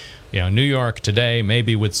already. You know, New York Today,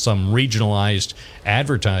 maybe with some regionalized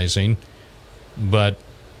advertising, but,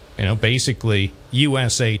 you know, basically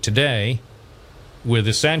USA Today with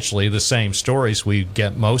essentially the same stories we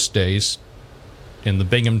get most days in the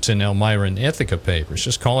Binghamton, Elmira, and Ithaca papers.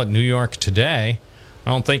 Just call it New York Today. I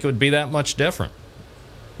don't think it would be that much different.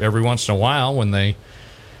 Every once in a while, when they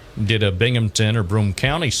did a Binghamton or Broome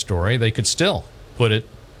County story, they could still put it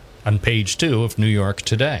on page 2 of New York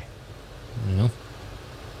Today. You know?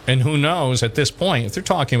 And who knows at this point, if they're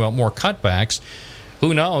talking about more cutbacks,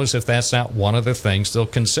 who knows if that's not one of the things they'll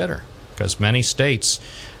consider? Because many states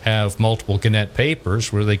have multiple Gannett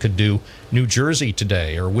papers where they could do New Jersey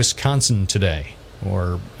Today or Wisconsin Today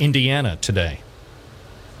or Indiana Today,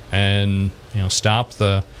 and stop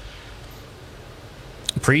the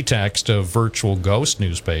pretext of virtual ghost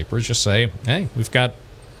newspapers. Just say, hey, it's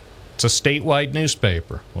a statewide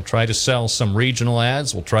newspaper. We'll try to sell some regional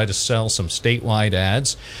ads. We'll try to sell some statewide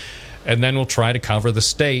ads. And then we'll try to cover the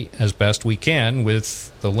state as best we can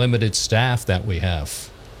with the limited staff that we have.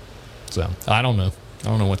 So, I don't know. I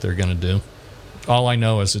don't know what they're going to do. All I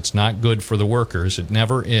know is it's not good for the workers. It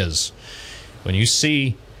never is. When you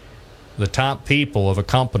see the top people of a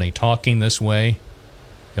company talking this way,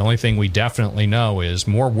 the only thing we definitely know is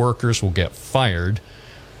more workers will get fired.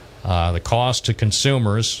 The cost to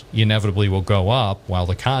consumers inevitably will go up, while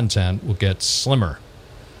the content will get slimmer.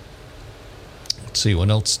 Let's see, what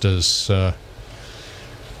else does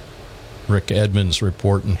Rick Edmonds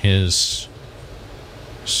report in his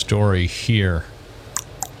story here?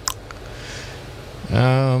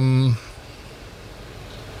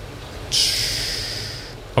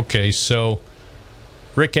 Okay, so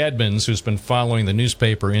Rick Edmonds, who's been following the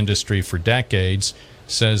newspaper industry for decades,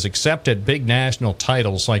 says except at big national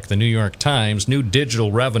titles like the New York Times, new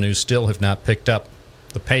digital revenues still have not picked up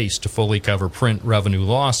the pace to fully cover print revenue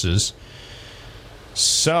losses.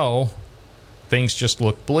 So things just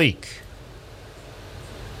look bleak.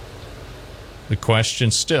 The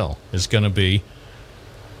question still is going to be,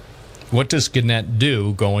 what does Gannett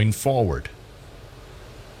do going forward?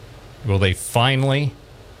 Will they finally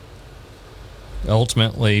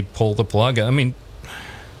ultimately pull the plug? I mean,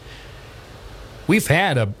 we've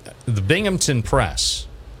had the Binghamton Press,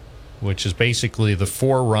 which is basically the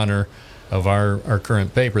forerunner of our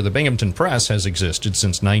current paper. The Binghamton Press has existed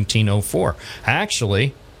since 1904.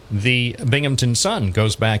 Actually, the Binghamton Sun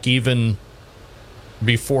goes back even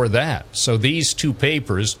before that. So these two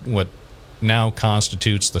papers, what now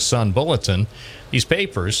constitutes the Sun Bulletin, these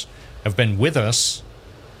papers have been with us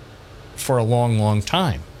for a long, long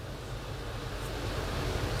time.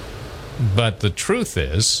 But the truth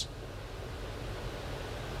is,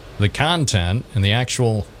 the content and the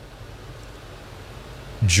actual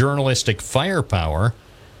journalistic firepower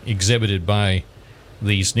exhibited by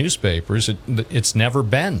these newspapers, it's never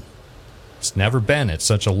been. It's never been at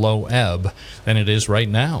such a low ebb than it is right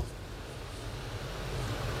now.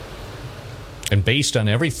 And based on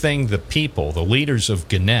everything the people, the leaders of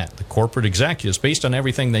Gannett, the corporate executives, based on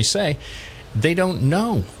everything they say, they don't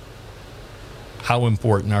know how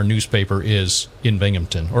important our newspaper is in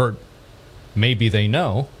Binghamton. Or maybe they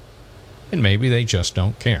know, and maybe they just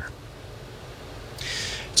don't care.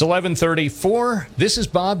 It's 11:34. This is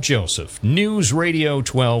Bob Joseph, News Radio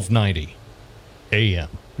 1290 AM,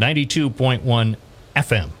 92.1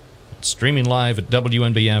 FM. It's streaming live at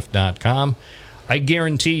WNBF.com. I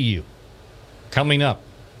guarantee you, coming up,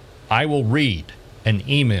 I will read an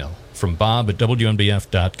email from Bob at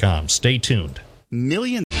WNBF.com. Stay tuned.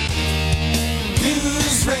 News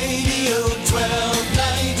Radio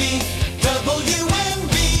 1290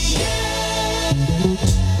 WNBF.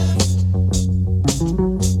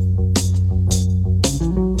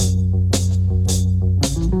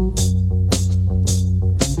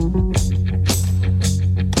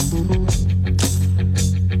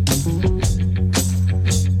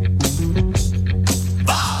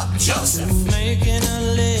 Bob Joseph. Making a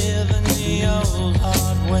living the old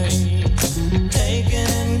hard way. Taking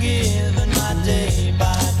and giving my day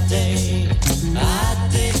by day. I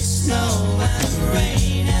take snow and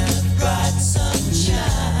rain and bright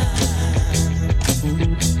sunshine.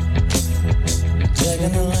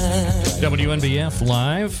 Checking the line. WNBF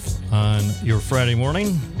Live on your Friday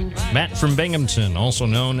morning. Matt from Binghamton, also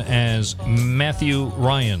known as Matthew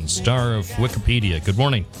Ryan, star of Wikipedia. Good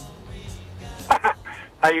morning.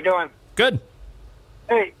 How you doing? Good.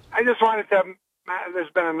 Hey, I just wanted to,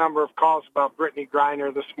 there's been a number of calls about Brittany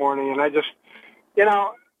Griner this morning, and I just,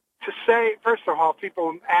 to say, first of all,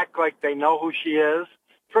 people act like they know who she is.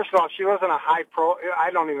 First of all, she wasn't a high pro.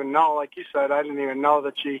 I don't even know, like you said, I didn't even know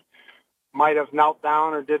that she might have knelt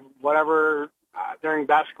down or did whatever during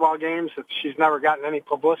basketball games. She's never gotten any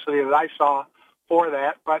publicity that I saw for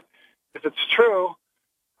that. But if it's true,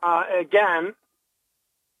 again,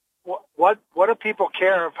 what do people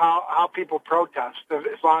care of how people protest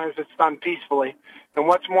as long as it's done peacefully? And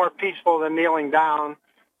what's more peaceful than kneeling down?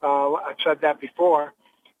 I've said that before.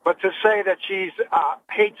 But to say that she's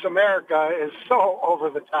hates America is so over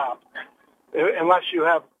the top. Unless you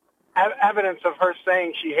have evidence of her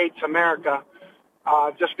saying she hates America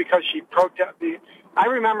just because she protested. I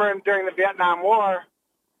remember during the Vietnam War,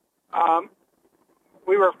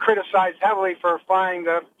 we were criticized heavily for flying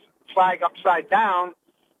the flag upside down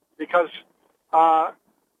because it's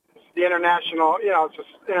the international, it's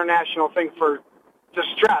an international thing for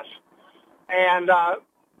distress. And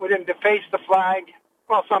we didn't deface the flag.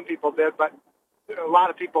 Well, some people did, but a lot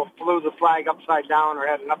of people flew the flag upside down or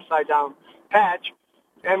had an upside down patch,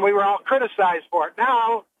 and we were all criticized for it.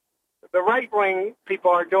 Now, the right-wing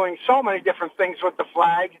people are doing so many different things with the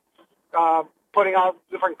flag, putting all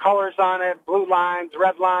different colors on it, blue lines,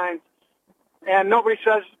 red lines, and nobody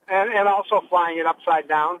says, and also flying it upside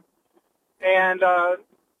down. And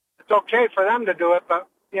it's okay for them to do it, but,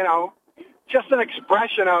 just an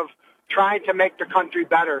expression of trying to make the country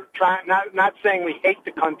better. Not saying we hate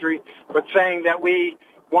the country, but saying that we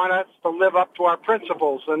want us to live up to our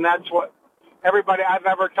principles, and that's what everybody I've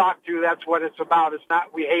ever talked to, that's what it's about. It's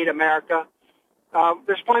not we hate America.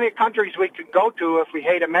 There's plenty of countries we could go to if we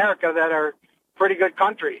hate America that are pretty good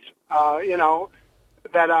countries,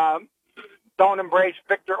 that don't embrace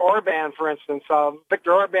Viktor Orban, for instance.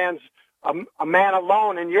 Viktor Orban's a man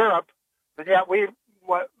alone in Europe, but yet we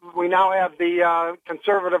now have the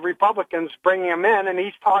conservative Republicans bringing him in, and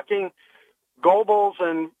he's talking Goebbels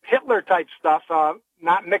and Hitler-type stuff,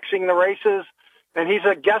 not mixing the races. And he's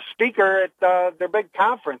a guest speaker at their big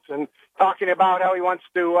conference and talking about how he wants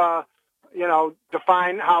to,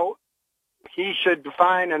 define how he should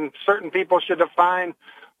define and certain people should define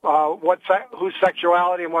whose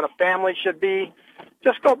sexuality and what a family should be.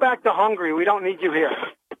 Just go back to Hungary. We don't need you here.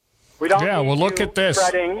 We don't. Yeah, well, look at this.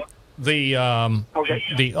 Spreading. The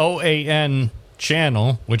OAN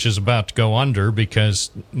channel, which is about to go under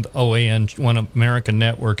because the OAN, One American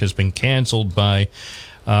Network, has been canceled by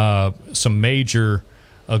some major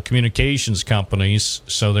communications companies,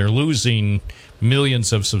 so they're losing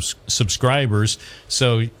millions of subscribers.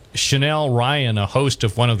 So Chanel Ryan, a host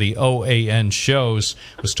of one of the OAN shows,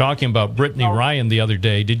 was talking about Brittany Ryan the other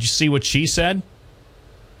day. Did you see what she said?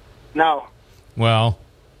 No. Well,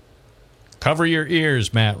 cover your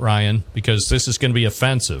ears, Matt Ryan, because this is going to be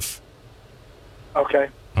offensive. Okay.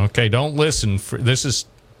 Okay, don't listen for the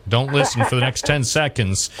next 10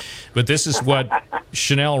 seconds. But this is what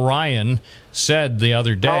Chanel Ryan said the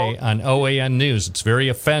other day on OAN News. It's very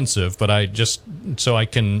offensive, but so I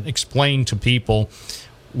can explain to people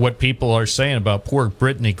what people are saying about poor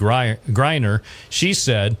Brittany Griner. She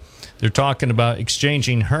said they're talking about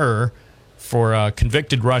exchanging her for a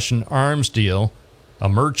convicted Russian arms deal, a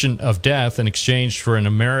merchant of death, in exchange for an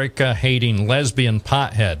America-hating lesbian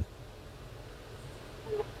pothead.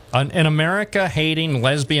 An America-hating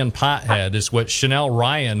lesbian pothead is what Chanel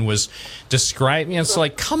Ryan was describing. It's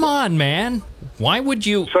like, come on, man. Why would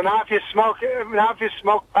you? So now if you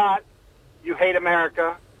smoke pot, you hate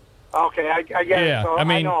America. Okay, I get it. So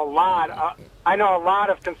I know a lot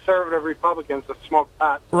of conservative Republicans that smoke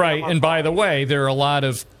pot. Right, and by the way, there are a lot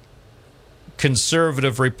of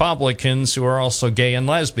conservative Republicans who are also gay and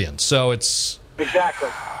lesbian. So it's exactly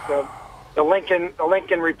the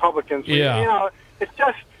Lincoln Republicans. Yeah. It's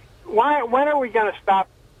just. When are we going to stop,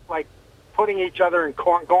 putting each other in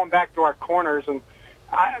going back to our corners? And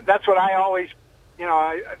that's what I always,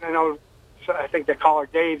 I know. I think the caller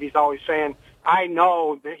Dave, he's always saying, I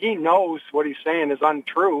know that he knows what he's saying is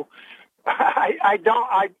untrue. I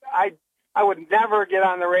would never get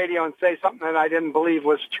on the radio and say something that I didn't believe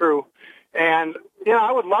was true. And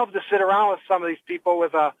I would love to sit around with some of these people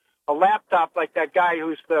with a laptop like that guy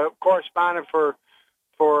who's the correspondent for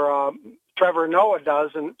Trevor Noah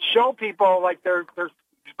does, and show people like they're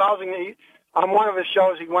espousing. On one of his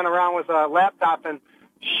shows, he went around with a laptop and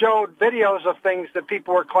showed videos of things that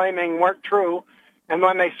people were claiming weren't true. And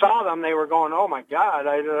when they saw them, they were going, "Oh my God,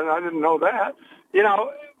 I didn't know that."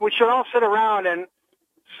 We should all sit around and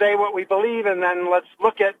say what we believe, and then let's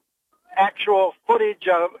look at actual footage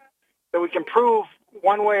that we can prove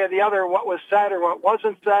one way or the other what was said or what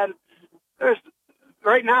wasn't said.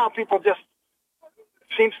 Right now, people just.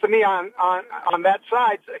 Seems to me on that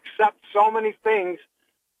side accept so many things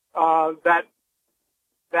that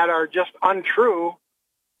are just untrue,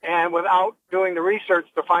 and without doing the research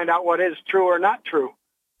to find out what is true or not true.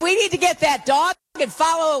 We need to get that dog and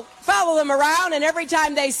follow them around, and every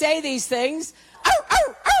time they say these things, arf,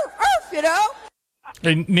 arf, arf, arf,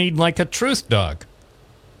 They need like a truth dog.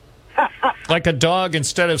 Like a dog,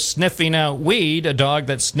 instead of sniffing out weed, a dog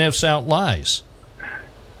that sniffs out lies.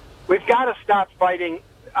 We've got to stop fighting.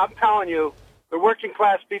 I'm telling you, the working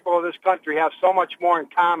class people of this country have so much more in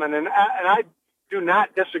common, and I do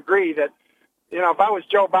not disagree that, if I was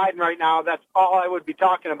Joe Biden right now, that's all I would be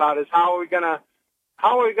talking about is how are we gonna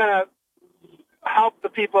help the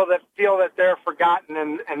people that feel that they're forgotten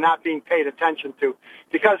and not being paid attention to,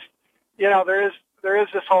 because there is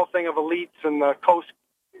this whole thing of elites and the coast.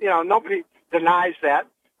 Nobody denies that,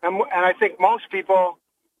 and I think most people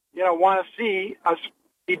want to see us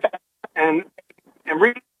be better and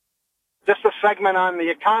read just a segment on the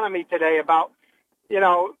economy today about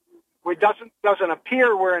it doesn't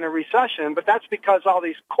appear we're in a recession, but that's because all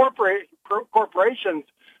these corporations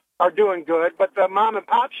are doing good, but the mom and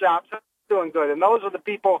pop shops are doing good, and those are the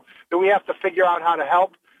people that we have to figure out how to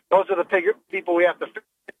help. Those are the people we have to figure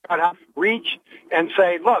out how to reach and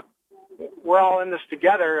say, look, we're all in this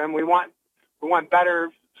together, and we want better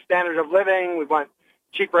standard of living, we want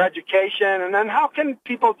cheaper education, and then how can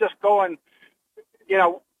people just go and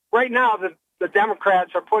right now the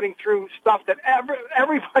Democrats are putting through stuff that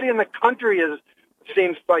everybody in the country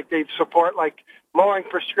seems like they support, like lowering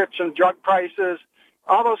prescription drug prices,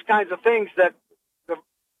 all those kinds of things that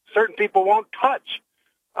certain people won't touch,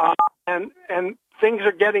 and things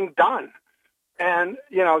are getting done. And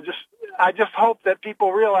I just hope that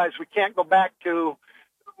people realize we can't go back to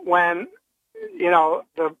when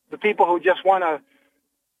the people who just want to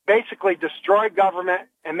basically destroy government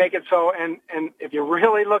and make it so. And if you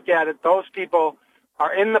really look at it, those people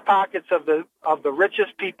are in the pockets of the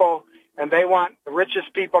richest people, and they want the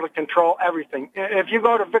richest people to control everything. If you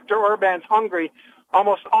go to Viktor Orban's Hungary,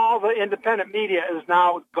 almost all the independent media is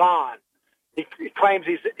now gone. He claims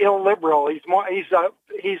he's illiberal. He's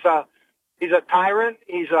a tyrant.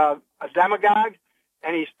 He's a demagogue,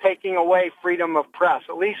 and he's taking away freedom of press.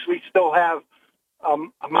 At least we still have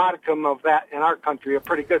a modicum of that in our country, a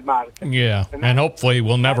pretty good modicum. Yeah, and hopefully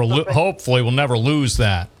we'll never lose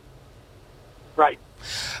that. Right.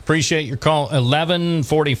 Appreciate your call.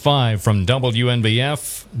 11:45 from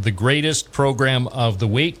WNBF. The greatest program of the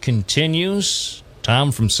week continues.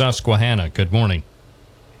 Tom from Susquehanna. Good morning.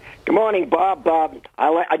 Good morning, Bob.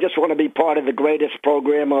 I just want to be part of the greatest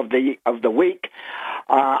program of the week.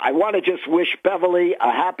 I want to just wish Beverly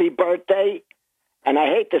a happy birthday. And I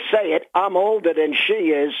hate to say it, I'm older than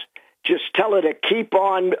she is. Just tell her to keep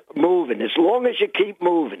on moving. As long as you keep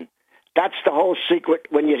moving, that's the whole secret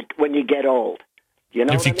when you get old.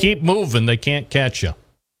 If you keep moving, they can't catch you.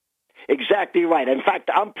 Exactly right. In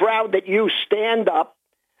fact, I'm proud that you stand up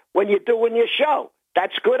when you're doing your show.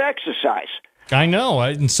 That's good exercise. I know,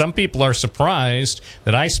 and some people are surprised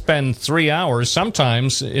that I spend 3 hours,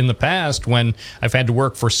 sometimes in the past when I've had to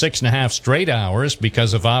work for 6.5 straight hours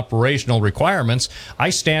because of operational requirements, I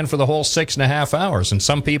stand for the whole 6.5 hours, and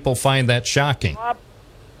some people find that shocking.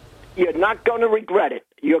 You're not going to regret it.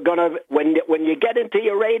 You're going to, when you get into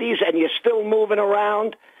your 80s and you're still moving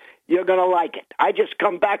around, you're going to like it. I just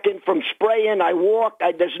come back in from spraying, I walk,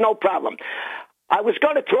 there's no problem. I was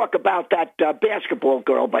going to talk about that basketball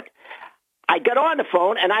girl, but I got on the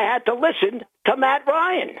phone and I had to listen to Matt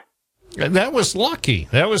Ryan. That was lucky.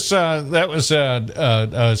 That was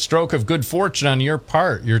a stroke of good fortune on your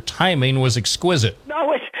part. Your timing was exquisite.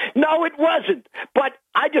 No, it wasn't. But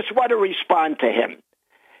I just want to respond to him.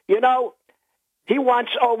 He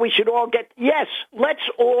wants, we should all yes, let's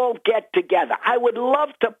all get together. I would love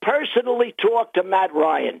to personally talk to Matt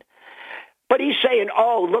Ryan. But he's saying,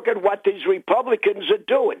 look at what these Republicans are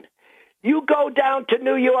doing. You go down to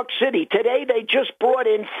New York City. Today they just brought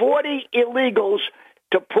in 40 illegals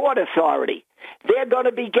to Port Authority. They're going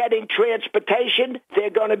to be getting transportation.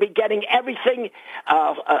 They're going to be getting everything.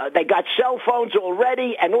 They got cell phones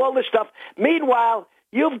already and all this stuff. Meanwhile,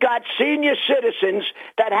 you've got senior citizens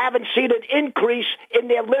that haven't seen an increase in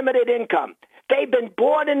their limited income. They've been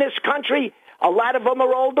born in this country. A lot of them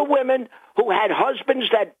are older women who had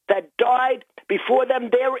husbands that died before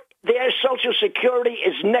them. Their Social Security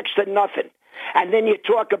is next to nothing. And then you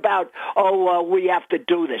talk about, we have to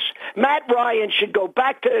do this. Matt Ryan should go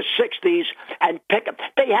back to the 60s and pick up.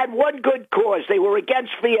 They had one good cause. They were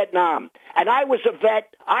against Vietnam. And I was a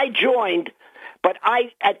vet. I joined. But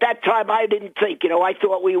at that time, I didn't think, I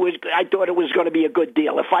thought it was going to be a good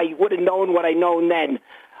deal. If I would have known what I know then,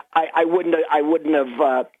 I wouldn't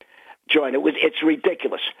have joined. It's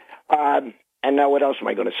ridiculous. And now what else am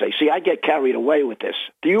I going to say? See, I get carried away with this.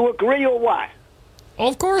 Do you agree or what?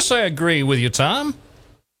 Of course I agree with you, Tom.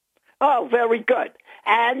 Oh, very good.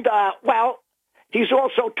 And, he's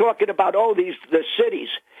also talking about, the cities.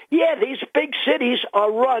 Yeah, these big cities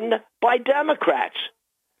are run by Democrats.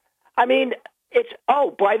 I mean,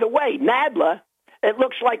 Oh, by the way, Nadler, it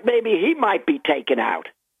looks like maybe he might be taken out.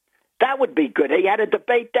 That would be good. He had a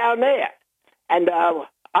debate down there. And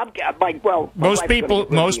I'm like, well, most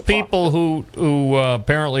people who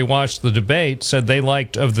apparently watched the debate said they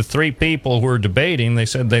liked, of the three people who were debating, they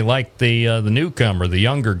said they liked the newcomer, the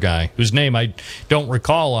younger guy, whose name I don't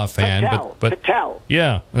recall offhand. But Patel.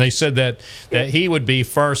 Yeah, and they said that he would be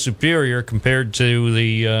far superior compared to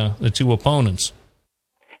the two opponents.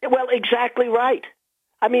 Well, exactly right.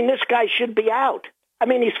 I mean, this guy should be out. I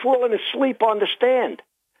mean, he's falling asleep on the stand,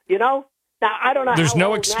 you know? Now, I don't know. There's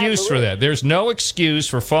no excuse for that. There's no excuse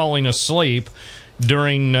for falling asleep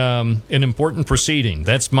during an important proceeding.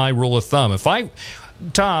 That's my rule of thumb.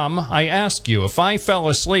 Tom, I ask you, if I fell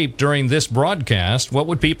asleep during this broadcast, what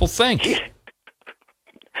would people think?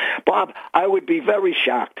 Bob, I would be very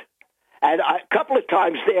shocked. And a couple of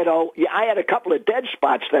times there, though, I had a couple of dead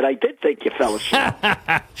spots that I did think you fell asleep.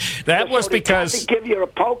 That was because... Did give you a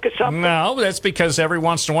poke or something? No, that's because every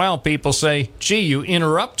once in a while people say, gee, you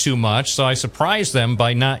interrupt too much, so I surprise them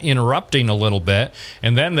by not interrupting a little bit,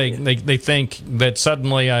 and then they think that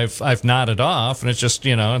suddenly I've nodded off, and it's just,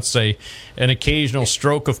 it's an occasional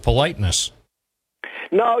stroke of politeness.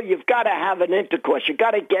 No, you've got to have an intercourse. You've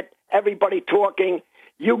got to get everybody talking.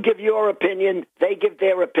 You give your opinion, they give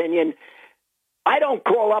their opinion. I don't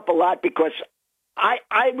call up a lot because I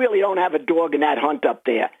really don't have a dog in that hunt up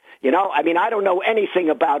there. I mean, I don't know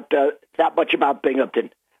anything about that much about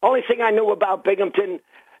Binghamton. Only thing I knew about Binghamton,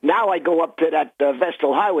 now I go up to that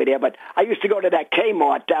Vestal Highway there, but I used to go to that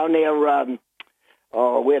Kmart down there,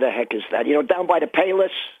 where the heck is that? Down by the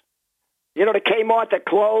Payless. The Kmart that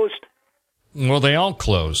closed? Well, they all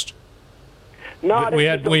closed. No, we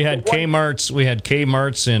had Kmart's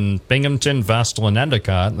in Binghamton, Vestal, and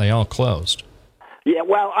Endicott, and they all closed. Yeah,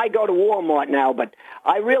 well, I go to Walmart now, but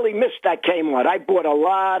I really missed that Kmart. I bought a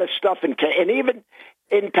lot of stuff and even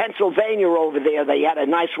in Pennsylvania over there, they had a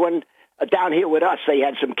nice one. Down here with us, they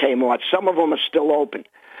had some Kmarts. Some of them are still open.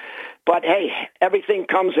 But hey, everything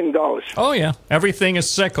comes and goes. Oh, yeah. Everything is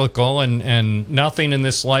cyclical, and nothing in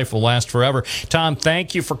this life will last forever. Tom,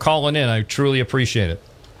 thank you for calling in. I truly appreciate it.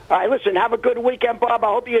 All right, listen, have a good weekend, Bob. I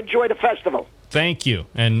hope you enjoy the festival. Thank you,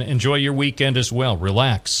 and enjoy your weekend as well.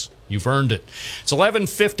 Relax. You've earned it. It's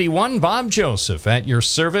 11:51. Bob Joseph at your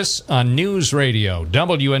service on News Radio,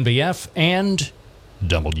 WNBF, and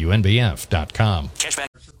WNBF.com. Cashback.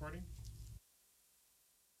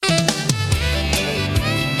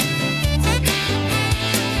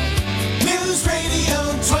 News Radio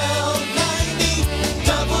 1290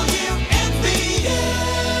 WNBF.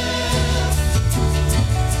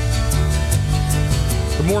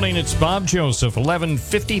 Good morning, it's Bob Joseph,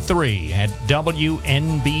 11:53 at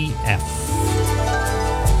WNBF.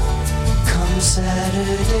 Come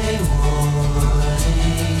Saturday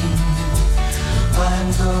morning,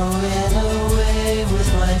 I'm going away with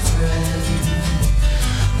my friend.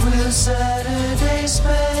 We'll Saturday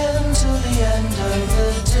spend till the end of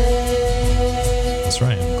the day. That's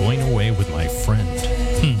right, I'm going away with my friend.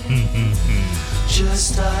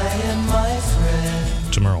 Just I and my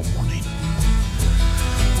friend. Tomorrow morning.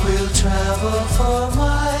 We'll travel for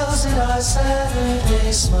miles in our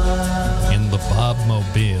Saturday smile. In the Bob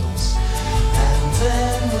Mobiles. And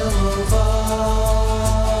then we'll move on.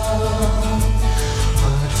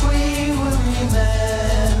 But we will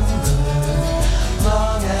remember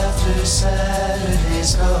long after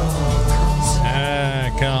Saturday's gone.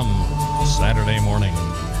 Come Saturday morning.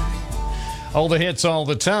 All the hits all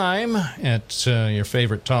the time at your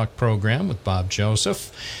favorite talk program with Bob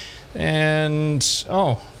Joseph. And,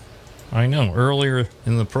 I know, earlier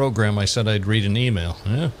in the program I said I'd read an email.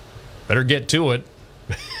 Better get to it.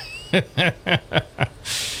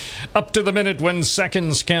 Up to the minute when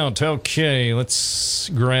seconds count. Okay, let's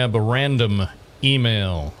grab a random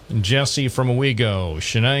email. Jesse from Owego.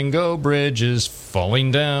 Shenango Bridge is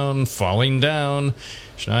falling down, falling down.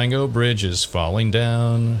 Shenango Bridge is falling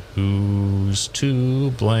down. Who's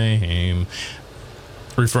to blame?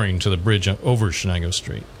 Referring to the bridge over Shenango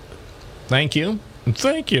Street. Thank you.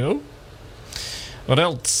 Thank you. What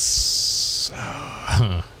else?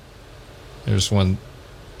 There's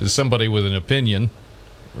somebody with an opinion.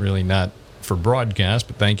 Really not for broadcast,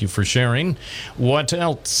 but thank you for sharing. What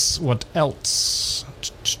else? What else?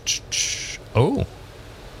 Oh,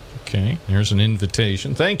 okay. Here's an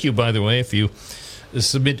invitation. Thank you, by the way. If you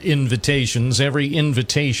submit invitations, every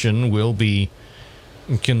invitation will be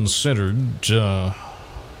considered on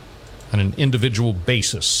an individual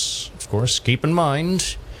basis. Of course, keep in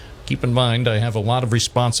mind, I have a lot of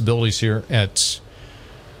responsibilities here at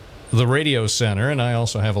the radio center, and I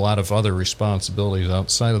also have a lot of other responsibilities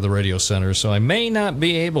outside of the radio center, so I may not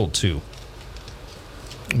be able to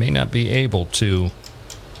may not be able to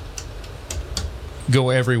go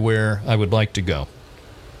everywhere I would like to go.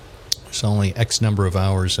 There's only X number of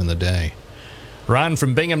hours in the day. Ron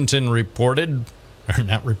from Binghamton wrote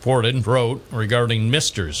regarding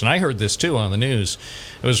misters. And I heard this too on the news.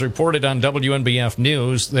 It was reported on WNBF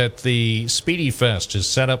News that the Speedy Fest has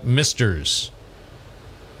set up misters.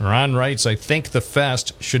 Ron writes, I think the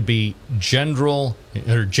fest should be gender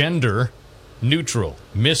neutral.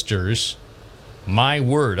 Misters, my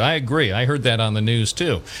word. I agree. I heard that on the news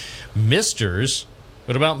too. Misters,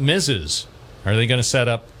 what about Mrs.? Are they going to set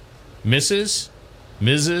up Mrs.,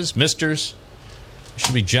 Misters? It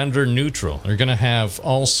should be gender neutral. They're going to have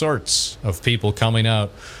all sorts of people coming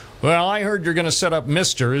out. Well, I heard you're going to set up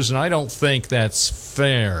misters, and I don't think that's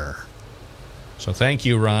fair. So thank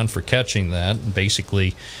you, Ron, for catching that.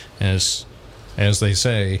 Basically, as they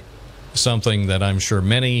say, something that I'm sure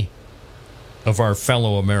many of our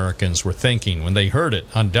fellow Americans were thinking when they heard it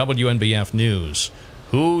on WNBF News.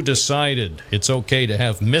 Who decided it's okay to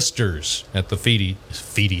have misters at the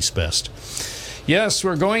Feedy's Fest? Yes,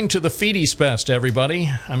 we're going to the Feedy's Fest,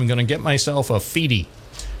 everybody. I'm going to get myself a Feedy.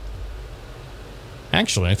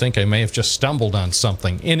 Actually, I think I may have just stumbled on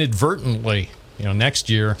something inadvertently. Next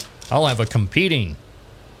year, I'll have a competing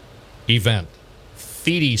event,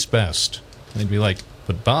 Feedy's Fest. They'd be like,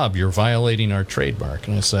 but Bob, you're violating our trademark.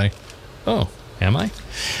 And I say, oh, am I?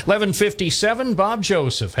 11:57, Bob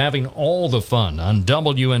Joseph having all the fun on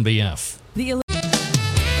WNBF. News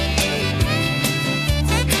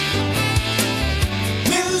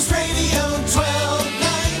Radio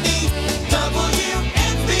 1290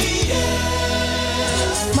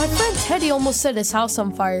 WNBF. My friend Teddy almost set his house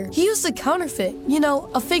on fire. He used a counterfeit,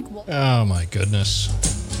 a fake wall. Oh, my goodness.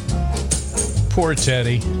 Poor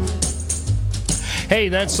Teddy. Hey,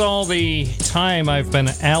 that's all the time I've been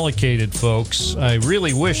allocated, folks. I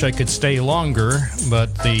really wish I could stay longer,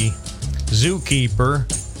 but the zookeeper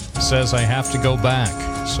says I have to go back.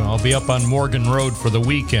 So I'll be up on Morgan Road for the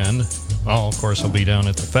weekend. Oh, of course, I'll be down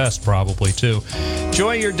at the fest probably, too.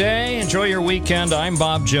 Enjoy your day. Enjoy your weekend. I'm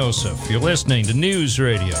Bob Joseph. You're listening to News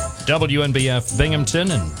Radio, WNBF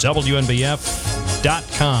Binghamton and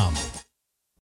WNBF.com.